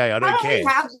being gay. I don't Haven't care. we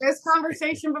had this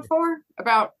conversation before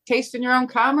about tasting your own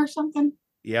cum or something?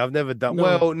 Yeah, I've never done. No.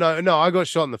 Well, no, I got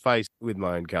shot in the face with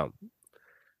my own cum.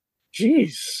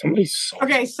 Jeez, somebody's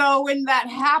Okay, so when that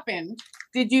happened,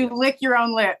 did you lick your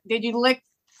own lip? Did you lick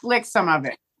some of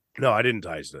it? No, I didn't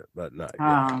taste it, but no.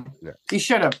 Yeah, yeah. You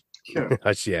should have.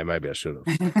 Yeah, maybe I should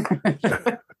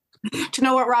have. To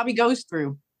know what Robbie goes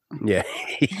through. Yeah,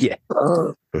 yeah.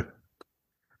 All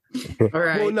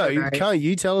right. Well, no, all right. can't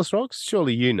you tell us, Rox?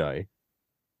 Surely you know.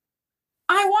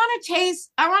 I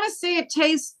want to say it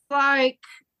tastes like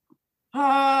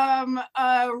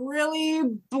a really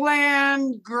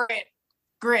bland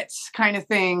grits kind of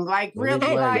thing. Like really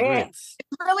bland like grits.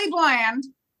 it's really bland.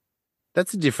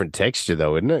 That's a different texture,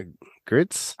 though, isn't it?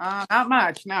 Grits? Not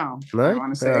much, no. No? I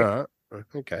want to say. All right.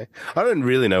 Okay. I don't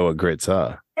really know what grits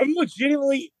are. I'm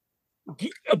legitimately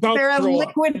about They're to a throw up.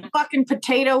 liquid fucking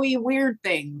potato-y weird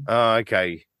thing. Oh,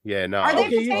 okay. Yeah, no. Are they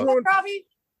Okay, you potatoes, know- Robbie?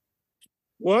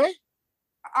 What?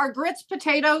 Are grits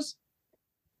potatoes?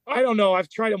 I don't know. I've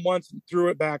tried them once and threw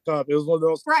it back up. It was one of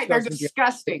those. Right, they're disgusting-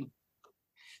 disgusting.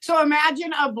 So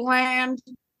imagine a bland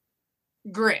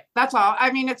grit. That's all.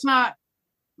 I mean, it's not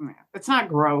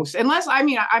gross. Unless, I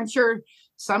mean, I'm sure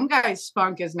some guys'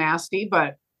 spunk is nasty,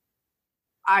 but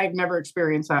I've never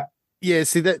experienced that. Yeah,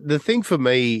 see that the thing for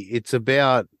me, it's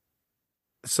about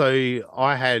so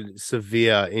I had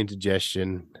severe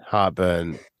indigestion,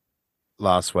 heartburn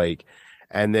last week,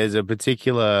 and there's a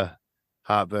particular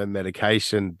heartburn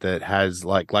medication that has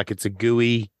like it's a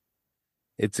gooey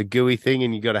thing,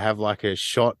 and you got to have like a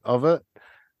shot of it.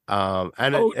 And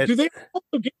do they?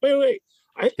 Wait.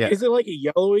 Yeah. Is it like a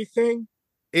yellowy thing?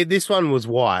 This one was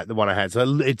white, the one I had, so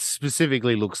it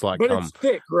specifically looks like But cum. it's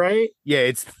thick, right? Yeah,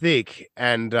 it's thick,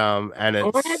 and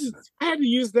it's I had to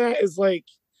use that as like,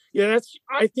 yeah. That's.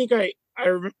 I think I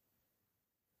remember.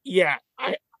 Yeah,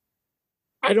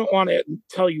 I don't want to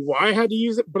tell you why I had to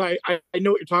use it, but I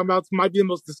know what you're talking about. It might be the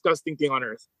most disgusting thing on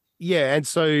earth. yeah, and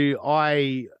so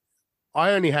I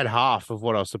only had half of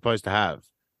what I was supposed to have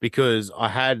because I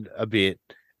had a bit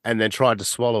and then tried to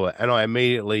swallow it, and I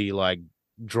immediately like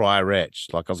dry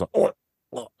retched, like I was like,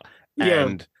 oh,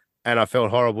 Yeah. and I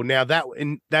felt horrible. Now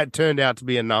that turned out to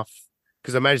be enough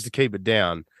because I managed to keep it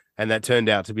down, and that turned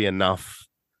out to be enough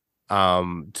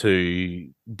to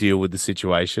deal with the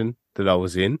situation that I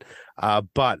was in.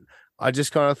 But I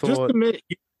just kind of thought, Just a minute,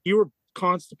 you were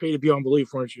constipated beyond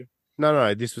belief, weren't you?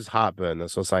 no, this was heartburn.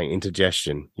 That's what I'm saying.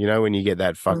 Indigestion. You know, when you get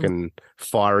that fucking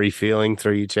fiery feeling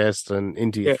through your chest and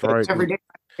into your throat. Every day.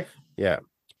 Yeah.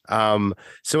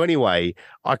 So anyway,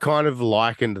 I kind of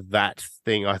likened that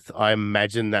thing. I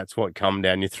imagine that's what come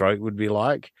down your throat would be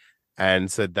like,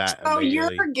 and said that. So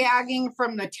immediately. you're gagging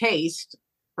from the taste,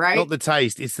 right? Not the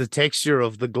taste; it's the texture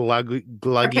of the gluggy.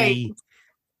 Okay.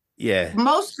 Yeah,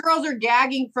 Most girls are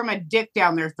gagging from a dick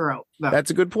down their throat. Though.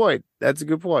 that's a good point.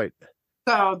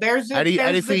 So there's a, And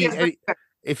there's the difference.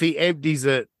 if he empties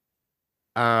it,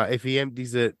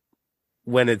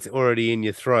 when it's already in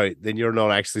your throat, then you're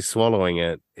not actually swallowing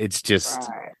it. It's just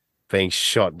Right. being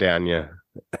shot down your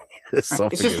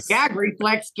esophagus. It's just gag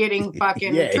reflex getting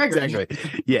fucking yeah, triggered.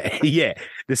 exactly. Yeah.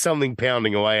 There's something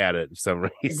pounding away at it for some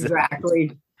reason.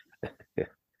 Exactly. So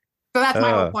that's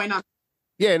my whole point on.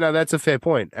 Yeah, no, that's a fair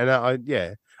point. And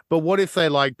yeah, but what if they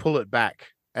like pull it back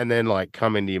and then like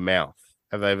come into your mouth?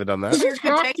 Have they ever done that? Does it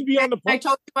have to be on the? I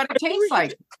told you what it tastes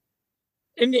like.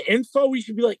 In the info, we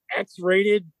should be like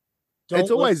X-rated. It's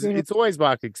always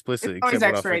marked explicit. It's always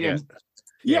except when I X-rated. forget.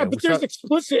 Yeah, but there's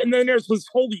explicit, and then there's this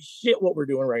holy shit what we're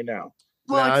doing right now.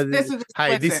 Well, No, this is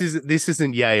hey, explicit. this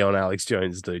isn't yay on Alex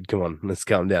Jones, dude. Come on, let's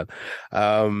calm down.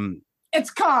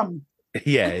 It's cum.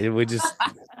 Yeah, we're just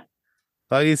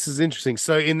like this is interesting.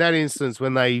 So in that instance,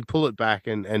 when they pull it back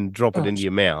and drop it into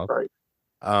your mouth,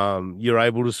 you're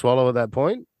able to swallow at that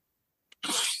point.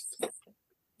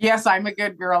 Yes, I'm a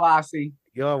good girl, Aussie.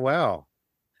 Oh wow!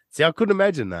 See, I couldn't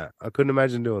imagine that. I couldn't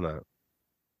imagine doing that,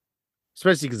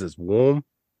 especially because it's warm.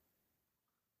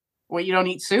 Well, you don't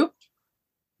eat soup?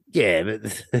 Yeah,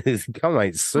 but come on,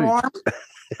 it's soup. Warm?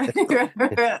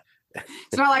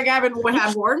 It's not like I haven't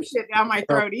had warm shit down my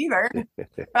throat either.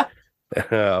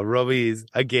 Robbie is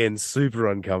again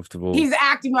super uncomfortable. He's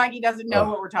acting like he doesn't know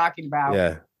what we're talking about.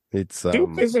 Yeah, it's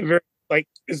Soup isn't very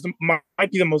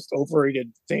might be the most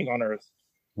overrated thing on earth.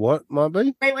 what might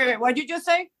be. Wait. What'd you just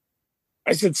say?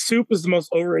 I said soup is the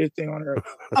most overrated thing on earth.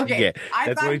 Okay. Yeah, I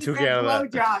that's thought what he you took said out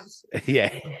of that. blowjobs.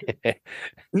 Yeah.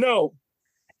 No,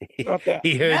 not that.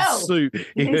 He heard No. soup.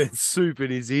 He heard soup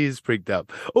and his ears pricked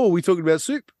up. Oh, we talking about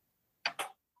soup?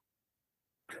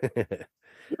 You're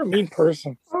a mean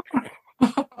person.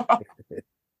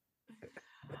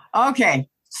 Okay.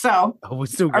 So Oh, we're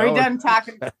still are going. we done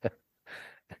talking?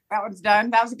 That one's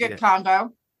done. That was a good Yeah.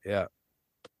 combo. Yeah.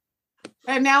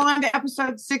 And now on to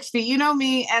episode 60. You know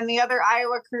me and the other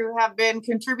Iowa crew have been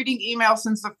contributing emails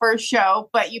since the first show,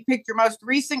 but you picked your most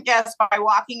recent guest by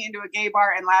walking into a gay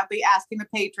bar and loudly asking the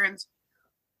patrons,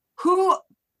 who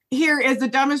here is the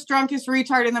dumbest, drunkest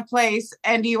retard in the place,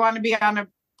 and do you want to be on a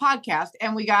podcast?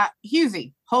 And we got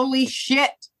Husey. Holy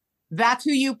shit. That's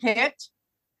who you picked?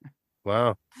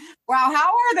 Wow. Wow, how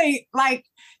are they? Like,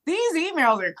 these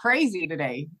emails are crazy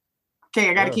today. Okay,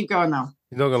 I got to Yeah. keep going, though.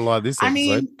 You're not gonna lie this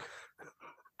episode.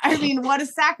 I mean, what a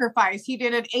sacrifice. He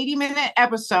did an 80-minute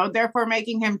episode, therefore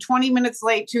making him 20 minutes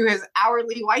late to his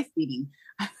hourly wife beating.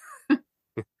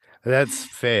 That's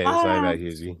fair to say about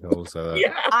Hughesy. Also,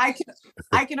 Yeah.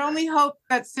 I can only hope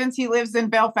that since he lives in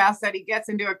Belfast, that he gets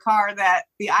into a car that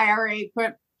the IRA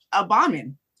put a bomb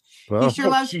in. Well, He sure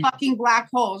loves fucking black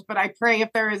holes, but I pray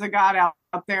if there is a God out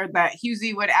there that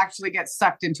Hughesy would actually get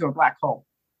sucked into a black hole.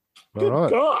 all Good right.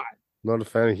 God. Not a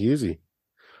fan of Hughesy.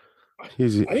 I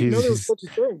didn't know there was such a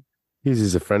thing.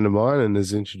 Hughiesy's a friend of mine and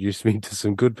has introduced me to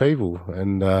some good people.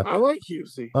 And I like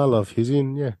Husey. I love Hughesy,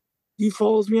 and yeah. He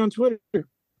follows me on Twitter.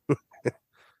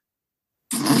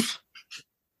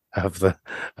 After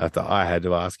I had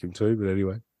to ask him to, but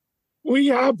anyway. Well,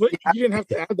 yeah, but you didn't have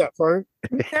to add that part.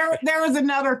 There was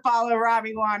another follow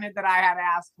Robbie wanted that I had to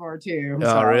ask for too. Oh,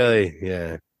 so. really?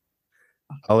 Yeah.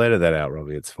 I'll edit that out,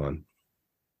 Robbie. It's fun.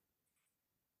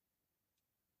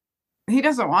 He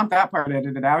doesn't want that part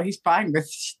edited out. He's fine with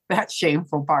that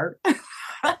shameful part.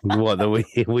 What that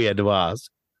we had to ask.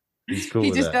 He's cool He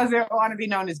with just that. doesn't want to be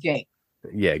known as gay.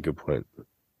 Yeah, good point.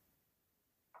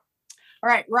 All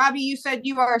right, Robbie, you said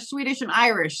you are Swedish and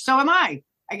Irish. So am I.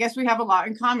 I guess we have a lot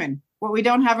in common. What we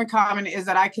don't have in common is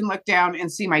that I can look down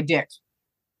and see my dick.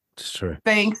 It's true.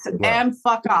 Thanks and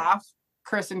fuck off,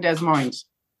 Chris and Des Moines.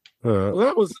 Well,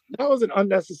 that was an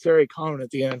unnecessary comment at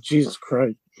the end. Jesus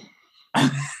Christ.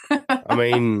 I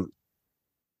mean,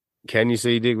 can you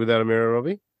see dick without a mirror,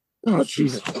 Robbie? Oh,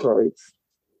 Jesus Christ.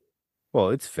 Well,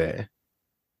 it's fair.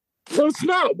 No, it's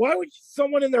not. Why would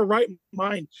someone in their right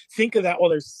mind think of that while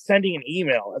they're sending an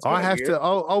email? That's I kinda have weird. to.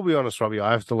 I'll be honest, Robbie.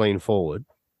 I have to lean forward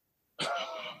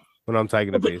when I'm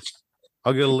taking a piss.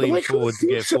 I've got to lean like, who forward to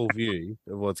get thinks full that? view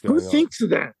of what's going Who on. thinks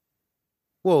of that?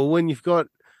 Well, when you've got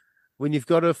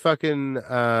a fucking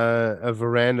a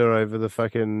veranda over the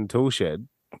fucking tool shed,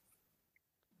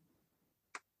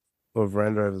 or a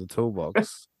veranda over the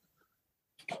toolbox,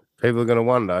 people are going to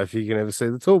wonder if you can ever see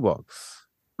the toolbox.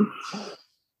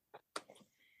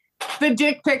 The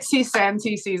dick pics he sends,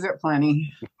 he sees it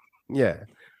plenty. Yeah,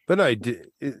 but no, I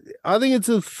think it's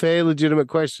a fair, legitimate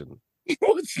question.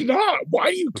 No, it's not.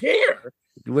 Why do you care?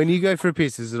 When you go for a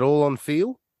piss, is it all on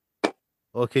feel,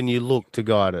 or can you look to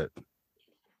guide it?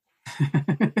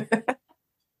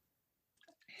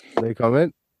 No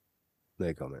comment.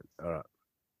 No comment. All right.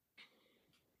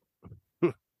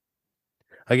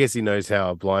 I guess he knows how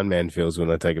a blind man feels when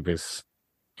they take a piss.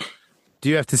 Do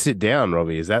you have to sit down,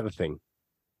 Robbie? Is that the thing?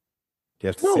 Do you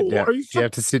have to No, sit down? are you Do you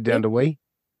have to sit down to wee?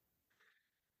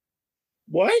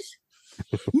 What?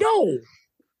 No.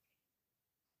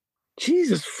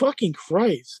 Jesus fucking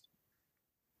Christ.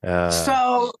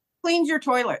 So cleans your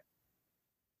toilet.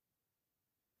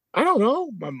 I don't know.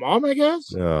 My mom, I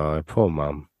guess. Oh, poor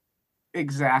mum.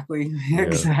 Exactly.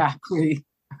 Exactly.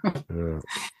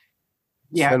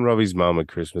 Yeah. Send Robbie's mum a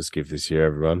Christmas gift this year,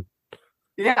 everyone.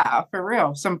 Yeah, for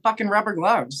real. Some fucking rubber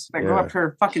gloves that go Yeah. up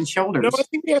her fucking shoulders. No, I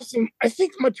think we have some. I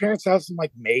think my parents have some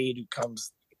like maid who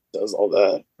comes, does all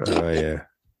that. Oh yeah.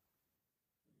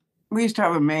 We used to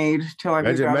have a maid till I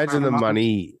moved out Imagine from the my mom.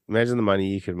 money. Imagine the money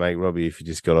you could make, Robbie, if you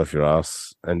just got off your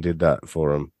ass and did that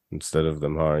for them instead of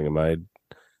them hiring a maid.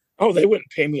 Oh, they wouldn't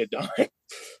pay me a dime.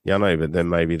 Yeah, I know, but then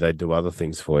maybe they'd do other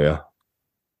things for you.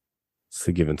 It's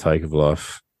the give and take of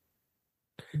life.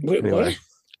 Wait, what?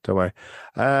 Don't worry.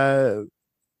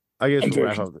 I guess we'll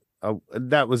wrap up.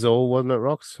 That was all, wasn't it,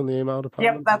 Rox, from the email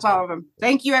department? Yep, that's all of them.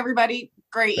 Thank you, everybody.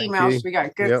 Great Thank emails. you. We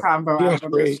got good Yep. combo Yeah, out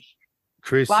of great. this.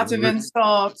 Chris, Lots of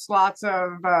insults, lots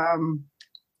of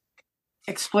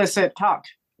explicit talk.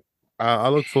 I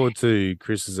look forward to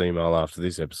Chris's email after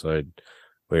this episode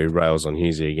where he rails on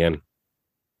Hughesy again.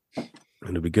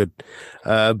 It'll be good.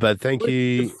 But thank The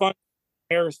you. fun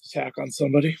terrorist attack on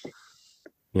somebody.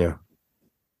 Yeah.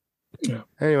 Yeah.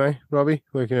 Anyway, Robbie,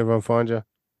 where can everyone find you?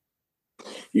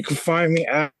 You can find me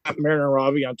at Mariner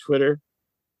Robbie on Twitter.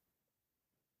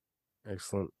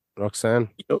 Excellent. Roxanne?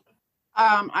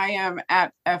 I am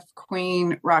at F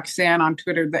Queen Roxanne on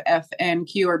Twitter. The F and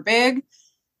Q are big.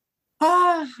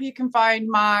 You can find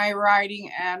my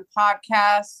writing and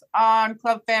podcasts on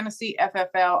Club Fantasy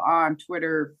FFL on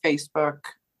Twitter, Facebook,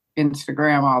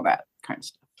 Instagram, all that kind of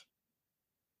stuff.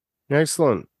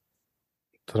 Excellent.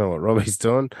 Don't know what Robbie's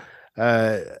doing.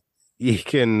 You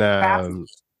can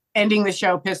Ending the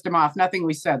show pissed him off. Nothing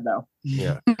we said though.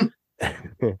 yeah.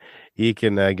 You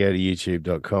can go to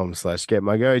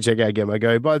youtube.com/getmygo. Check out Get My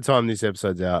Go. By the time this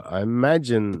episode's out, I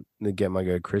imagine the Get My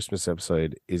Go Christmas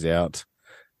episode is out.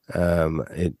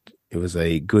 It was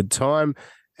a good time,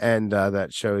 and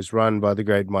that show is run by the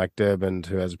great Mike Durbin,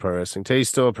 who has a Pro Wrestling Tee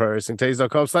store,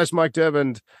 prowrestlingtees.com/Mike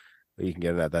Durbin. You can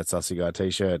get that Sussy Guy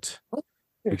t-shirt.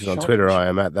 Because on Twitter, I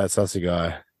am at that Sussy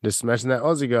Guy. Just smashing that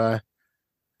Aussie guy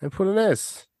and put an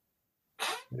S.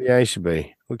 Yeah, he should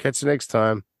be. We'll catch you next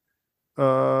time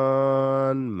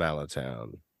on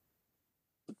Malatown.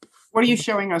 What are you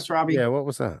showing us, Robbie? Yeah, what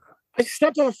was that? I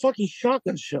stepped on a fucking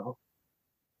shotgun shell.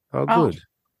 Oh, Oh. good.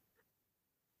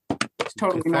 It's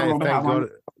totally normal to have one.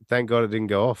 Thank God it didn't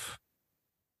go off.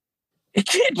 It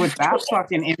can't With just that go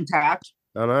fucking impact.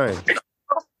 I know.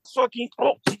 fucking.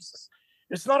 Oh Jesus!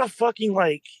 It's not a fucking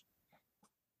like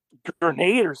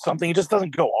grenade or something. It just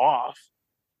doesn't go off.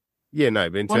 Yeah, no,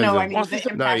 but in Well, terms no, of I mean the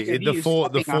no, impact of the you the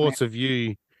stepping on force it. of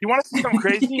you You want to see something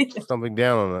crazy? stomping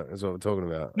down on it is what we're talking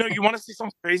about. No, you want to see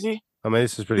something crazy? I mean,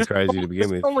 this is pretty crazy to begin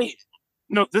with.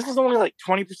 This is only like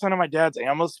 20% of my dad's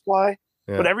ammo supply.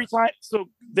 Yeah. But every time, so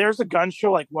there's a gun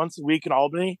show like once a week in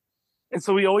Albany. And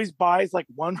so he always buys like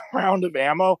one round of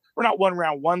ammo, or not one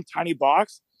round, one tiny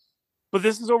box. But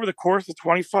this is over the course of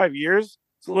 25 years.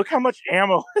 So look how much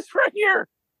ammo is right here.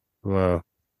 Wow.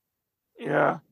 Yeah.